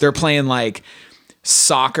guys. They're playing like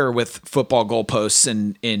soccer with football goalposts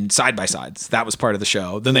and in side-by-sides. That was part of the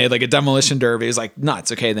show. Then they had like a demolition derby. It was like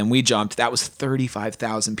nuts. Okay, then we jumped. That was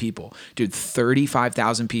 35,000 people. Dude,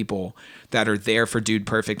 35,000 people that are there for Dude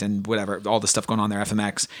Perfect and whatever, all the stuff going on there,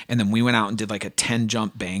 FMX. And then we went out and did like a 10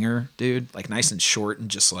 jump banger, dude, like nice and short and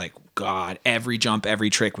just like, God, every jump, every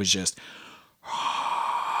trick was just,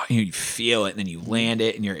 you feel it and then you land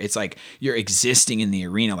it and it's like you're existing in the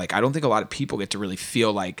arena. Like, I don't think a lot of people get to really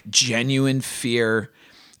feel like genuine fear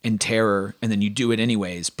and terror, and then you do it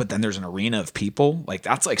anyways, but then there's an arena of people. Like,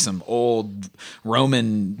 that's like some old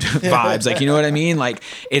Roman vibes. Like, you know what I mean? Like,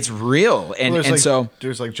 it's real. And, well, and like, so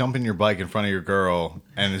there's like jumping your bike in front of your girl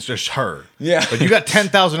and it's just her. Yeah. But you got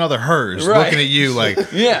 10,000 other hers Right. looking at you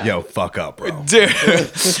like, Yeah. yo, fuck up, bro.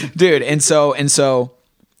 dude. And so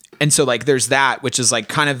like, there's that, which is like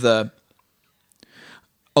kind of the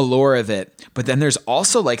allure of it. But then there's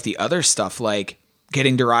also like the other stuff, like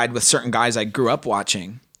getting to ride with certain guys I grew up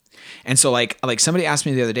watching. And so like somebody asked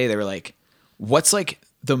me the other day, they were like, what's like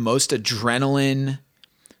the most adrenaline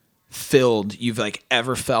filled you've like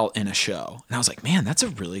ever felt in a show? And I was like, man, that's a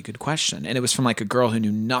really good question. And it was from like a girl who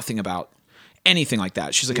knew nothing about anything like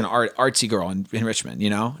that. She's like an artsy girl in Richmond,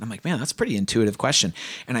 And I'm like, man, that's a pretty intuitive question.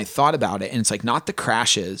 And I thought about it, and it's like not the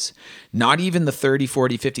crashes, not even the 30,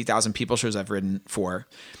 40, 50,000 people shows I've ridden for.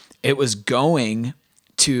 It was going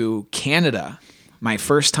to Canada, my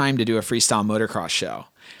first time to do a freestyle motocross show.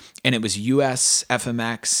 And it was US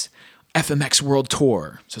FMX World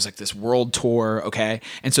Tour. So it's like this world tour, okay?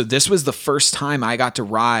 And so this was the first time I got to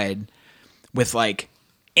ride with like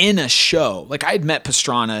in a show. Like, I had met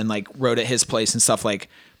Pastrana and like rode at his place and stuff, like,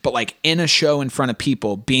 but like in a show in front of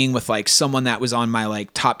people, being with like someone that was on my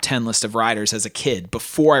like top 10 list of riders as a kid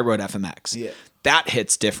before I rode FMX. Yeah. That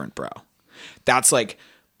hits different, bro. That's like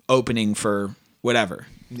opening for whatever.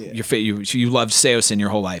 You loved Seosin your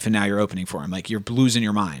whole life, and now you're opening for him. Like, you're losing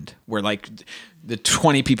your mind. Where like the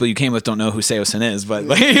 20 people you came with don't know who Seosin is, but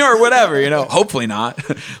like, or whatever, hopefully not.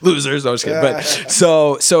 Losers. I was kidding. But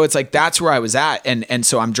so it's like, that's where I was at. And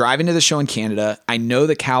so I'm driving to the show in Canada. I know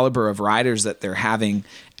the caliber of riders that they're having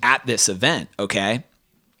at this event. Okay.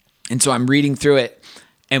 And so I'm reading through it.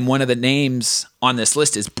 And one of the names on this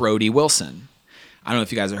list is Brody Wilson. I don't know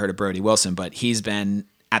if you guys have heard of Brody Wilson, but he's been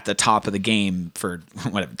at the top of the game for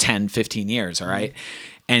 10, 15 years. All right.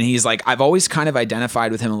 And he's like, I've always kind of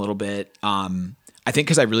identified with him a little bit. I think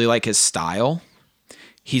because I really like his style.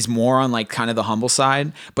 He's more on like kind of the humble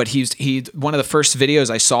side, but he's one of the first videos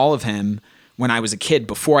I saw of him when I was a kid,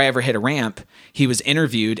 before I ever hit a ramp, he was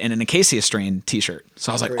interviewed in an Acacia Strain t-shirt.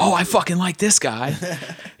 So I was like, oh, I fucking like this guy.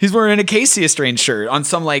 He's wearing an Acacia Strain shirt on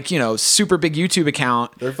some like, super big YouTube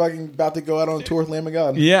account. They're fucking about to go out on tour with Lamb of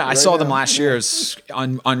God. Yeah, I saw them last year. It was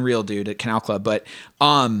unreal, dude, at Canal Club. But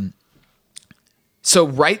so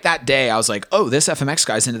right that day, I was like, oh, this FMX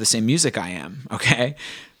guy's into the same music I am. Okay.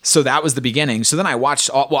 So that was the beginning. So then I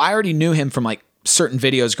watched I already knew him from like certain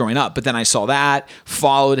videos growing up, but then I saw that,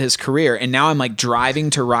 followed his career, and now I'm like driving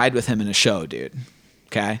to ride with him in a show, dude.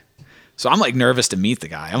 Okay. So I'm like nervous to meet the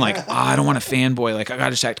guy. I'm like, I don't want to fanboy. Like, I got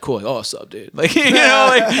to just act cool. Like, oh, what's up, dude? Like, like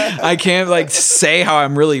I can't like say how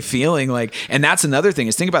I'm really feeling. Like, and that's another thing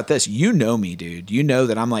is, think about this. You know me, dude. You know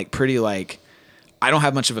that I'm like pretty like, I don't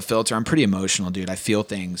have much of a filter. I'm pretty emotional, dude. I feel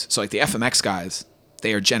things. So like the FMX guys,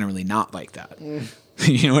 they are generally not like that.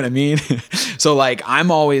 You know what I mean? So like, I'm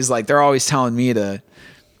always like, they're always telling me to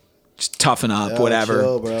just toughen up, whatever.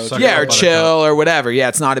 Chill, bro. Or chill or whatever. Yeah,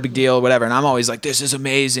 it's not a big deal, whatever. And I'm always like, this is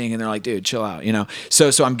amazing. And they're like, dude, chill out, So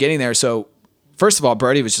I'm getting there. So first of all,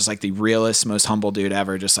 Brody was just like the realest, most humble dude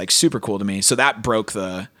ever, just like super cool to me. So that broke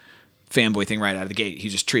the fanboy thing right out of the gate. He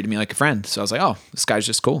just treated me like a friend. So I was like, oh, this guy's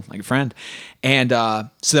just cool, like a friend. And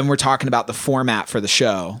so then we're talking about the format for the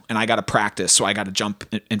show, and I got to practice. So I got to jump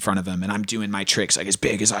in front of him, and I'm doing my tricks like as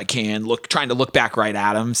big as I can, trying to look back right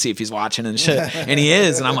at him, see if he's watching and shit. And he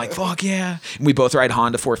is. And I'm like, fuck yeah. And we both ride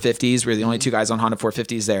Honda 450s. We're the only two guys on Honda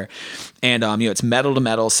 450s there. And, it's metal to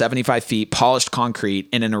metal, 75 feet, polished concrete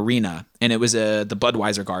in an arena. And it was the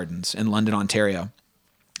Budweiser Gardens in London, Ontario.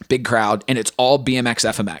 Big crowd, and it's all BMX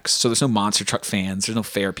FMX. So there's no monster truck fans. There's no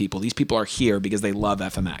fair people. These people are here because they love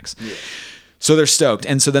FMX. Yeah. So they're stoked.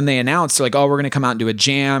 And so then they announced, they're like, oh, we're going to come out and do a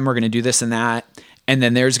jam. We're going to do this and that. And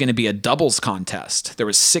then there's going to be a doubles contest. There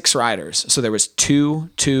was 6 riders. So there was 2,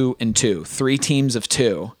 2, and 2. 3 teams of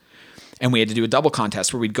 2. And we had to do a double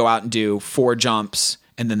contest where we'd go out and do 4 jumps.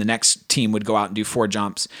 And then the next team would go out and do 4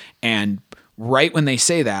 jumps. And right when they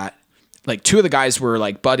say that, like 2 of the guys were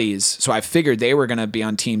like buddies. So I figured they were going to be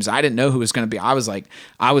on teams. I didn't know who was going to be. I was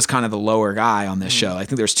kind of the lower guy on this show. I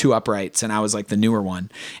think there's 2 uprights and I was like the newer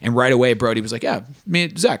one. And right away, Brody was like, yeah,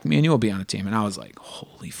 Zach, me and you will be on a team. And I was like,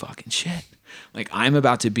 holy fucking shit. Like, I'm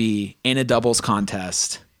about to be in a doubles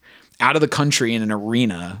contest out of the country in an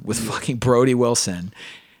arena with fucking Brody Wilson.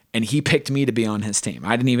 And he picked me to be on his team.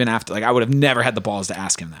 I didn't even have to, I would have never had the balls to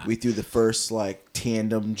ask him that. We threw the first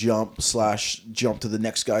tandem jump / to the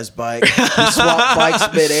next guy's bike. We swapped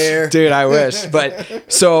bikes midair. Dude, I wish.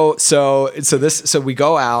 But so we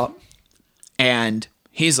go out and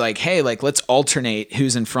he's like, hey, let's alternate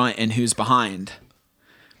who's in front and who's behind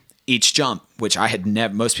each jump, which I had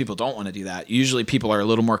never, most people don't want to do that. Usually people are a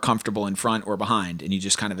little more comfortable in front or behind and you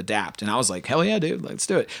just kind of adapt. And I was like, hell yeah, dude, let's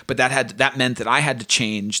do it. But that meant that I had to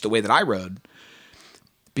change the way that I rode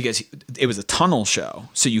because it was a tunnel show.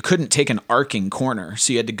 So you couldn't take an arcing corner.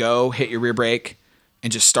 So you had to go hit your rear brake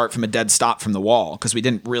and just start from a dead stop from the wall because we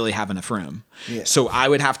didn't really have enough room. Yeah. So I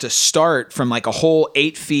would have to start from a whole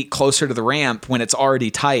 8 feet closer to the ramp when it's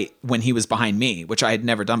already tight when he was behind me, which I had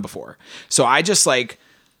never done before. So I just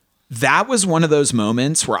that was one of those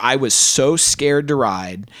moments where I was so scared to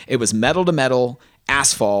ride. It was metal to metal,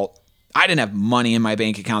 asphalt. I didn't have money in my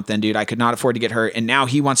bank account then, dude. I could not afford to get hurt. And now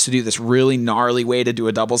he wants to do this really gnarly way to do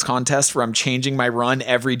a doubles contest where I'm changing my run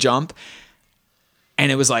every jump. And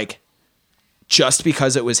it was just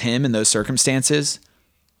because it was him in those circumstances,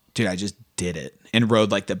 dude, I just did it and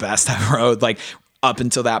rode the best I've rode up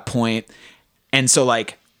until that point. And so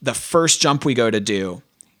the first jump we go to do,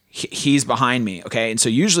 he's behind me. Okay. And so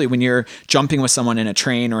usually when you're jumping with someone in a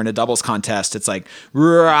train or in a doubles contest, it's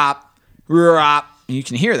rop, rop, and you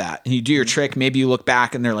can hear that. And you do your trick. Maybe you look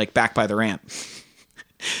back and they're back by the ramp.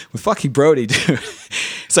 With fucking Brody, dude.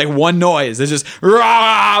 It's like one noise. It's just,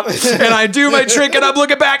 rah! And I do my trick and I'm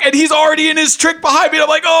looking back and he's already in his trick behind me. And I'm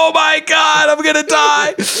like, oh my God, I'm going to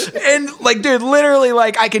die. And like, dude, literally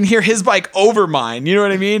like I can hear his bike over mine. You know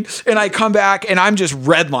what I mean? And I come back and I'm just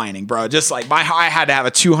redlining, bro. Just like I had to have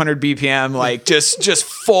a 200 BPM, like just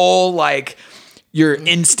full, like, your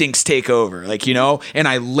instincts take over, like, you know, and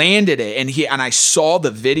I landed it and I saw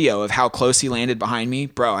the video of how close he landed behind me,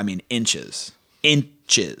 bro. I mean, inches.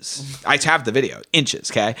 I have the video,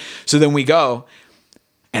 inches. Okay. So then we go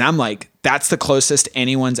and I'm like, that's the closest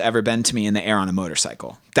anyone's ever been to me in the air on a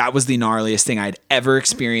motorcycle. That was the gnarliest thing I'd ever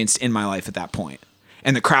experienced in my life at that point.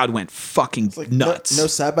 And the crowd went fucking nuts. No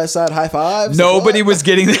side-by-side high fives. Nobody was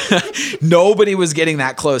getting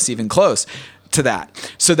that close, even close to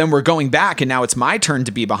that. So then we're going back and now it's my turn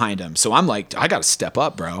to be behind him. So I'm like, I got to step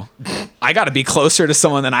up, bro. I got to be closer to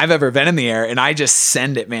someone than I've ever been in the air. And I just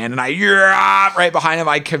send it, man. And right behind him,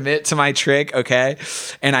 I commit to my trick. Okay.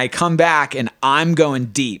 And I come back and I'm going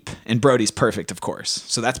deep and Brody's perfect, of course.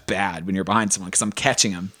 So that's bad when you're behind someone because I'm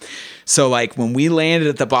catching him. So like when we landed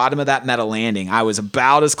at the bottom of that metal landing, I was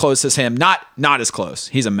about as close as him. Not as close.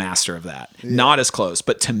 He's a master of that. Yeah. Not as close,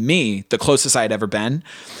 but to me, the closest I had ever been.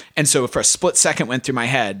 And so for a split second went through my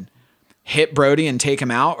head, hit Brody and take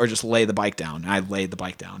him out or just lay the bike down. I laid the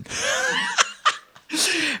bike down.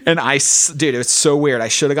 And dude, it was so weird. I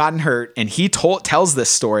should have gotten hurt. And he tells this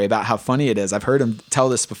story about how funny it is. I've heard him tell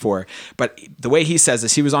this before, but the way he says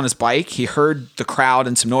this, he was on his bike. He heard the crowd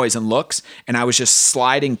and some noise and looks, and I was just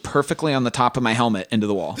sliding perfectly on the top of my helmet into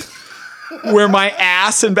the wall. Where my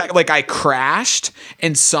ass and back, like I crashed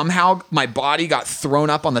and somehow my body got thrown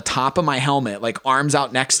up on the top of my helmet, like arms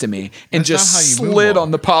out next to me, and just slid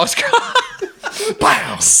on the polished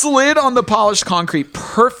slid on the polished concrete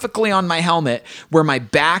perfectly on my helmet where my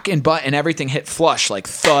back and butt and everything hit flush, like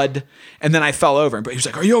thud. And then I fell over. But he was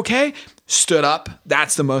like, "Are you okay?" Stood up.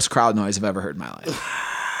 That's the most crowd noise I've ever heard in my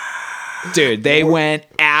life. Dude, they went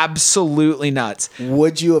absolutely nuts.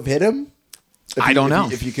 Would you have hit him? I don't know.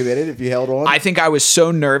 If you committed, if you held on? I think I was so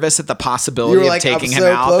nervous at the possibility of taking him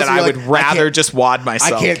out that I would rather just wad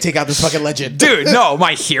myself. I can't take out this fucking legend. Dude, no,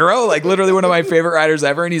 my hero, like literally one of my favorite riders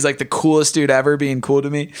ever, and he's like the coolest dude ever being cool to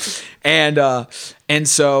me. And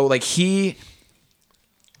so like he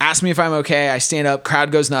asked me if I'm okay. I stand up, crowd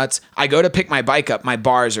goes nuts. I go to pick my bike up. My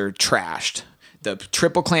bars are trashed. The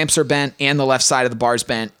triple clamps are bent and the left side of the bar's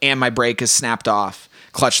bent and my brake is snapped off.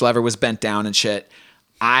 Clutch lever was bent down and shit.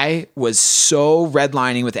 I was so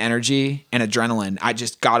redlining with energy and adrenaline. I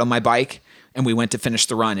just got on my bike and we went to finish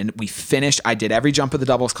the run. And we finished. I did every jump of the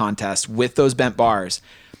doubles contest with those bent bars.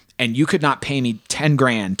 And you could not pay me 10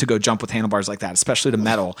 grand to go jump with handlebars like that, especially to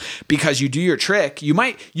metal, because you do your trick. You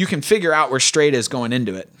can figure out where straight is going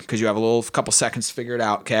into it because you have a couple seconds to figure it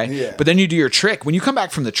out. Okay. Yeah. But then you do your trick. When you come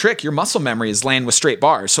back from the trick, your muscle memory is land with straight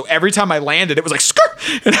bars. So every time I landed, it was like, skirt.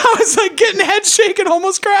 And I was like getting head shaking,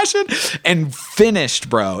 almost crashing, and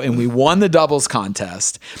finished, bro. And we won the doubles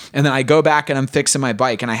contest. And then I go back and I'm fixing my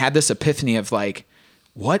bike. And I had this epiphany of like,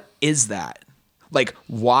 what is that? Like,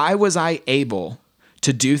 why was I able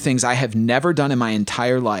to do things I have never done in my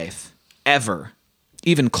entire life, ever,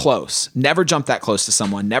 even close, never jumped that close to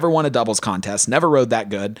someone, never won a doubles contest, never rode that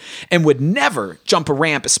good, and would never jump a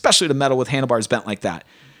ramp, especially to metal with handlebars bent like that.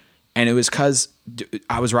 And it was because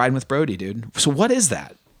I was riding with Brody, dude. So what is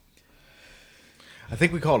that? I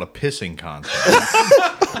think we call it a pissing contest.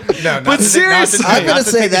 No, but seriously, I'm going to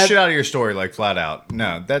say that shit out of your story, like flat out.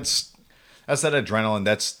 No, that's that adrenaline.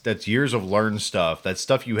 That's years of learned stuff. That's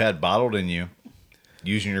stuff you had bottled in you.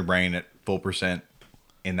 Using your brain at full percent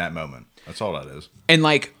in that moment. That's all that is. And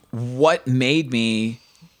like, what made me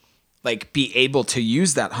like be able to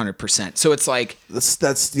use that 100%? So it's like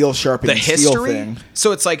that steel sharpening the steel history thing.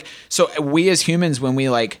 So it's like, so we as humans, when we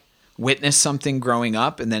like witness something growing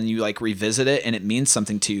up and then you like revisit it and it means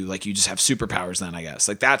something to you, like you just have superpowers then, I guess.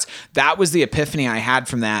 Like that was the epiphany I had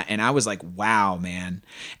from that. And I was like, wow, man.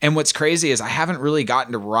 And what's crazy is I haven't really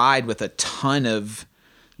gotten to ride with a ton of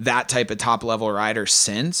that type of top level rider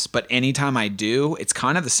since, but anytime I do, it's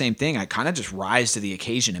kind of the same thing. I kind of just rise to the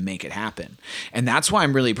occasion and make it happen. And that's why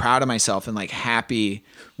I'm really proud of myself and like happy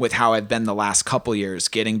with how I've been the last couple years,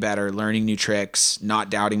 getting better, learning new tricks, not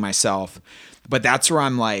doubting myself. But that's where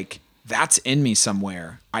I'm like, that's in me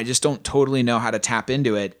somewhere. I just don't totally know how to tap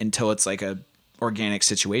into it until it's like a organic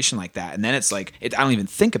situation like that. And then it's like, I don't even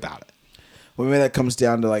think about it. Well, maybe that comes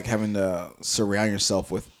down to like having to surround yourself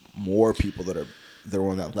with more people that are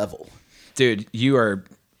on that level. Dude, you are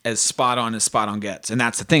as spot on gets. And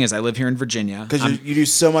that's the thing is I live here in Virginia. Because you do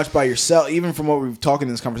so much by yourself. Even from what we've talked in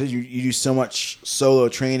this conversation, you do so much solo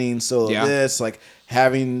training, this, like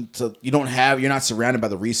having to, you're not surrounded by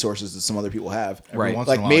the resources that some other people have. Right.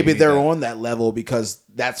 Like maybe they're on that level because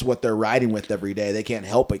that's what they're riding with every day. They can't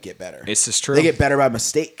help but get better. It's just true. They get better by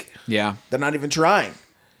mistake. Yeah. They're not even trying.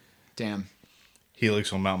 Damn.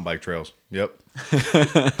 Helix on mountain bike trails. Yep.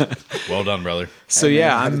 Well done, brother. So I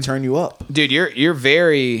yeah, had to turn you up. dude, you're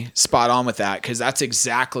very spot on with that because that's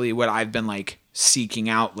exactly what I've been like seeking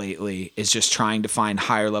out lately is just trying to find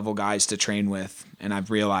higher level guys to train with, and I've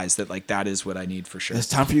realized that like that is what I need for sure. It's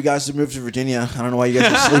time for you guys to move to Virginia. I don't know why you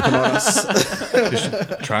guys are sleeping on us.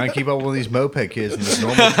 Just try and keep up with these moped kids in this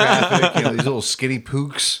normal traffic. These little skinny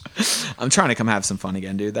pooks. I'm trying to come have some fun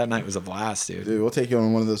again, dude. That night was a blast, dude. Dude, we'll take you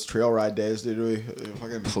on one of those trail ride days, dude. We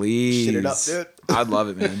fucking Please. shit it up, dude. I'd love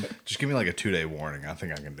it, man. Just give me like a 2-day warning. I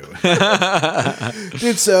think I can do it.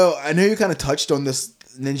 Dude, so I know you kind of touched on this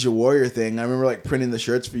Ninja Warrior thing. I remember like printing the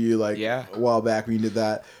shirts for you like a while back when you did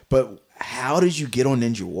that. But how did you get on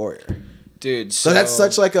Ninja Warrior? Dude, So that's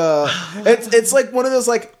such like a it's like one of those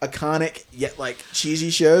like iconic yet like cheesy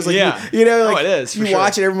shows. Like Yeah. you know, like it is, for you sure.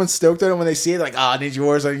 watch it, everyone's stoked on it when they see it, like Ninja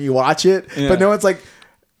Warrior, and you watch it. But no one's like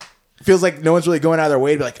feels like no one's really going out of their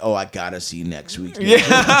way to be like, oh, I gotta see next week.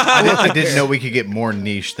 I didn't know we could get more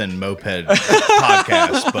niche than moped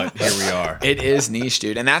podcasts, but here we are. It is niche,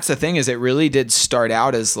 dude. And that's the thing is it really did start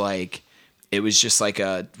out as like it was just like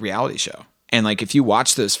a reality show. And like if you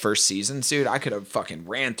watch those first seasons, dude, I could have fucking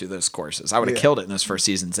ran through those courses. I would have killed it in those first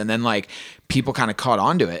seasons. And then like people kind of caught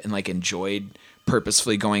on to it and like enjoyed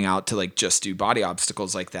purposefully going out to like just do body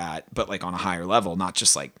obstacles like that, but like on a higher level, not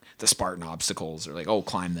just like the Spartan obstacles or like, oh,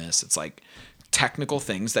 climb this. It's like technical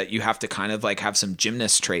things that you have to kind of like have some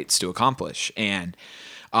gymnast traits to accomplish. And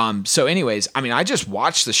so anyways, I mean, I just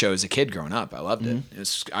watched the show as a kid growing up. I loved it.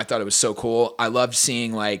 I thought it was so cool. I loved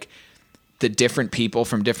seeing like the different people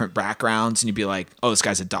from different backgrounds and you'd be like, oh, this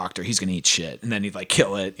guy's a doctor. He's going to eat shit. And then he'd like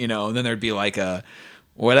kill it, you know, and then there'd be like a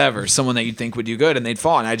whatever, someone that you'd think would do good and they'd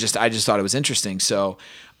fall. And I just thought it was interesting. So,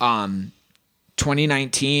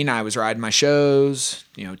 2019, I was riding my shows,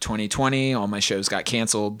 2020, all my shows got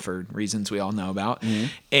canceled for reasons we all know about.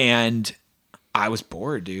 And I was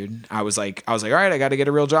bored, dude. I was like, all right, I got to get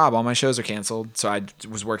a real job. All my shows are canceled. So I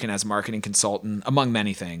was working as a marketing consultant among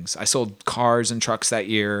many things. I sold cars and trucks that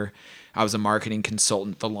year. I was a marketing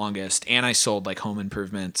consultant the longest, and I sold like home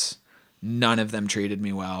improvements. None of them treated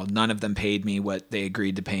me well. None of them paid me what they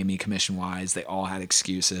agreed to pay me commission wise. They all had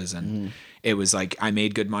excuses. And it was like, I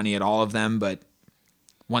made good money at all of them. But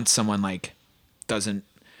once someone like doesn't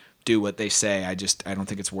do what they say, I don't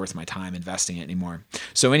think it's worth my time investing it anymore.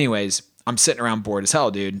 So anyways, I'm sitting around bored as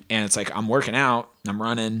hell, dude. And it's like, I'm working out, I'm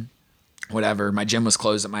running, whatever. My gym was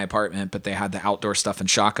closed at my apartment, but they had the outdoor stuff in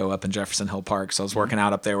Shaco up in Jefferson Hill Park. So I was working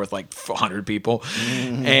out up there with like 100 people.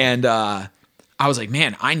 And I was like,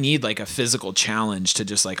 man, I need like a physical challenge to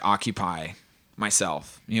just like occupy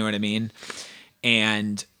myself. You know what I mean?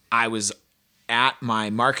 And I was at my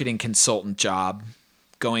marketing consultant job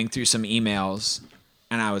going through some emails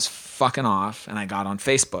and I was fucking off and I got on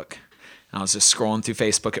Facebook. And I was just scrolling through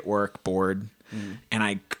Facebook at work, bored. And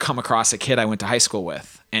I come across a kid I went to high school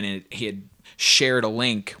with, and he had shared a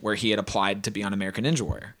link where he had applied to be on American Ninja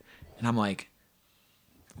Warrior. And I'm like,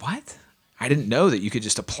 what? I didn't know that you could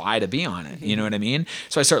just apply to be on it. You know what I mean?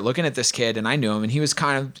 So I start looking at this kid, and I knew him, and he was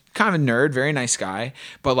kind of a nerd, very nice guy,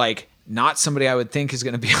 but like not somebody I would think is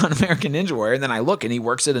going to be on American Ninja Warrior. And then I look, and he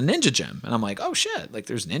works at a ninja gym, and I'm like, oh shit, like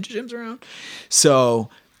there's ninja gyms around. So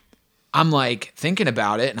I'm like thinking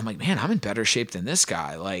about it, and I'm like, man, I'm in better shape than this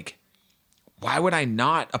guy. Like, why would I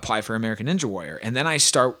not apply for American Ninja Warrior? And then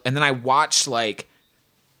I watched like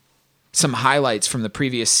some highlights from the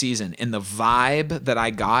previous season, and the vibe that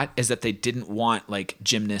I got is that they didn't want like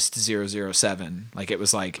Gymnast 007. Like it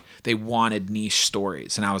was like they wanted niche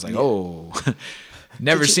stories. And I was like, oh,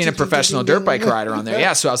 never seen a professional dirt bike rider on there.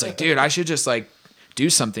 Yeah. So I was like, dude, I should just like do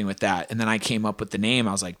something with that. And then I came up with the name.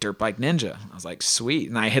 I was like, Dirt Bike Ninja. I was like, sweet.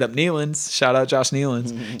 And I hit up Nealons. Shout out Josh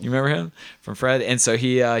Nealons. You remember him from Fred? And so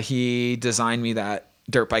he designed me that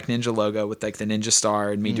Dirt Bike Ninja logo with like the Ninja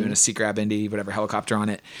Star and me doing a Sea Grab Indy, whatever, helicopter on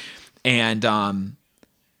it. And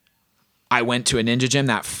I went to a ninja gym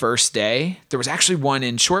that first day. There was actually one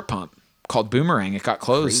in Short Pump called Boomerang. It got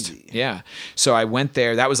closed. Crazy. Yeah. So I went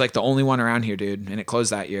there. That was like the only one around here, dude. And it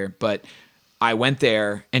closed that year. But I went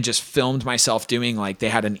there and just filmed myself doing like, they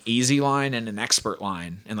had an easy line and an expert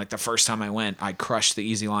line. And like the first time I went, I crushed the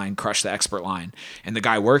easy line, crushed the expert line. And the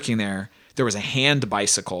guy working there there was a hand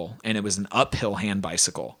bicycle, and it was an uphill hand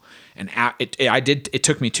bicycle. And it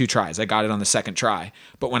took me 2 tries. I got it on the second try.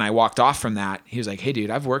 But when I walked off from that, he was like, hey, dude,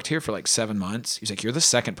 I've worked here for like 7 months. He's like, you're the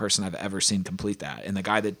second person I've ever seen complete that. And the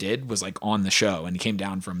guy that did was like on the show, and he came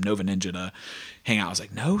down from Nova Ninja to hang out. I was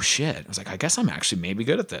like, no shit. I was like, I guess I'm actually maybe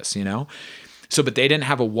good at this, you know? So, but they didn't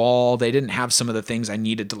have a wall. They didn't have some of the things I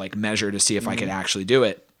needed to like measure to see if I could actually do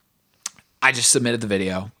it. I just submitted the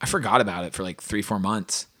video. I forgot about it for like 3-4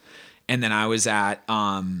 months. And then I was at,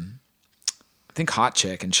 I think Hot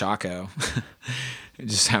Chick in Chaco,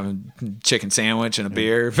 just having chicken sandwich and a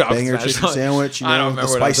beer. Banger chicken sandwich, I don't remember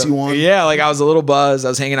the spicy one. Yeah, like I was a little buzzed. I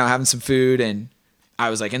was hanging out having some food, and I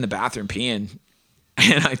was like in the bathroom peeing,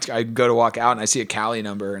 and I go to walk out, and I see a Cali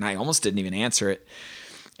number, and I almost didn't even answer it.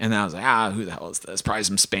 And then I was like, who the hell is this? Probably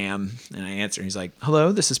some spam. And I answer. He's like,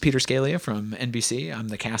 hello, this is Peter Scalia from NBC. I'm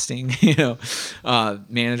the casting,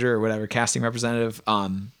 manager or whatever, casting representative.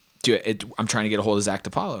 I'm trying to get a hold of Zach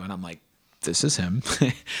Dipaolo, and I'm like, this is him.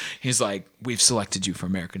 He's like, we've selected you for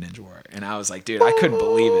American Ninja Warrior. And I was like, dude, I couldn't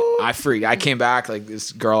believe it. I freaked. I came back, like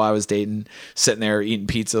this girl I was dating, sitting there eating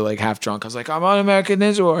pizza, like half drunk. I was like, I'm on American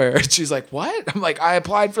Ninja Warrior. And she's like, what? I'm like, I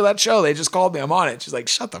applied for that show. They just called me. I'm on it. She's like,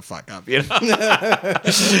 shut the fuck up, you know? And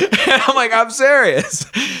I'm like, I'm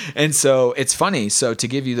serious. And so it's funny. So to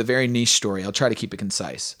give you the very niche story, I'll try to keep it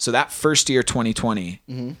concise. So that first year, 2020,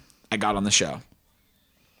 I got on the show.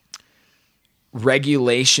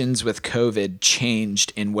 Regulations with COVID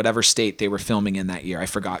changed in whatever state they were filming in that year. I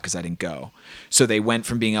forgot because I didn't go. So they went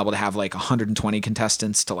from being able to have like 120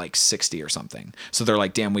 contestants to like 60 or something. So they're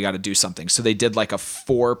like, damn, we got to do something. So they did like a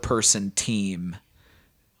 4-person team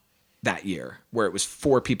that year where it was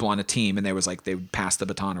 4 people on a team, and they would pass the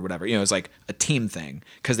baton or whatever. You know, it was like a team thing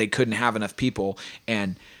because they couldn't have enough people,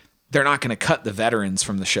 and they're not going to cut the veterans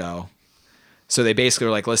from the show. So they basically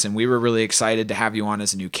were like, listen, we were really excited to have you on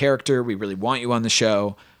as a new character. We really want you on the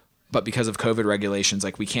show. But because of COVID regulations,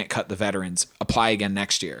 like we can't cut the veterans. Apply again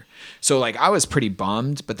next year. So like I was pretty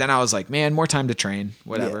bummed, but then I was like, man, more time to train,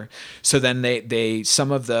 whatever. Yeah. So then they some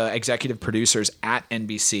of the executive producers at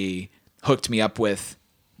NBC hooked me up with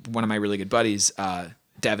one of my really good buddies,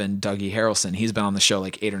 Devin Dougie Harrelson. He's been on the show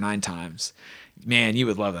like 8 or 9 times. Man, you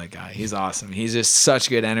would love that guy. He's awesome. He's just such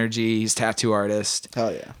good energy. He's a tattoo artist.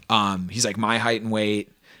 Hell yeah. He's like my height and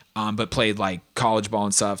weight, but played like college ball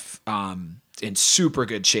and stuff. In super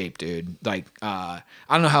good shape, dude. Like, I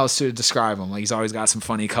don't know how else to describe him. Like, he's always got some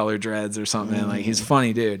funny color dreads or something. Like, he's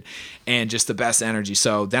funny, dude. And just the best energy.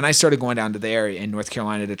 So then I started going down to the area in North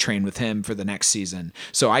Carolina to train with him for the next season.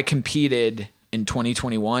 So I competed in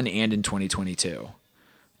 2021 and in 2022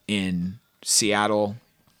 in Seattle,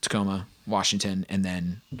 Tacoma, Washington, and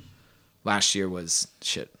then last year was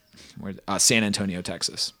San Antonio,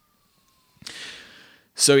 Texas.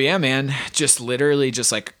 So yeah, man, just literally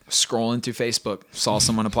just like scrolling through Facebook, saw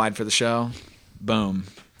someone applied for the show, boom,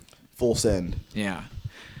 full send. Yeah,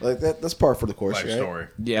 like that's par for the course. Life right? story.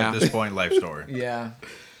 Yeah, at this point, life story. Yeah,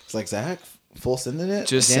 it's like Zach full sending it.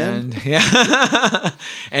 Just again? send. Yeah,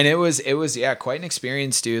 and it was quite an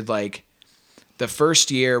experience, dude. Like. The first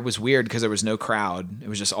year was weird because there was no crowd. It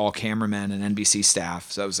was just all cameramen and NBC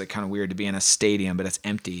staff. So it was like kind of weird to be in a stadium, but it's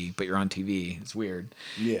empty, but you're on TV. It's weird.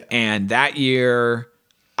 Yeah. And that year,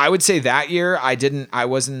 I would say I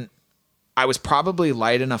was probably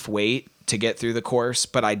light enough weight to get through the course,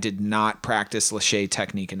 but I did not practice lache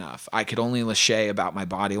technique enough. I could only lache about my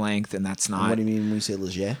body length, and that's not. What do you mean when you say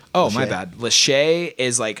lache? Oh, my bad. Lache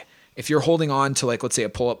is like if you're holding on to like, let's say a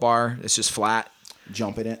pull-up bar, it's just flat.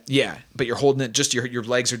 Jumping it. Yeah, but you're holding it, just your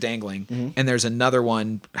legs are dangling, and there's another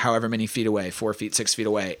one however many feet away, 4 feet, 6 feet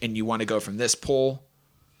away, and you want to go from this pole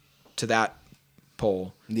to that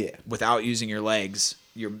pole without using your legs.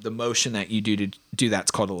 The motion that you do to do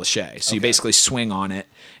that's called a lache. So you basically swing on it,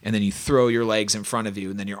 and then you throw your legs in front of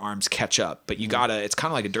you, and then your arms catch up. But you it's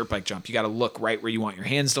kind of like a dirt bike jump. You got to look right where you want your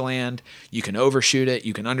hands to land. You can overshoot it.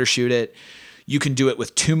 You can undershoot it. You can do it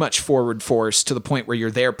with too much forward force to the point where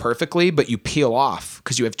you're there perfectly, but you peel off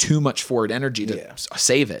because you have too much forward energy to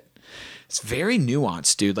save it. It's very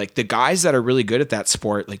nuanced, dude. Like the guys that are really good at that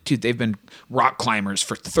sport, like, dude, they've been rock climbers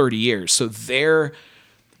for 30 years. So their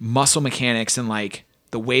muscle mechanics and like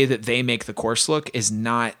the way that they make the course look is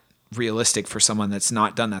not realistic for someone that's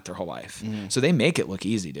not done that their whole life. So they make it look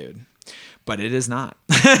easy, dude. But it is not.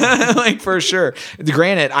 Like for sure.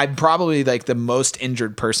 Granted, I'm probably like the most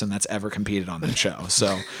injured person that's ever competed on that show.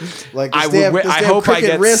 So like I hope I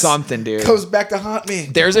get something, dude. Goes back to haunt me.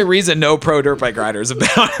 There's a reason no pro dirt bike riders have been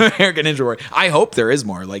on American Ninja Warrior. I hope there is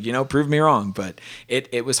more. Like, prove me wrong. But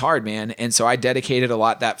it was hard, man. And so I dedicated a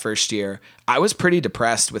lot that first year. I was pretty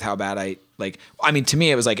depressed with how bad Like, I mean, to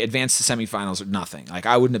me, it was like advanced to semifinals or nothing. Like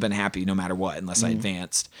I wouldn't have been happy no matter what unless I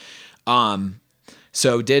advanced.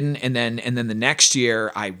 So didn't, and then the next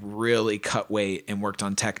year I really cut weight and worked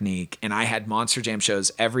on technique, and I had Monster Jam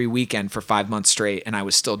shows every weekend for 5 months straight, and I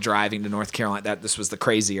was still driving to North Carolina. This was the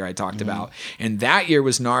crazy year I talked about, and that year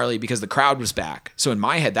was gnarly because the crowd was back. So in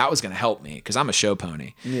my head, that was going to help me because I'm a show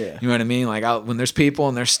pony. Yeah, you know what I mean? Like when there's people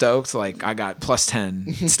and they're stoked, like I got +10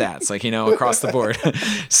 stats, like across the board.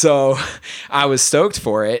 So I was stoked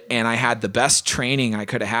for it, and I had the best training I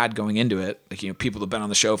could have had going into it. Like people have been on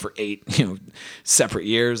the show for 8 separate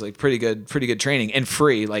years, like pretty good training and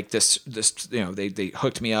free. Like this they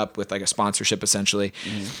hooked me up with like a sponsorship essentially.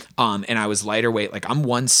 And I was lighter weight. Like I'm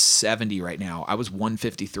 170 right now. I was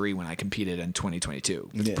 153 when I competed in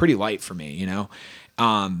 2022. It's pretty light for me,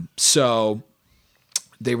 so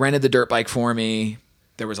they rented the dirt bike for me.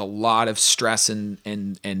 There was a lot of stress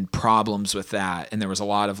and problems with that. And there was a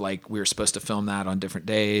lot of like, we were supposed to film that on different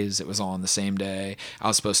days. It was all on the same day. I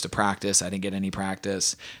was supposed to practice. I didn't get any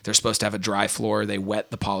practice. They're supposed to have a dry floor. They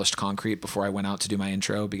wet the polished concrete before I went out to do my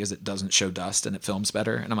intro because it doesn't show dust and it films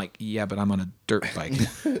better. And I'm like, yeah, but I'm on a dirt bike.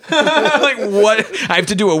 Like what? I have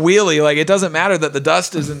to do a wheelie. Like it doesn't matter that the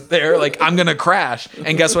dust isn't there. Like I'm going to crash.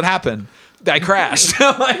 And guess what happened? I crashed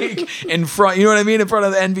like in front, you know what I mean? In front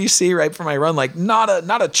of the NBC right for my run. Like not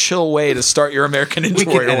a chill way to start your American Ninja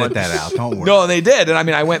Warrior. We can edit that out. Don't worry. No, they did. And I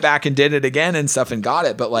mean, I went back and did it again and stuff and got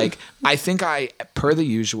it. But like, I think per the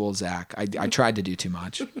usual, Zach, I tried to do too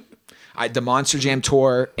much. The Monster Jam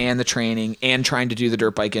tour and the training and trying to do the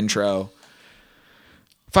dirt bike intro.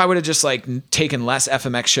 If I would have just like taken less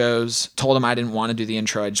FMX shows, told him I didn't want to do the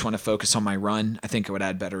intro, I just want to focus on my run, I think it would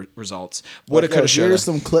add better results. Woulda, coulda, shoulda. Here's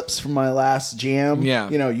some clips from my last jam. Yeah.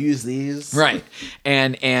 Use these. Right.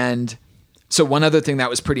 And so one other thing that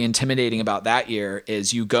was pretty intimidating about that year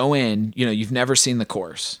is you go in, you've never seen the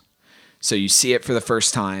course. So you see it for the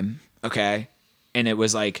first time. Okay. And it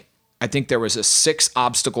was like, I think there was a 6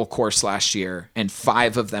 obstacle course last year and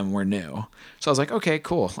 5 of them were new. So I was like, okay,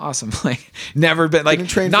 cool. Awesome. Like never been like,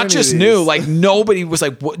 not just new, like nobody was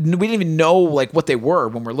like, we didn't even know like what they were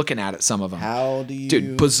when we're looking at it. Some of them. How do you?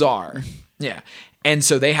 Dude, bizarre. Yeah. And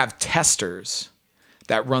so they have testers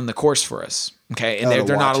that run the course for us. Okay. And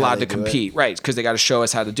they're not allowed to compete. Right. Because they got to show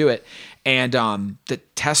us how to do it. And the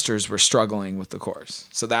testers were struggling with the course.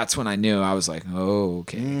 So that's when I knew. I was like, oh,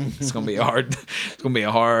 okay. It's going to be hard. It's going to be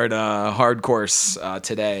a hard course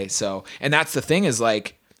today. So, and that's the thing is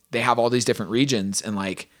like, they have all these different regions and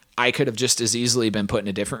like, I could have just as easily been put in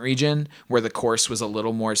a different region where the course was a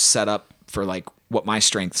little more set up for like what my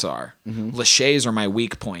strengths are. Lachets are my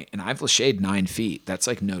weak point, and I've lachetted 9 feet. That's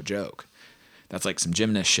like no joke. That's like some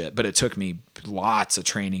gymnast shit, but it took me lots of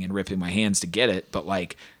training and ripping my hands to get it. But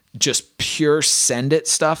like just pure send it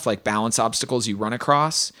stuff, like balance obstacles you run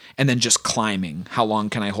across, and then just climbing. How long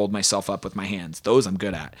can I hold myself up with my hands? Those I'm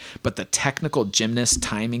good at. But the technical gymnast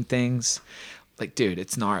timing things, like, dude,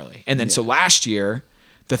 it's gnarly. And then so last year,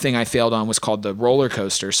 the thing I failed on was called the roller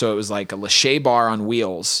coaster. So it was like a lachet bar on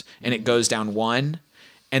wheels, and it goes down 1,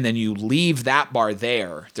 and then you leave that bar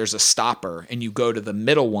there. There's a stopper, and you go to the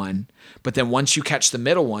middle one. But then once you catch the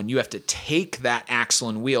middle one, you have to take that axle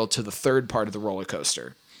and wheel to the 3rd part of the roller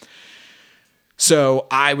coaster. So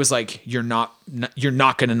I was like, you're not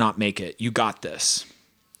going to not make it. You got this.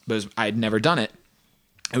 But I had never done it.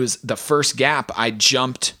 It was the first gap I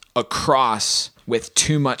jumped across with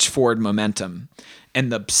too much forward momentum.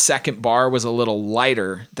 And the second bar was a little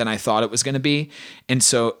lighter than I thought it was going to be. And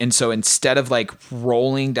so instead of like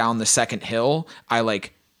rolling down the second hill, I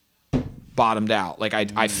like bottomed out. Like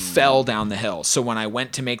I fell down the hill. So when I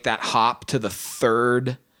went to make that hop to the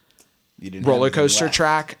 3rd roller coaster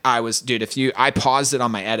track, I was, dude, I paused it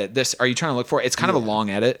on my edit. Are you trying to look for it? It's kind of a long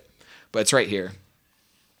edit, but it's right here.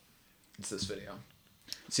 It's this video.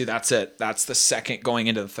 See, that's it. That's the second going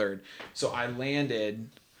into the 3rd. So I landed,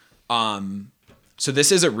 so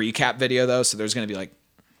this is a recap video though. So there's going to be like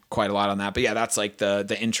quite a lot on that, but yeah, that's like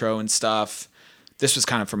the intro and stuff. This was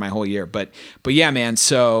kind of for my whole year, but yeah, man.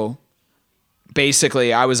 So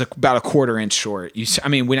basically I was about a 1/4 inch short.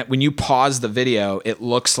 When you pause the video, it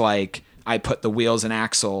looks like I put the wheels and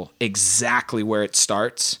axle exactly where it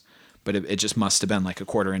starts, but it just must have been like a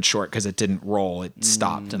 1/4 inch short because it didn't roll. It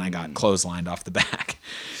stopped and I got clotheslined off the back.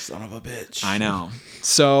 Son of a bitch. I know.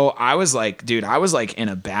 So I was like, dude, I was like in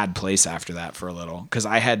a bad place after that for a little because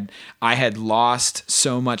I had lost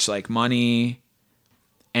so much like money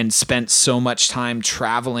and spent so much time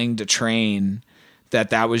traveling to train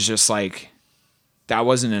that was just like, that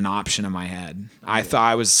wasn't an option in my head. I thought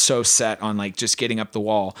I was so set on like just getting up the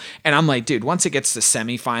wall. And I'm like, dude, once it gets to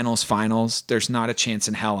semifinals, finals, there's not a chance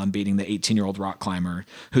in hell I'm beating the 18-year-old rock climber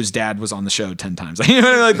whose dad was on the show 10 times. Like, you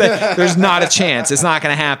know, like that. There's not a chance. It's not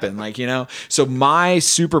going to happen. Like, you know, so my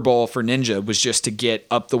Super Bowl for Ninja was just to get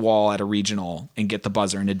up the wall at a regional and get the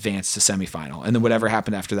buzzer and advance to semifinal. And then whatever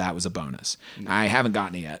happened after that was a bonus. I haven't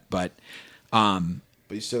gotten it yet, but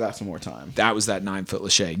you still got some more time. That was that 9-foot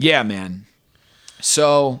Lachey. Yeah, man.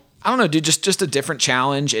 So I don't know, dude, just a different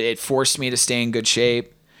challenge. It forced me to stay in good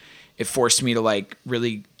shape. It forced me to like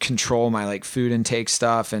really control my like food intake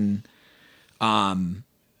stuff. And I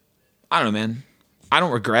don't know, man, I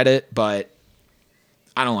don't regret it, but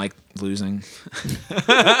I don't like losing.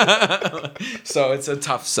 So it's a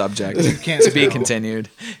tough subject to be continued.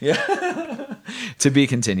 Yeah. To be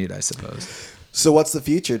continued, I suppose. So what's the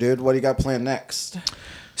future, dude? What do you got planned next?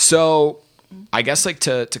 So I guess like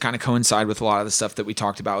to kind of coincide with a lot of the stuff that we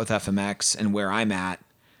talked about with FMX and where I'm at,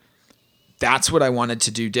 that's what I wanted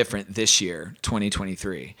to do different this year,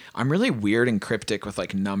 2023. I'm really weird and cryptic with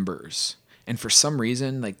like numbers. And for some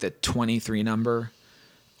reason, like the 23 number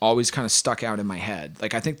always kind of stuck out in my head.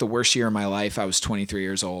 Like I think the worst year of my life, I was 23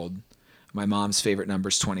 years old. My mom's favorite number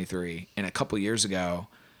is 23. And a couple years ago,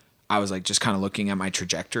 I was like just kind of looking at my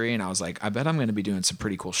trajectory and I was like, I bet I'm going to be doing some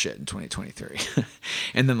pretty cool shit in 2023.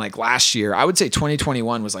 And then like last year, I would say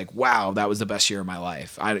 2021 was like, wow, that was the best year of my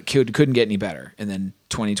life. I couldn't get any better. And then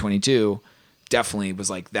 2022 definitely was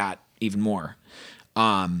like that even more.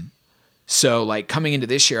 So like coming into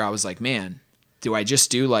this year, I was like, man, do I just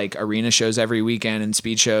do like arena shows every weekend and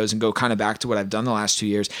speed shows and go kind of back to what I've done the last 2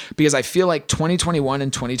 years? Because I feel like 2021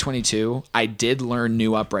 and 2022, I did learn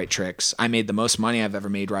new upright tricks. I made the most money I've ever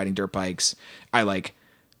made riding dirt bikes. I like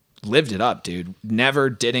lived it up, dude. Never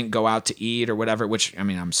didn't go out to eat or whatever, which, I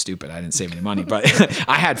mean, I'm stupid. I didn't save any money, but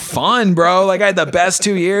I had fun, bro. Like I had the best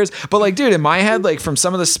 2 years. But like, dude, in my head, like from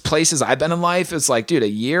some of the places I've been in life, it's like, dude, a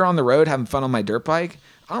year on the road having fun on my dirt bike,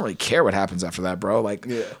 I don't really care what happens after that, bro. Like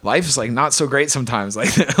life is like not so great sometimes.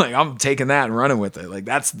 Like I'm taking that and running with it. Like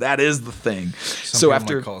that is the thing. So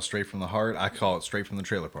after might call it straight from the heart, I call it straight from the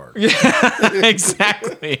trailer park. Yeah,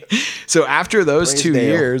 exactly. So after those 2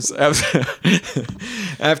 years,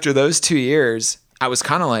 after those 2 years, I was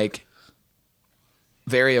kind of like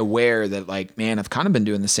very aware that like, man, I've kind of been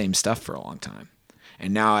doing the same stuff for a long time.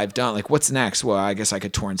 And now I've done like, what's next? Well, I guess I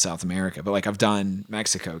could tour in South America, but like I've done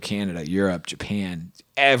Mexico, Canada, Europe, Japan,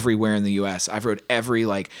 everywhere in the US. I've rode every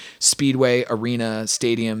like speedway, arena,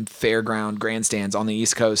 stadium, fairground, grandstands on the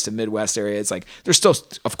East Coast and Midwest area. It's like, there's still,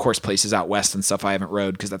 of course, places out West and stuff I haven't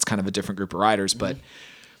rode because that's kind of a different group of riders, but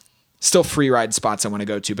still free ride spots I want to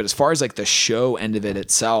go to. But as far as like the show end of it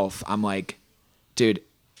itself, I'm like, dude,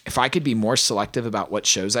 if I could be more selective about what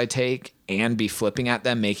shows I take and be flipping at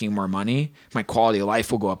them, making more money, my quality of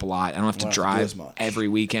life will go up a lot. I don't have to drive every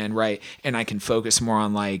weekend, right? And I can focus more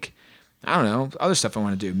on like, I don't know, other stuff I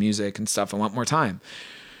want to do, music and stuff. I want more time.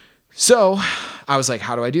 So I was like,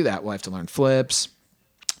 how do I do that? Well, I have to learn flips.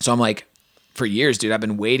 So I'm like, for years, dude, I've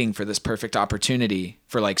been waiting for this perfect opportunity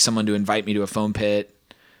for like someone to invite me to a foam pit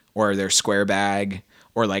or their square bag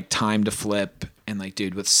or like time to flip. And like,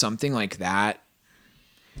 dude, with something like that,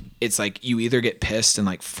 it's like you either get pissed and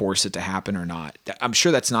like force it to happen or not. I'm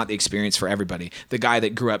sure that's not the experience for everybody. The guy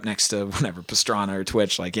that grew up next to whatever Pastrana or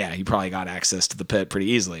Twitch, like, yeah, he probably got access to the pit pretty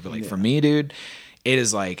easily. But like for me, dude, it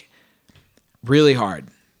is like really hard.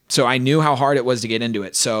 So I knew how hard it was to get into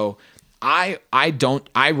it. So I ride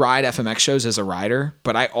FMX shows as a rider,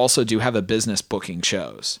 but I also do have a business booking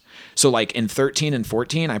shows. So like in 13 and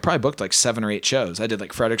 14, I probably booked like 7 or 8 shows. I did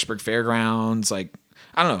like Fredericksburg Fairgrounds, like,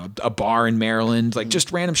 I don't know, a bar in Maryland, like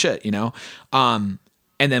just random shit, you know? And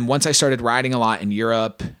then once I started riding a lot in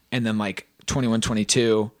Europe and then like 21,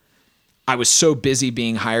 22, I was so busy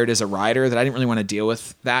being hired as a rider that I didn't really want to deal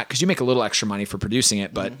with that because you make a little extra money for producing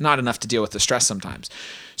it, but not enough to deal with the stress sometimes.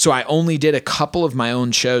 So I only did a couple of my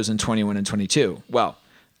own shows in 21 and 22. Well,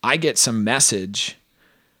 I get some message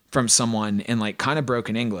from someone in like kind of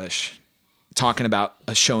broken English talking about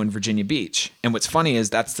a show in Virginia Beach. And what's funny is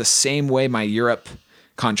that's the same way my Europe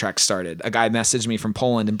contract started. A guy messaged me from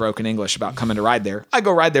Poland in broken English about coming to ride there. I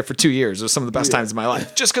go ride there for 2 years. It was some of the best times of my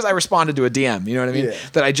life just because I responded to a DM, you know what I mean?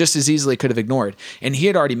 That I just as easily could have ignored. And he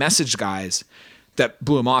had already messaged guys that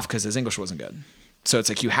blew him off because his English wasn't good. So it's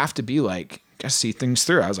like, you have to be like, gotta see things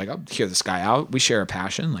through. I was like, I'll hear this guy out. We share a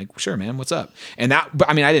passion. Like, sure, man, what's up? And that, but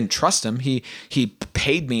I mean, I didn't trust him. He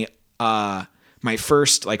paid me, my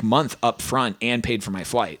first like month up front and paid for my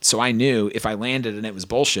flight. So I knew if I landed and it was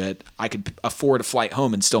bullshit, I could afford a flight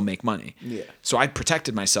home and still make money. Yeah. So I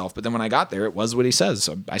protected myself. But then when I got there, it was what he says.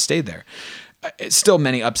 So I stayed there. It's still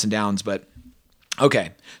many ups and downs, but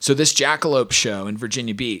Okay, so this Jackalope show in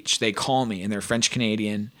Virginia Beach, they call me and they're French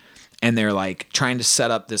Canadian and they're like trying to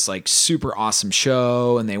set up this like super awesome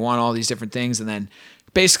show and they want all these different things. And then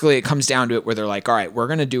basically it comes down to it where they're like, all right, we're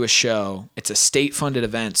going to do a show. It's a state funded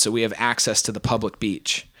event. So we have access to the public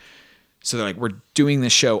beach. So they're like, we're doing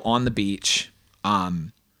this show on the beach.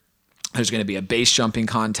 There's going to be a base jumping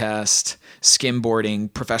contest,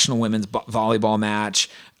 skimboarding, professional women's volleyball match,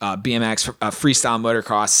 BMX, freestyle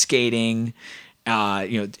motocross, skating,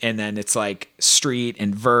 and then it's like street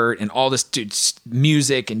and vert and all this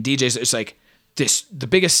music and DJs. It's like the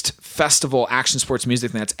biggest festival action sports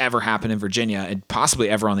music thing that's ever happened in Virginia and possibly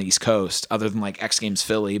ever on the East Coast, other than like X Games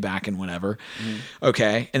Philly back in whenever.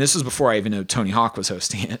 Okay. And this was before I even knew Tony Hawk was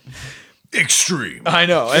hosting it. Extreme. I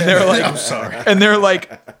know. And they're like, I'm sorry. And they're like,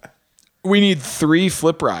 we need 3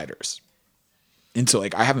 flip riders. And so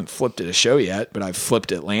like, I haven't flipped at a show yet, but I've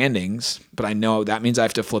flipped at landings, but I know that means I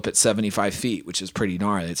have to flip at 75 feet, which is pretty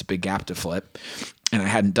gnarly. It's a big gap to flip. And I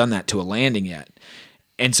hadn't done that to a landing yet.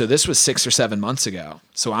 And so this was 6 or 7 months ago.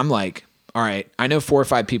 So I'm like, all right, I know 4 or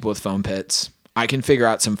 5 people with foam pits. I can figure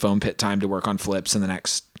out some foam pit time to work on flips in the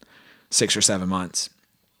next 6 or 7 months.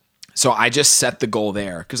 So I just set the goal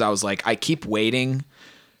there because I was like, I keep waiting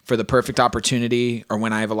for the perfect opportunity or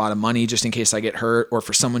when I have a lot of money just in case I get hurt or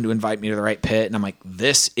for someone to invite me to the right pit. And I'm like,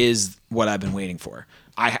 this is what I've been waiting for.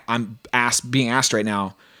 I'm being asked right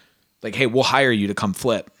now, like, hey, we'll hire you to come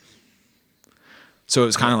flip. So it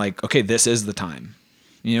was kind of like, okay, this is the time.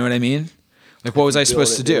 You know what I mean? Like, what was I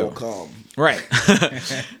supposed to do? Right.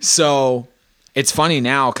 So it's funny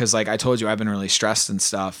now because, like I told you, I've been really stressed and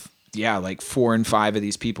stuff. Yeah, like 4 and 5 of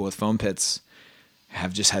these people with foam pits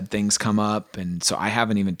have just had things come up. And so I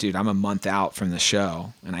haven't even, dude, I'm a month out from the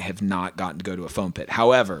show and I have not gotten to go to a foam pit.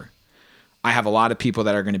 However, I have a lot of people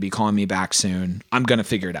that are going to be calling me back soon. I'm going to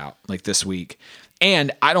figure it out like this week.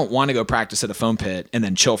 And I don't want to go practice at a foam pit and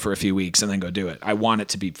then chill for a few weeks and then go do it. I want it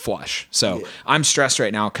to be flush. So I'm stressed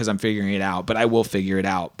right now because I'm figuring it out, but I will figure it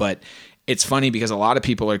out. But it's funny because a lot of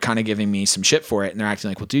people are kind of giving me some shit for it. And they're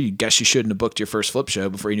acting like, well, dude, you guess you shouldn't have booked your first flip show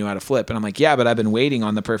before you knew how to flip. And I'm like, yeah, but I've been waiting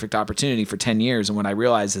on the perfect opportunity for 10 years. And what I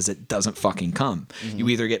realize is it doesn't fucking come. Mm-hmm. You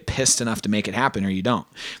either get pissed enough to make it happen or you don't.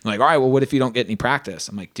 I'm like, all right, well, what if you don't get any practice?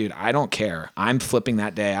 I'm like, dude, I don't care. I'm flipping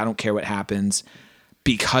that day. I don't care what happens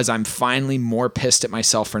because I'm finally more pissed at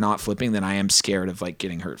myself for not flipping than I am scared of like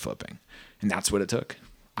getting hurt flipping. And that's what it took.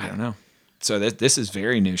 I don't know. So this is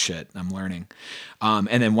very new shit I'm learning. And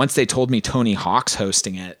then once they told me Tony Hawk's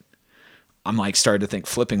hosting it, I'm like started to think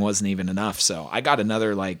flipping wasn't even enough. So I got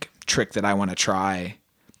another like trick that I want to try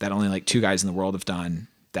that only like 2 guys in the world have done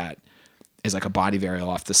that is like a body varial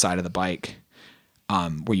off the side of the bike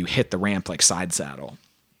where you hit the ramp like side saddle.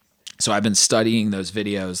 So I've been studying those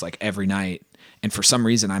videos like every night. And for some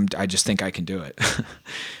reason, I just think I can do it.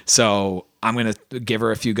 So I'm going to give her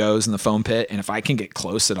a few goes in the foam pit. And if I can get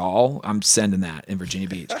close at all, I'm sending that in Virginia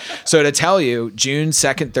Beach. So to tell you, June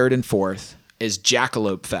 2nd, 3rd, and 4th is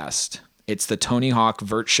Jackalope Fest. It's the Tony Hawk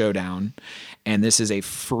Vert Showdown. And this is a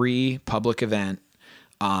free public event.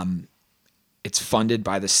 It's funded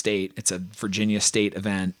by the state. It's a Virginia state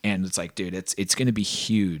event. And it's like, dude, it's going to be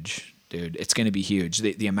huge. Dude, it's going to be huge.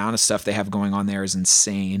 The amount of stuff they have going on there is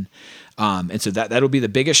insane. And so that'll be the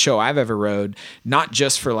biggest show I've ever rode, not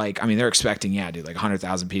just for like, I mean, they're expecting, yeah, dude, like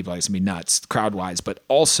 100,000 people. Like, it's gonna be nuts crowd wise, but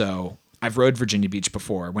also I've rode Virginia Beach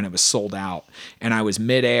before when it was sold out and I was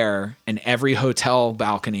midair and every hotel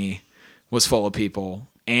balcony was full of people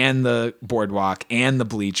and the boardwalk and the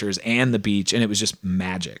bleachers and the beach. And it was just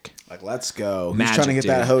magic. Like, let's go. Magic, Who's trying to get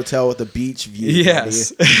that hotel with the beach view?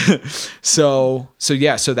 Yes. So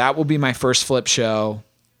that will be my first flip show.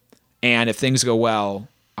 And if things go well,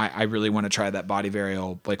 I really want to try that body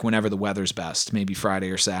varial, like whenever the weather's best, maybe Friday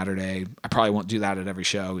or Saturday. I probably won't do that at every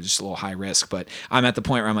show. It's just a little high risk, but I'm at the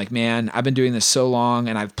point where I'm like, man, I've been doing this so long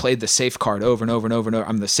and I've played the safe card over and over and over and over.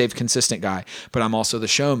 I'm the safe, consistent guy, but I'm also the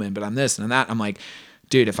showman, but I'm this and that. I'm like,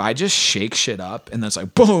 dude, if I just shake shit up and then it's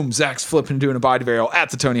like, boom, Zach's flipping and doing a body varial at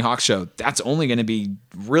the Tony Hawk show, that's only going to be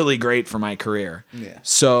really great for my career. Yeah.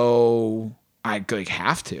 So I like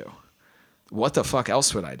have to. What the fuck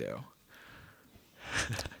else would I do?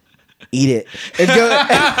 Eat it and go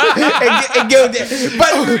and go there.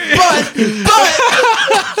 But wait.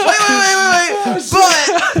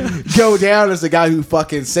 But go down as the guy who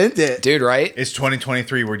fucking sent it, dude. Right? It's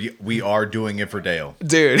 2023 where we are doing it for Dale,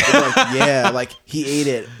 dude. Like, yeah, like he ate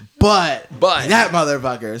it, but that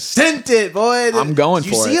motherfucker sent it, boy. I'm going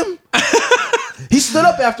for it. You see him? He stood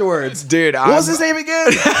up afterwards, dude. What was his name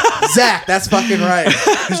again? Zach. That's fucking right.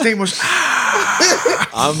 His name was.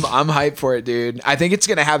 I'm hyped for it, dude. I think it's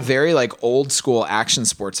gonna have very like old school action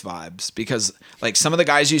sports vibes because like some of the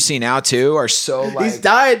guys you see now too are so like He's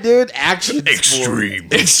dying, dude. Action Extreme.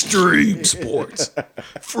 extreme sports,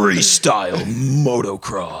 freestyle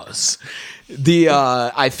motocross.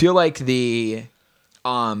 I feel like the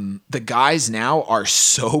guys now are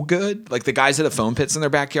so good. Like the guys that have foam pits in their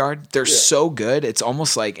backyard, they're so good. It's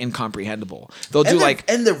almost like incomprehensible. They'll do like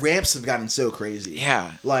and the ramps have gotten so crazy.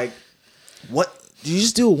 Yeah. Like, what? Did you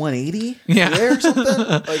just do a 180? Yeah. There or something?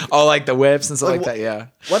 Like, oh, like the whips and stuff like Like, that. Yeah.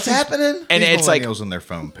 what's happening? And These it's like millennials in their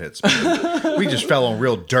foam pits. Man. We just fell on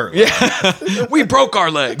real dirt. Yeah. we broke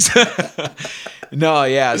our legs. No,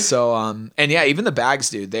 yeah. So, and yeah, even the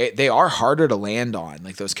bags, dude, they are harder to land on,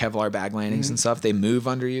 like those Kevlar bag landings and stuff. They move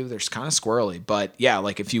under you. They're kind of squirrely. But yeah,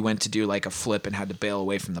 like if you went to do like a flip and had to bail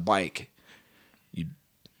away from the bike, you'd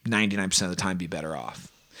 99% of the time be better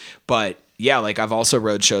off. But yeah, like I've also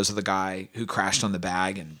rode shows with a guy who crashed on the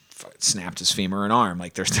bag and snapped his femur and arm.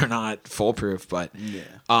 Like they're not foolproof, but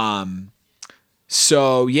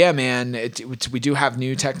so yeah, man, we do have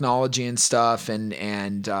new technology and stuff,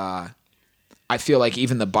 and I feel like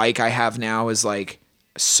even the bike I have now is like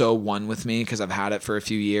so one with me because I've had it for a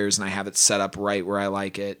few years and I have it set up right where I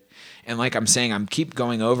like it. And like I'm saying, I'm keep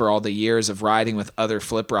going over all the years of riding with other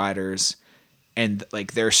flip riders and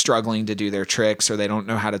like they're struggling to do their tricks or they don't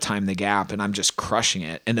know how to time the gap and I'm just crushing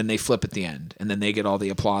it. And then they flip at the end and then they get all the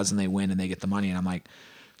applause and they win and they get the money. And I'm like,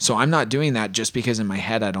 so I'm not doing that just because in my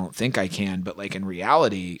head I don't think I can, but like in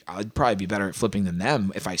reality, I'd probably be better at flipping than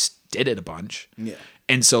them if I did it a bunch. Yeah.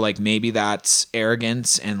 And so like maybe that's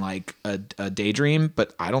arrogance and like a daydream,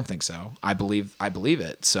 but I don't think so. I believe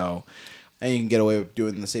it. So And you can get away with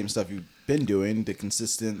doing the same stuff you've been doing, the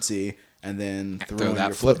consistency, and then throwing that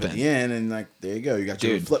your flip flip at in. the end, and like there you go, you got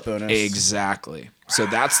your dude, flip bonus. exactly. So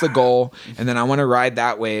that's the goal. And then I want to ride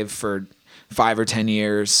that wave for 5 or 10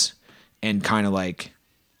 years and kind of like,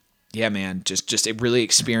 yeah, man, just really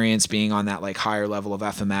experience being on that like higher level of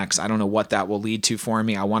FMX. I don't know what that will lead to for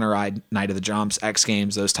me. I want to ride Night of the Jumps, X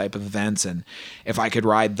Games, those type of events. And if I could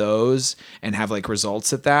ride those and have like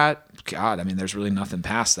results at that, God, I mean, there's really nothing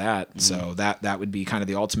past that. So that would be kind of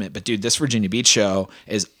the ultimate. But dude, this Virginia Beach show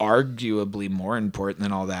is arguably more important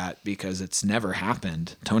than all that because it's never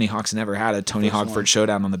happened. Tony Hawk's never had a Tony Hawk Ford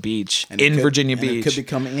showdown on the beach in Virginia Beach. It could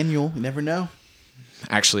become annual. You never know.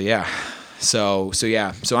 Actually, yeah. So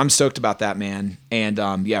yeah. So I'm stoked about that, man. And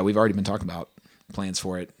yeah, we've already been talking about plans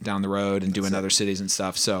for it down the road and doing other cities and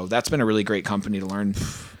stuff. So that's been a really great company to learn.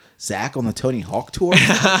 Zach on the Tony Hawk tour.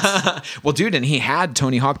 Well, dude, and he had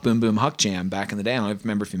Tony Hawk Boom Boom Huck Jam back in the day. I don't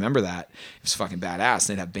remember if you remember that. It was fucking badass.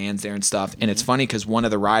 They'd have bands there and stuff. And it's funny because one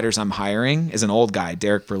of the riders I'm hiring is an old guy,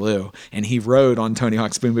 Derek Berlew, and he rode on Tony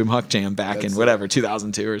Hawk's Boom Boom Huck Jam back in whatever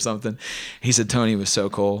 2002 or something. He said Tony was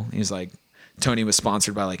so cool. He was like, Tony was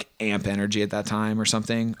sponsored by like Amp Energy at that time or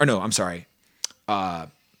something. Or no, I'm sorry.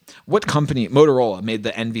 What company? Motorola made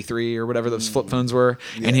the NV3 or whatever those flip phones were.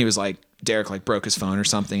 Yeah. And he was like, Derek like broke his phone or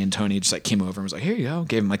something, and Tony just like came over and was like, "Here you go."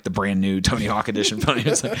 Gave him like the brand new Tony Hawk edition phone. He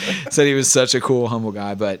was like, said he was such a cool, humble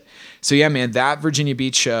guy. But so yeah, man, that Virginia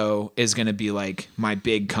Beach show is gonna be like my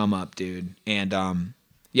big come up, dude. And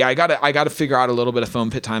yeah, I gotta figure out a little bit of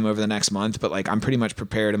foam pit time over the next month. But like, I'm pretty much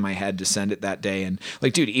prepared in my head to send it that day. And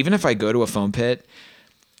like, dude, even if I go to a foam pit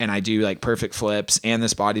and I do like perfect flips and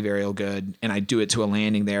this body varial good, and I do it to a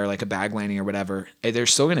landing there, like a bag landing or whatever,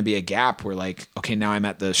 there's still going to be a gap where like, okay, now I'm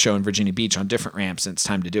at the show in Virginia Beach on different ramps and it's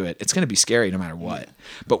time to do it. It's going to be scary no matter what.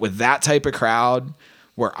 But with that type of crowd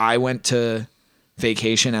where I went to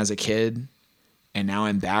vacation as a kid and now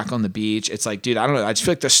I'm back on the beach, it's like, dude, I don't know. I just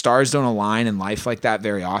feel like the stars don't align in life like that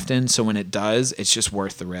very often. So when it does, it's just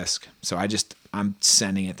worth the risk. So I'm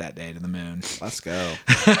sending it that day to the moon. Let's go.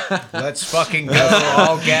 Let's fucking go.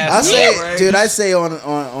 All gas. I say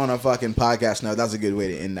on a fucking podcast note, that's a good way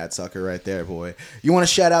to end that sucker right there, boy. You want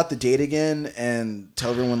to shout out the date again and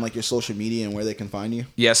tell everyone like your social media and where they can find you?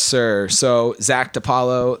 Yes, sir. So Zach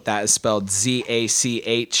Dipaolo, that is spelled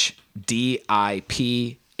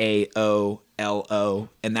ZACHDIPAOLO,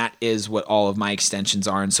 and that is what all of my extensions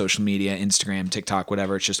are on social media, Instagram, TikTok,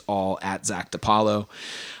 whatever. It's just all at Zach Dipaolo.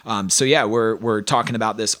 So yeah, we're talking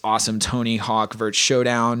about this awesome Tony Hawk Vert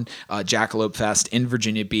Showdown, Jackalope Fest in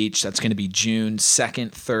Virginia Beach. That's going to be June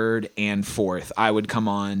 2nd, 3rd, and 4th. I would come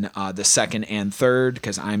on the 2nd and 3rd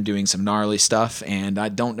because I'm doing some gnarly stuff, and I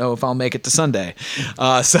don't know if I'll make it to Sunday.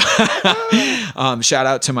 So shout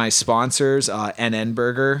out to my sponsors, NN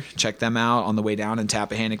Burger. Check them out on the way down in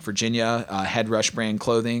Tappahannock, Virginia. Head Rush brand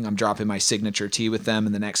clothing. I'm dropping my signature tee with them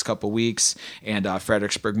in the next couple weeks. And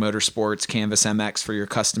Fredericksburg Motorsports, Canvas MX for your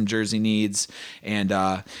custom jersey needs. And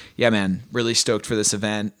yeah, man, really stoked for this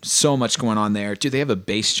event. So much going on there. Dude, they have a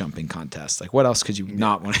base jumping contest. Like, what else could you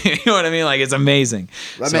not want to, you know what I mean? Like, it's amazing.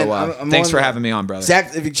 Thanks for having me on, brother.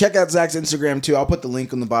 Zach, if you check out Zach's Instagram too, I'll put the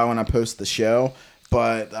link in the bio when I post the show.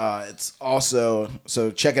 But it's also,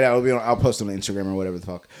 so check it out. I'll post it on Instagram or whatever the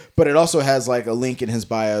fuck. But it also has like a link in his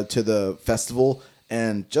bio to the festival,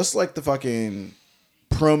 and just like the fucking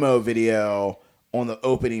promo video on the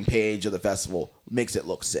opening page of the festival makes it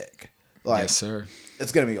look sick. Like, Yes, sir.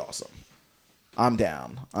 It's gonna be awesome. I'm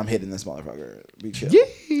down. I'm hitting this motherfucker. Be chill.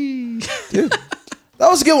 Dude. That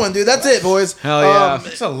was a good one, dude. That's it, boys. Hell yeah.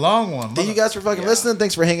 It's a long one. Thank you guys for fucking listening.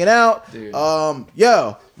 Thanks for hanging out. Dude.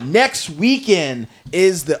 Yo, next weekend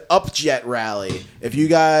is the Upjet rally. If you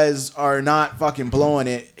guys are not fucking blowing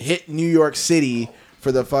it, hit New York City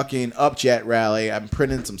for the fucking Upjet rally. I'm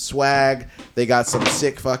printing some swag. They got some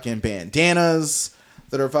sick fucking bandanas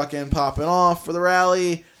that are fucking popping off for the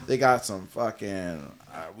rally. They got some fucking,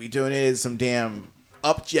 we donated some damn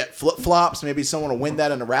Upjet flip-flops. Maybe someone will win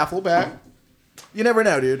that in a raffle back. You never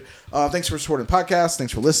know, dude. Thanks for supporting the podcast.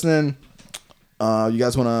 Thanks for listening. You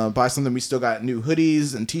guys want to buy something? We still got new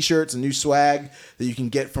hoodies and t-shirts and new swag that you can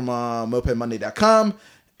get from mopedmonday.com.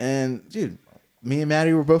 And, dude, me and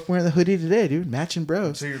Maddie were both wearing the hoodie today, dude. Matching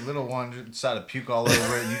bros. So your little one decided to puke all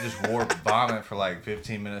over it, and you just wore vomit for like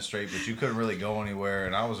 15 minutes straight, but you couldn't really go anywhere,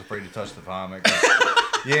 and I was afraid to touch the vomit.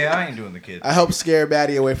 Yeah, I ain't doing the kids. I helped scare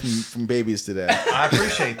Maddie away from babies today. I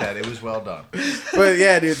appreciate that. It was well done. But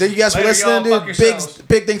yeah, dude, thank you guys for listening, y'all. dude. Fuck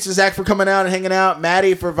Big thanks to Zach for coming out and hanging out.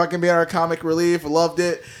 Maddie for fucking being our comic relief. Loved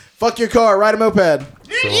it. Fuck your car. Ride a moped.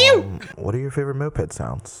 So, what are your favorite moped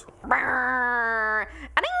sounds? Fuck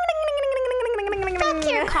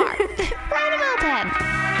your car. Ride a moped.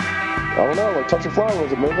 I don't know, like touch a flower,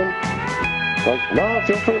 was it moving? Like, nah, it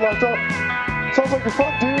feels pretty locked up. Sounds like you're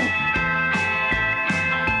fucked, dude.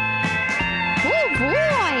 Oh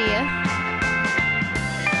boy.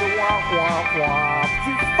 Womp womp womp.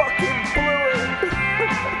 You fucking